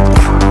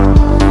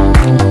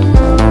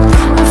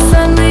 A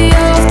family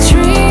of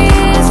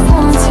trees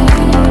wanted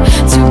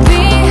to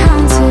be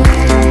haunted.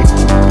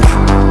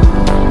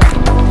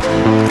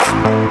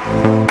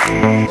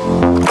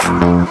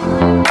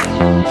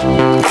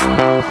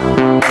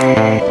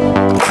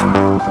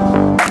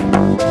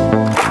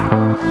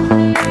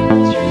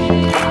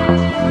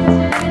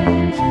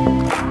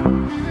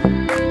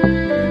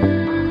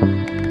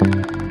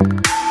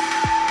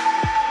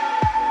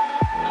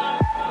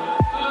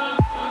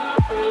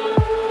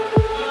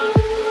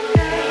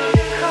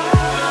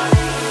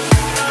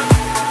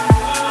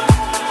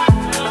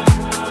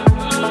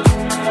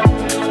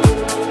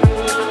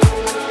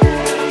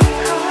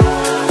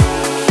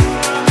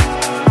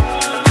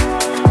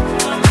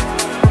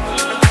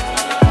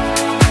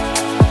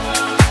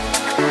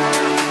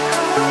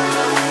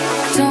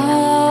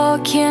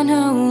 Talking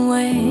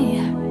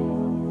away,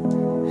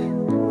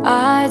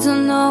 I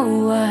don't know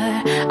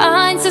what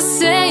I'm to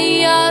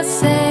say. I'll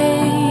say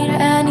it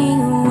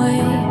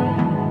anyway.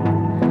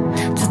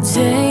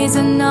 Today's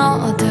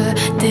another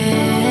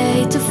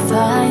day to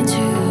find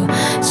you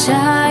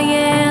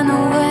shying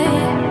away.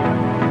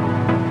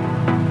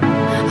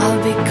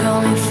 I'll be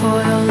coming for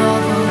your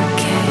love,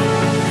 okay?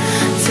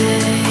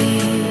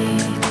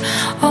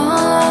 Take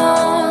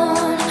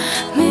on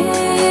me.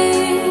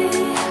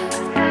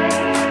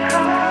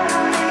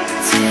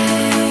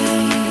 Take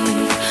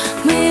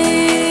me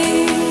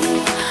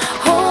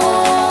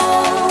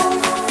home.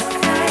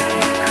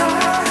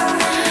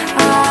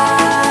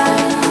 I'll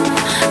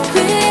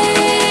be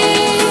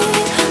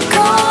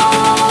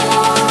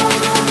gone,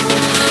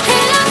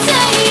 and I'll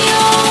take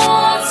you.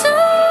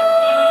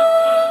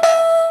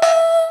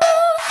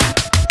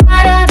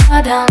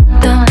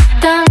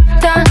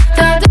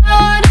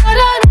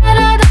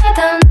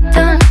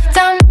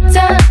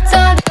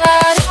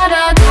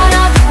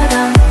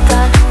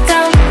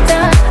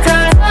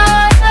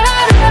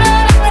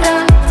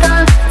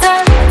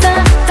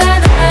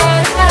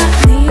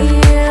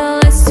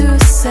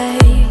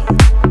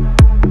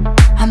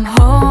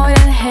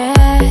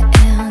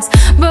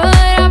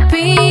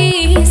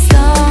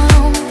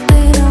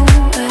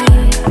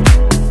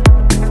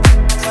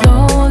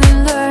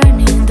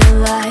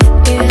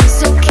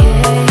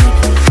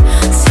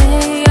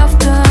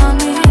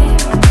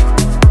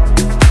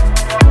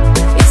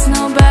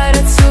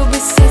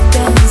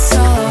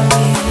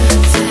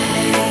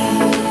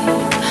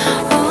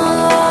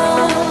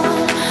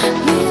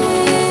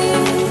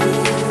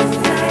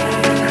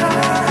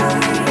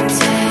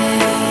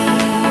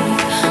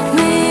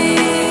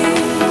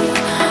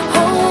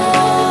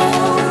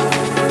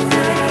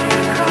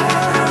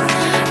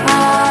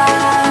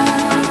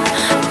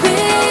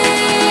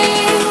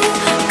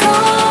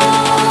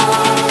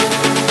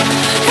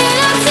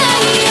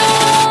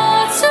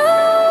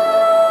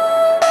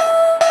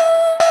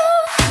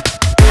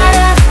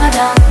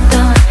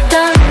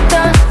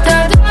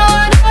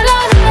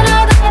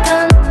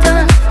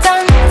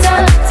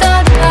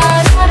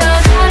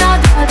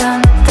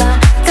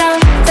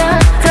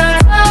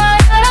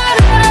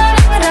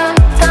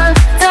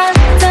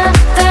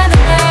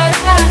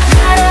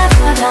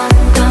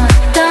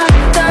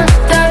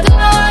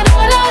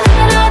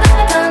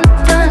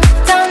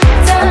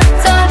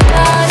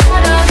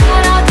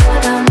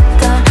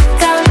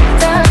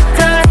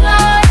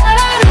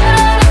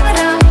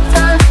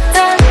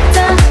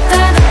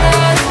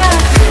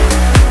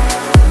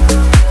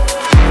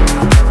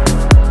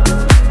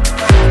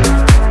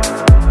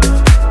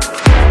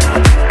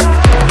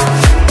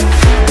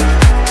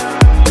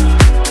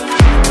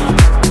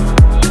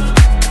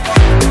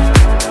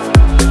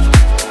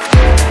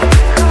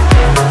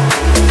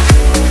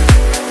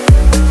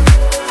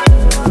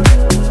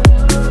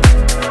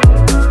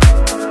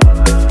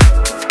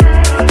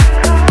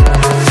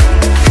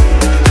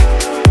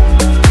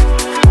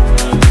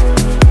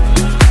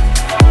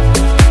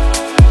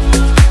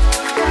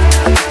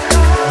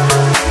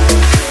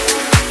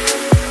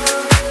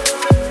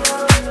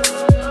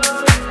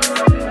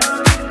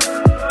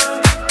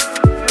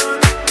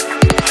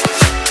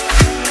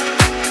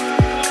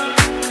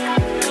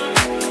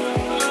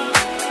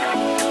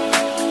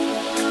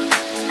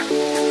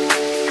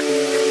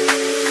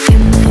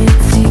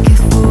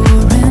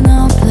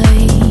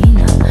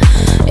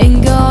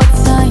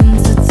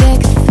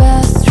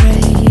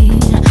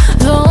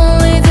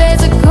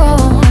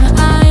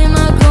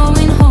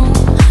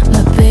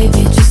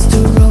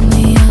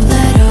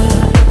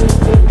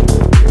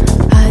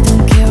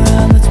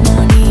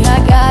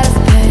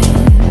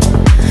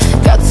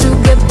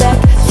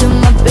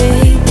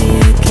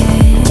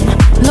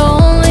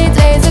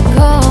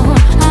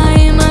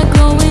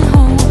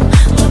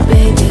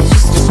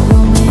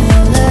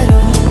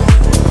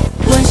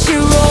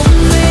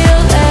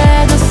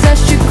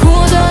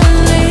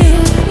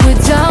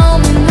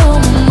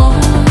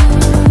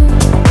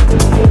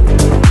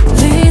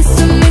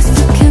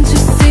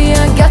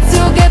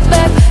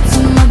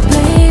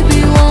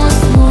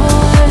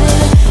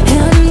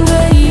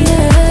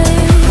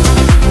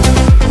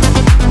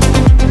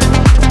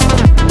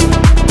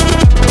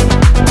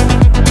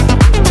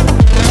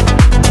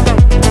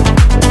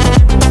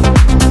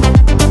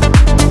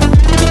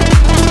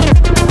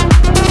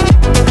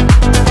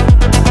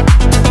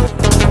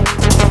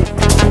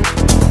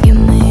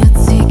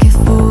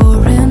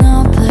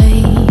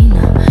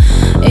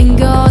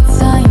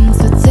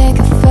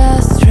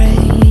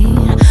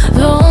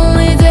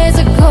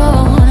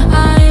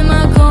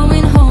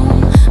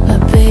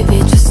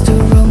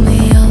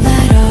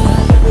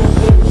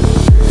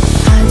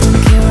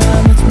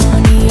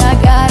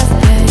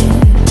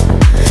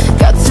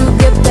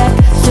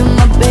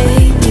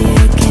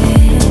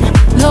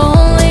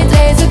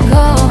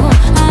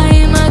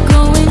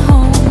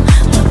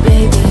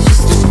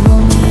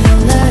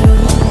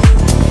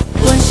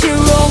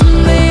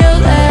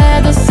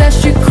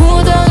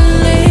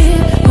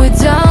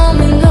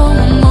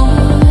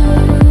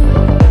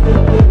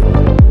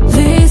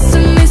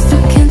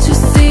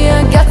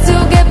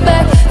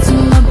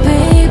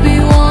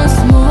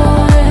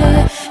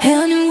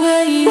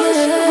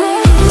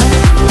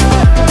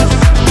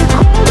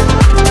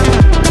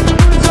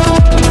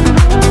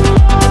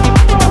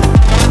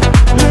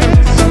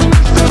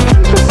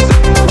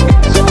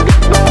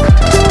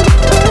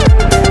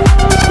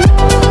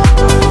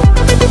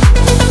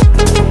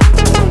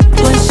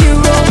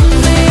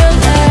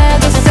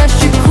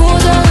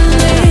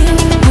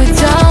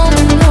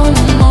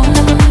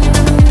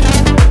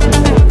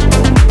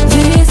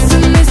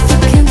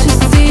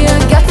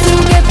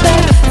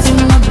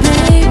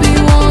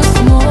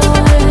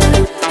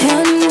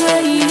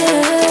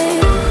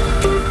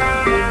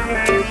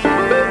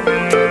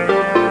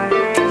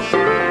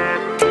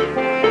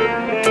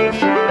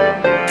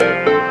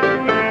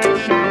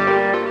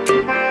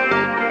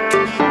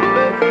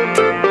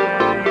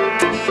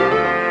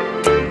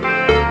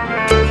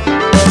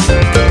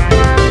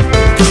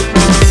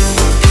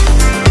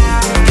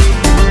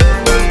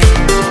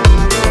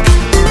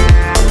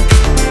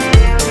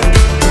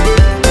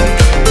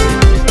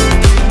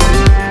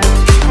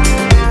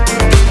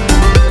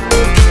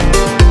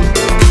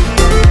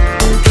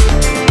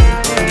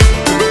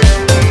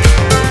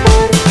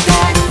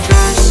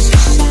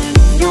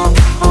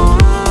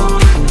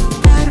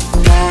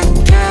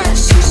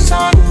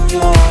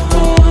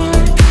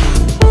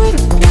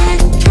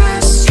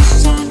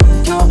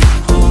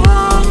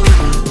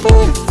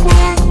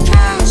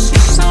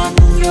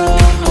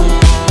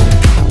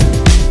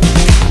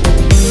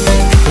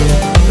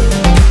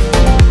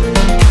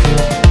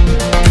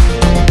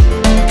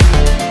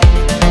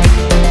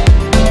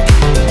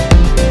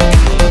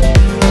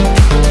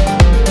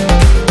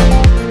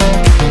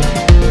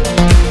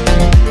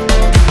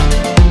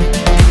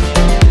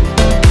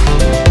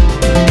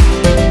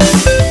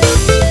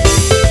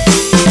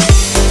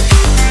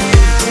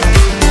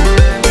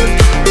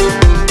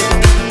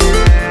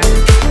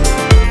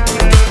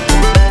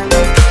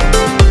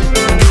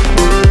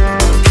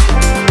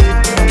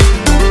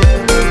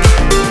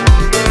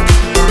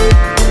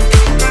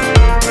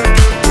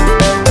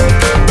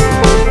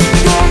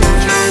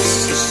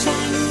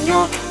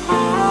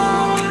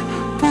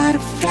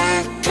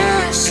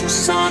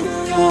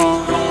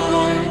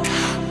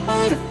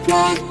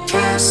 butterfly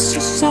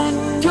kisses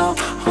on your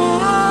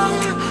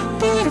heart,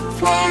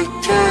 butterfly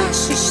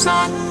kisses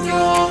on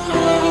your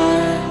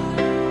heart.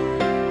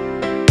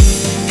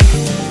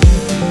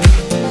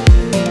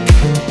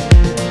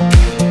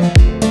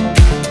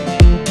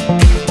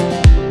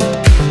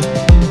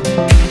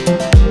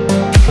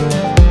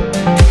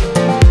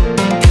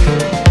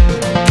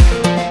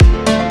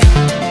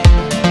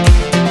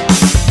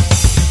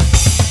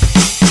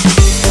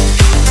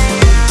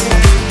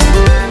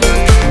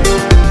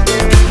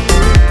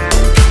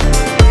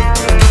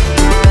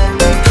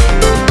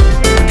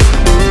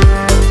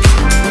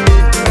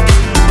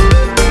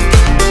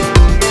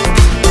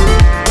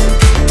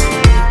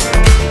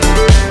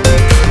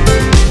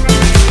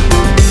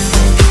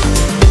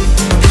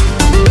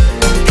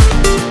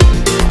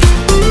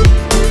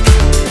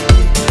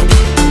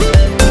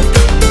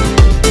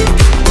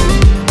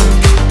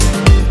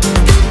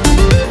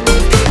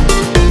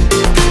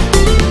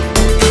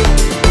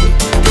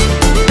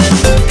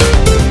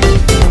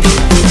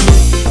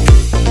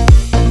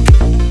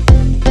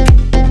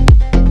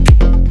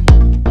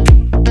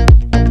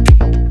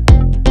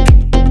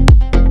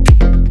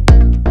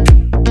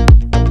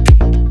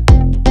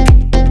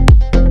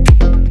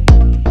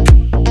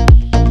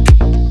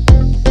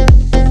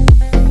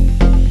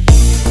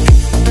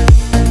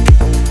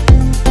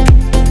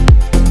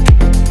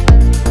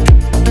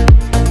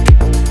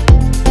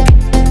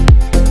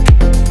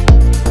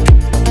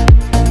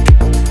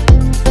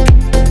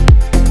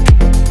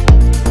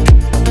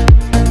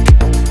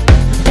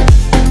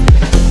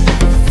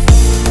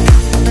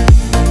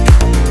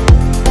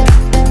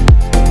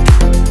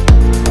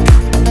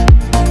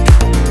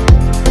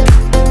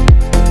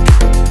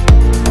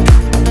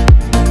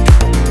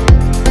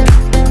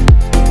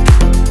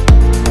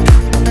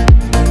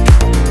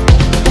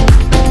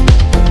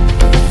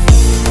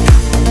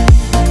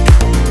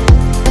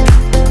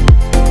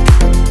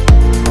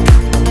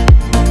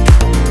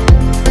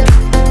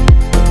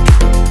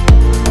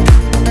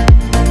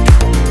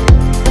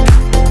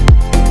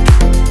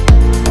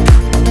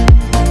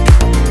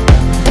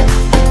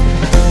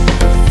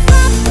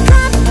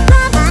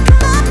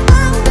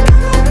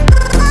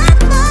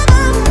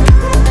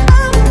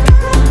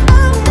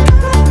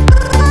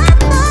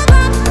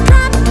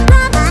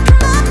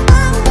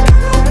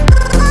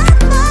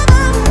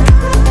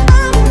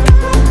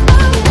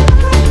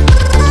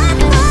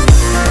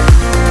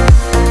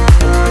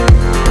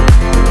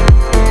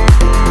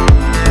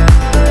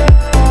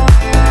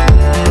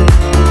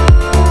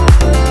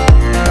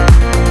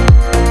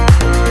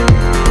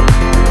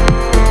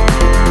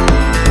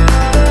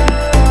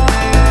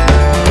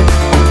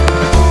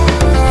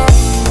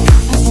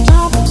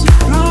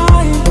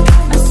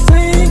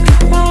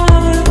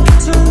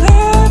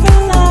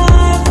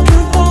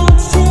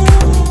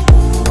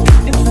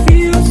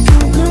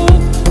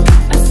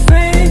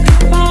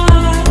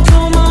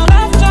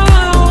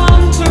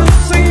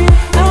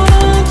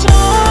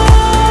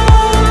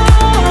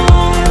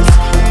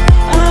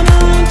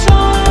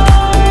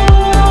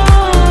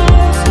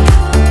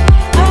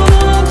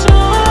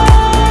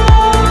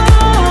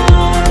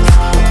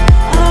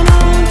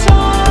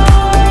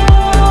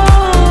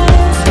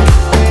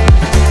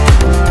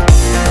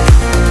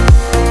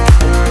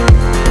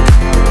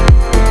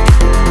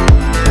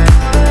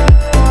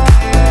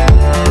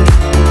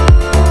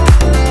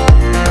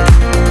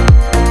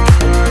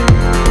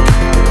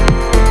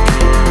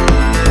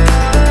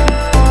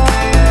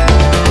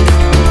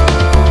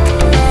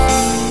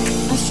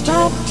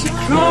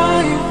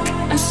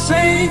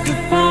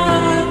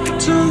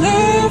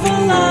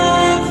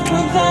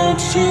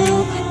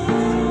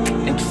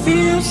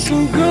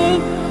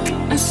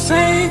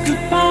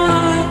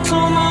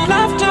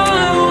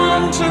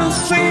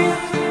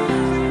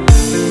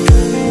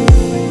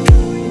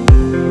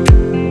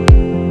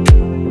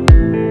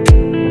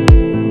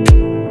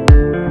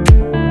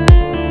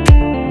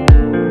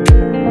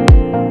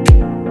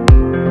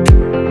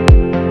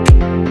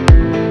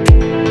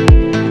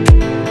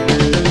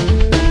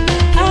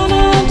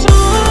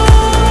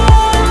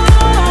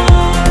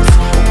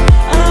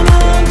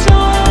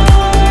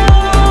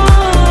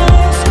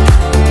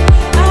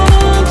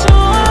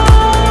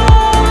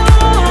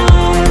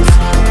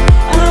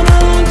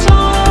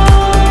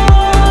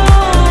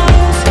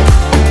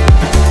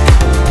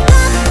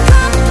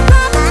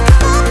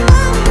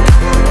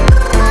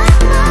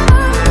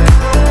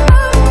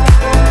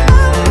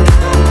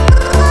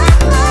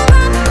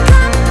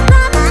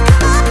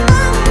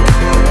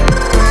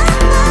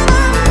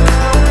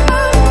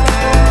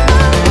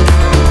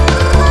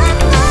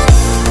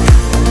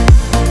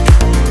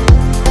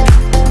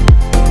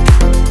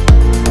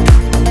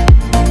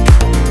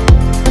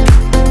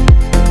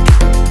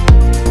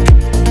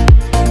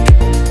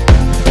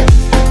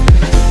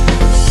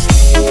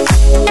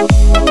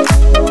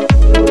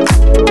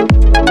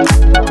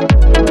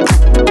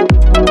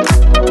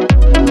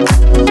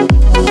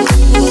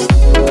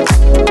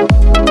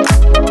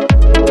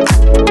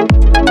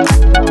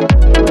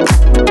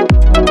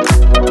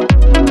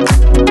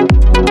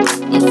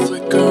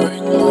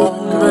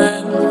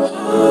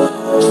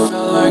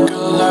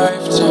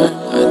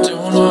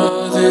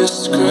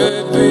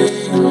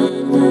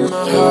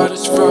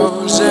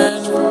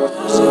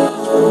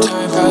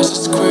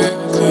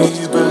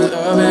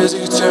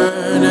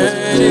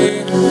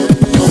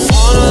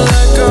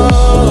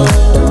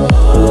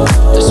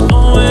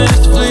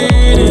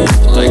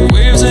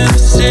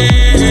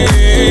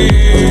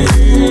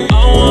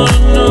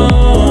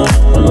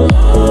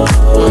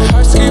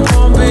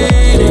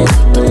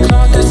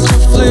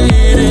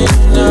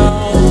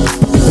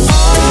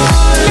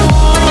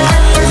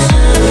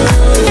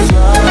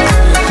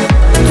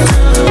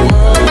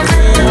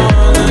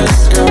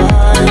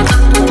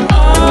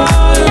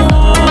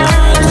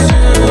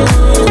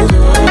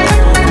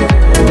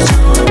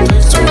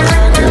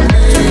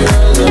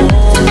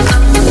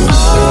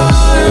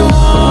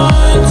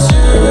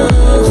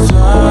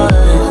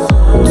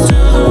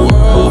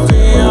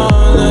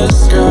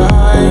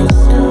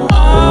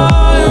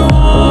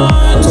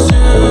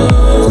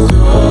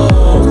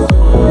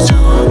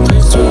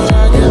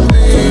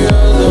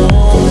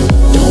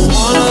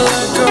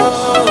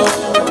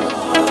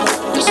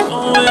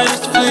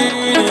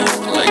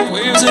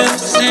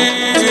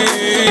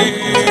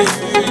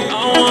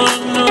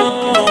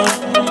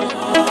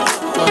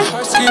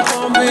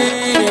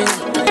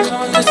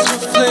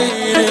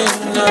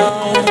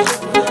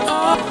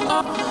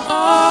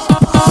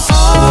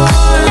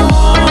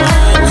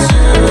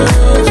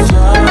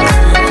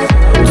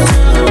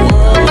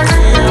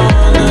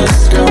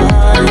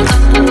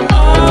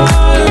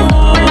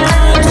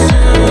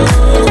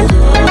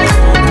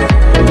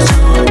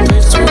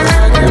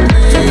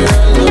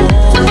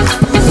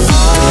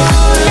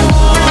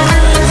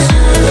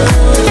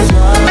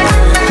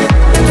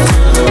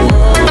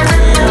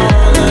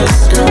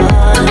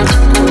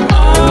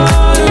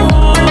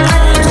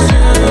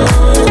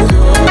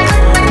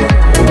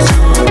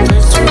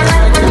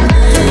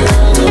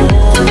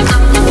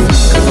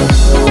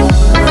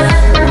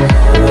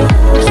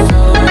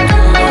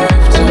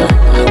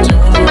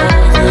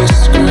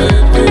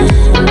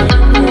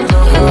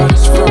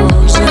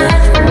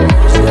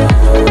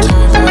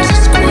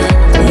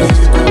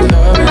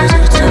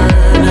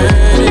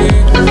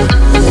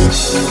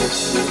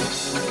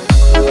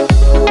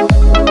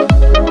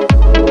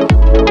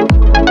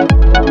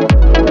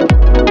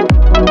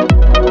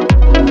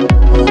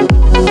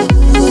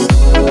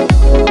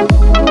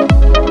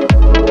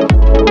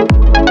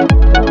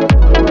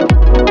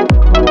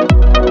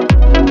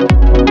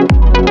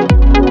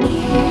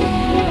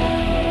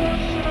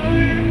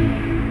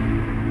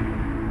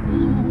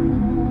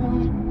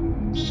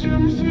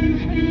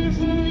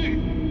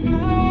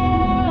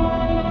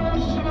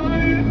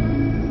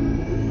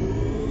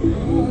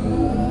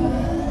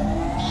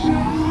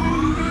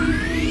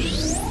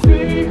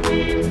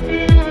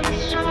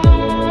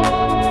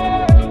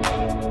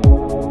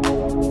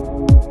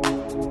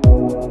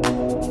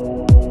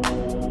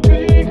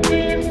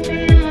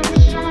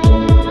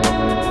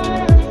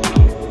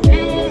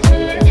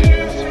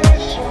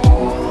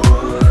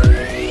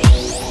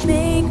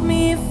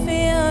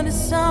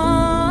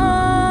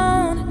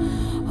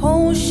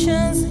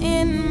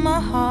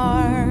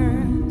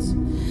 heart.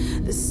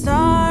 The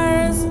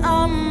stars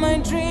are my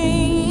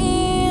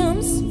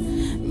dreams.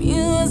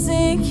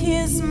 Music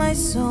is my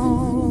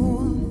soul.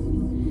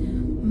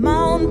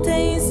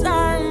 Mountains